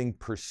something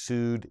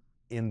pursued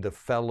in the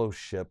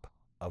fellowship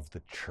of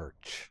the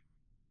church.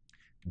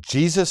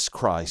 Jesus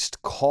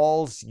Christ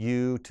calls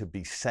you to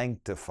be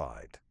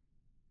sanctified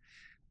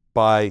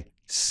by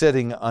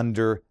sitting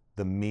under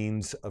the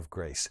means of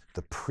grace,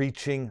 the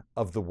preaching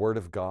of the Word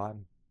of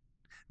God,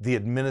 the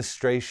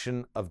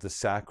administration of the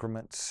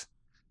sacraments,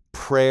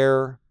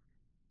 prayer,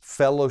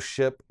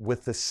 fellowship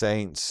with the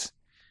saints.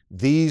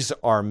 These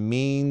are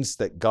means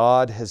that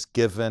God has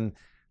given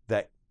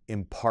that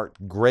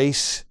impart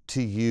grace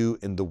to you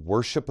in the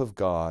worship of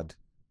God,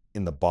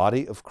 in the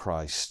body of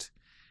Christ.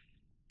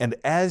 And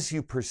as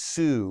you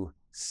pursue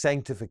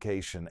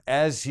sanctification,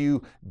 as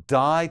you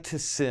die to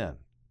sin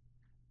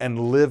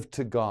and live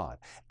to God,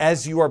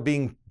 as you are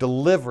being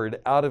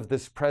delivered out of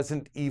this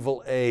present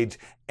evil age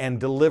and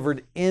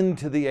delivered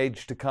into the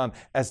age to come,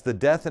 as the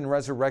death and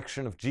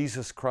resurrection of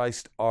Jesus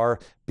Christ are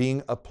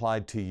being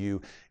applied to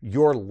you,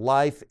 your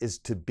life is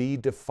to be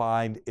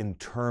defined in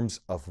terms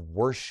of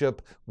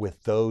worship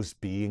with those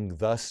being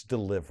thus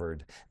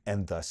delivered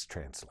and thus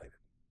translated.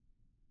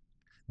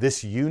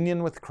 This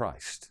union with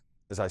Christ,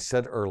 as I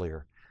said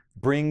earlier,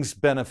 brings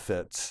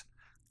benefits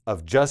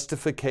of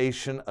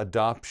justification,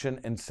 adoption,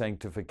 and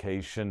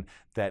sanctification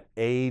that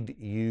aid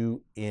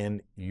you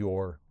in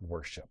your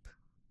worship.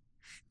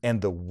 And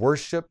the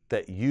worship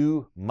that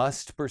you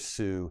must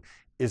pursue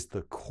is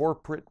the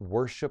corporate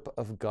worship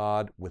of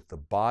God with the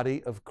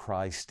body of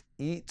Christ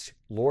each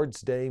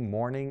Lord's Day,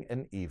 morning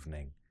and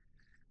evening,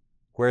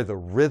 where the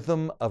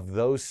rhythm of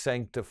those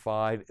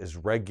sanctified is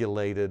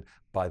regulated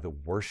by the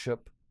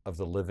worship of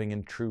the living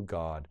and true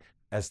God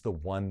as the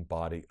one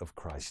body of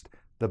Christ.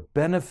 The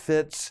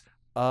benefits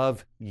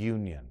of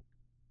union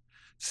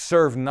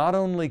serve not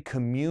only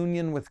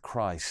communion with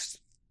Christ,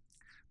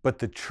 but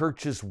the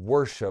church's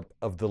worship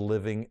of the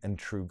living and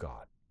true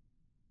God.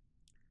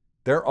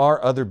 There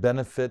are other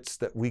benefits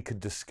that we could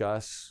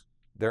discuss.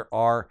 There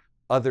are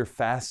other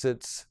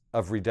facets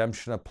of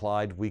redemption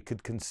applied we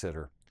could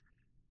consider.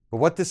 But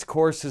what this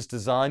course is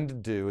designed to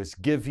do is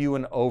give you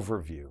an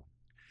overview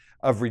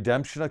of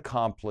redemption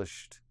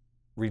accomplished,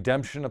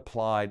 redemption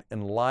applied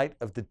in light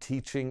of the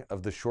teaching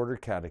of the Shorter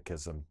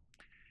Catechism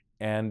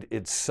and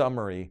its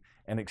summary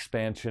and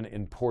expansion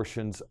in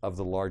portions of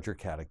the larger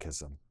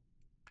catechism.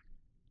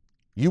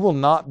 You will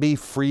not be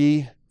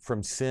free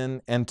from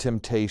sin and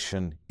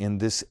temptation in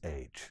this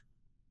age.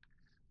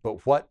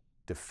 But what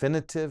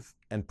definitive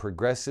and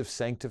progressive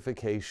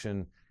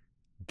sanctification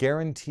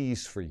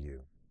guarantees for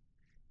you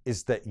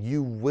is that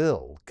you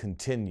will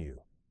continue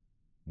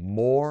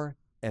more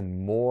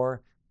and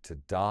more to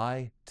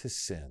die to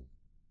sin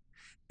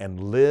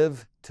and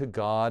live to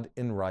God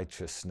in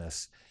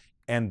righteousness.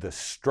 And the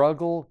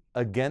struggle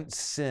against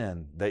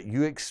sin that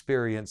you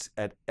experience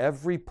at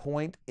every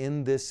point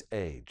in this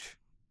age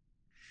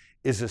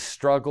is a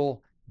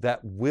struggle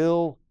that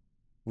will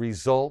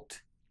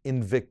result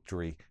in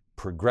victory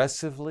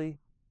progressively,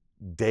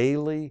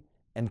 daily,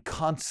 and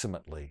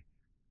consummately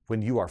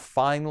when you are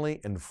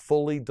finally and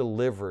fully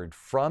delivered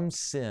from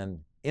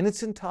sin in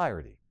its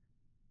entirety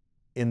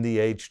in the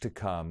age to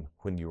come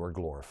when you are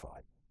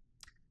glorified.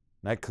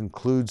 And that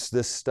concludes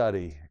this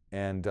study,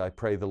 and I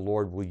pray the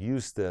Lord will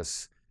use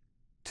this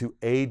to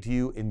aid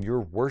you in your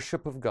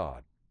worship of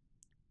God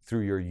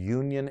through your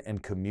union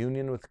and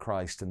communion with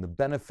Christ and the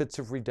benefits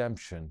of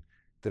redemption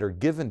that are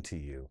given to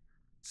you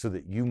so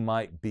that you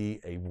might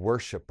be a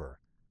worshiper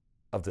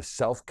of the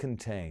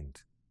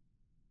self-contained,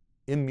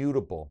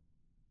 immutable,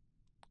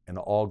 and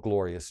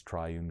all-glorious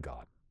triune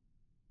God.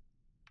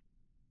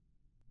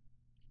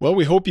 Well,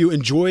 we hope you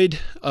enjoyed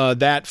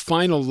that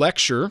final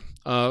lecture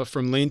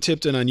from Lane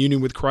Tipton on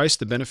union with Christ,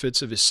 the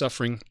benefits of his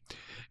suffering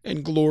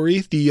and glory.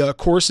 The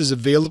course is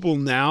available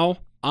now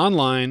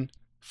online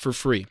for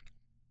free,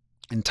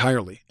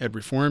 entirely at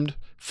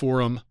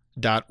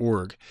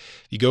reformedforum.org.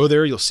 You go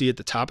there, you'll see at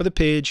the top of the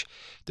page,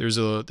 there's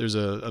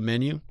a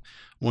menu.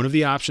 One of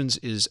the options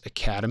is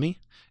Academy,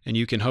 and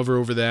you can hover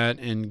over that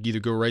and either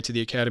go right to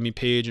the Academy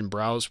page and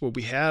browse what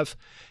we have.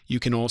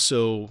 You can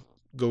also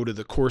go to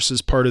the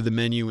courses part of the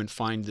menu and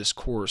find this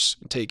course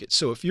and take it.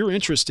 So if you're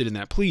interested in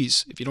that,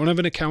 please, if you don't have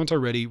an account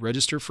already,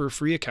 register for a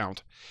free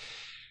account.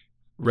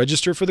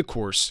 Register for the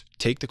course,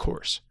 take the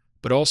course,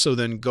 but also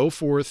then go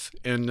forth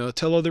and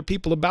tell other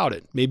people about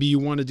it. Maybe you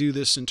want to do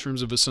this in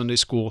terms of a Sunday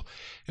school,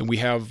 and we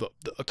have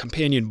a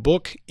companion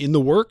book in the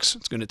works.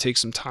 It's going to take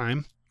some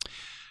time,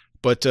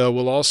 but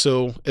we'll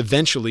also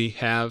eventually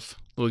have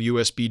a little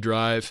USB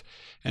drive,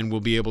 and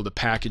we'll be able to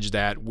package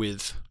that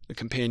with the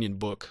companion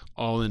book,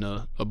 all in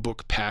a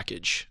book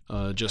package,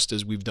 just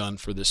as we've done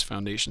for this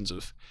Foundations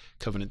of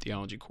Covenant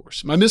Theology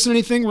course. Am I missing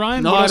anything,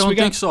 Ryan? No, I don't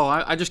think so.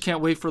 I just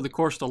can't wait for the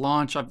course to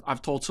launch.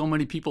 I've told so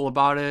many people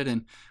about it,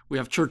 and we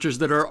have churches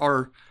that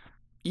are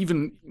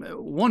even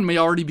one may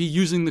already be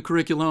using the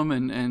curriculum,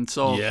 and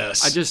so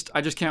Yes.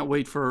 I just can't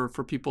wait for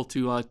people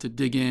to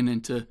dig in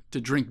and to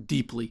drink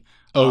deeply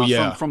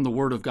from the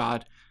Word of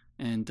God,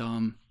 and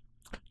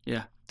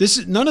yeah.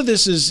 None of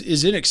this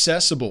is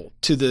inaccessible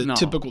to the No.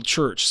 typical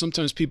church.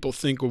 Sometimes people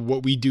think of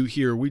what we do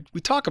here. We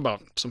talk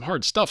about some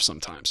hard stuff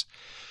sometimes,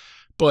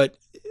 but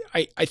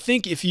I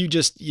think if you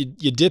just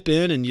you dip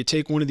in and you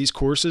take one of these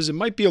courses, it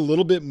might be a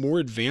little bit more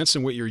advanced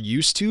than what you're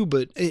used to,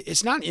 but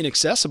it's not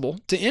inaccessible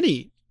to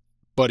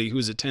anybody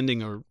who's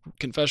attending a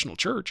confessional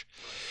church,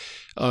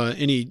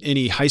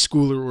 any high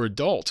schooler or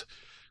adult.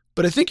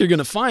 But I think you're going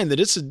to find that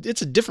it's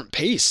a different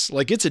pace.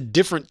 Like, it's a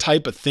different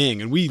type of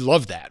thing, and we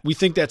love that. We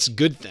think that's a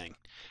good thing.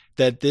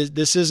 That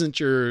this isn't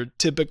your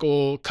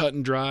typical cut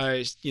and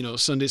dry,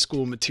 Sunday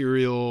school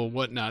material,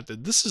 whatnot.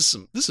 That this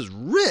is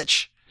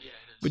rich,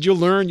 but you'll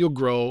learn, you'll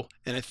grow,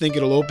 and I think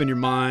it'll open your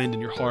mind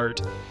and your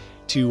heart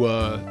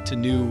to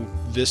new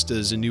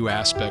vistas and new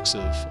aspects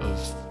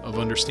of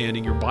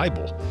understanding your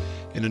Bible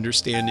and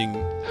understanding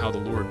how the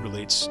Lord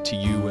relates to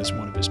you as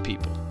one of His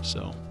people.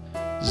 So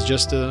this is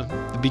just the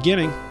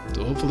beginning.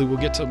 So hopefully we'll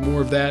get to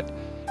more of that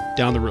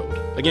down the road.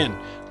 Again,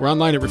 we're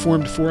online at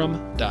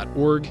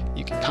reformedforum.org.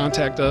 You can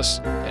contact us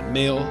at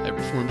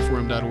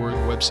mail@reformedforum.org. The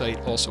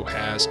website also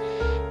has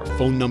our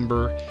phone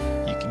number.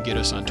 You can get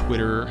us on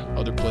Twitter,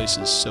 other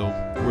places. So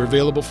we're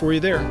available for you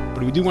there.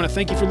 But we do want to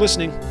thank you for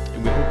listening,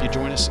 and we hope you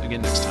join us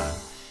again next time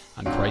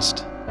on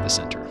Christ the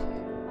Center.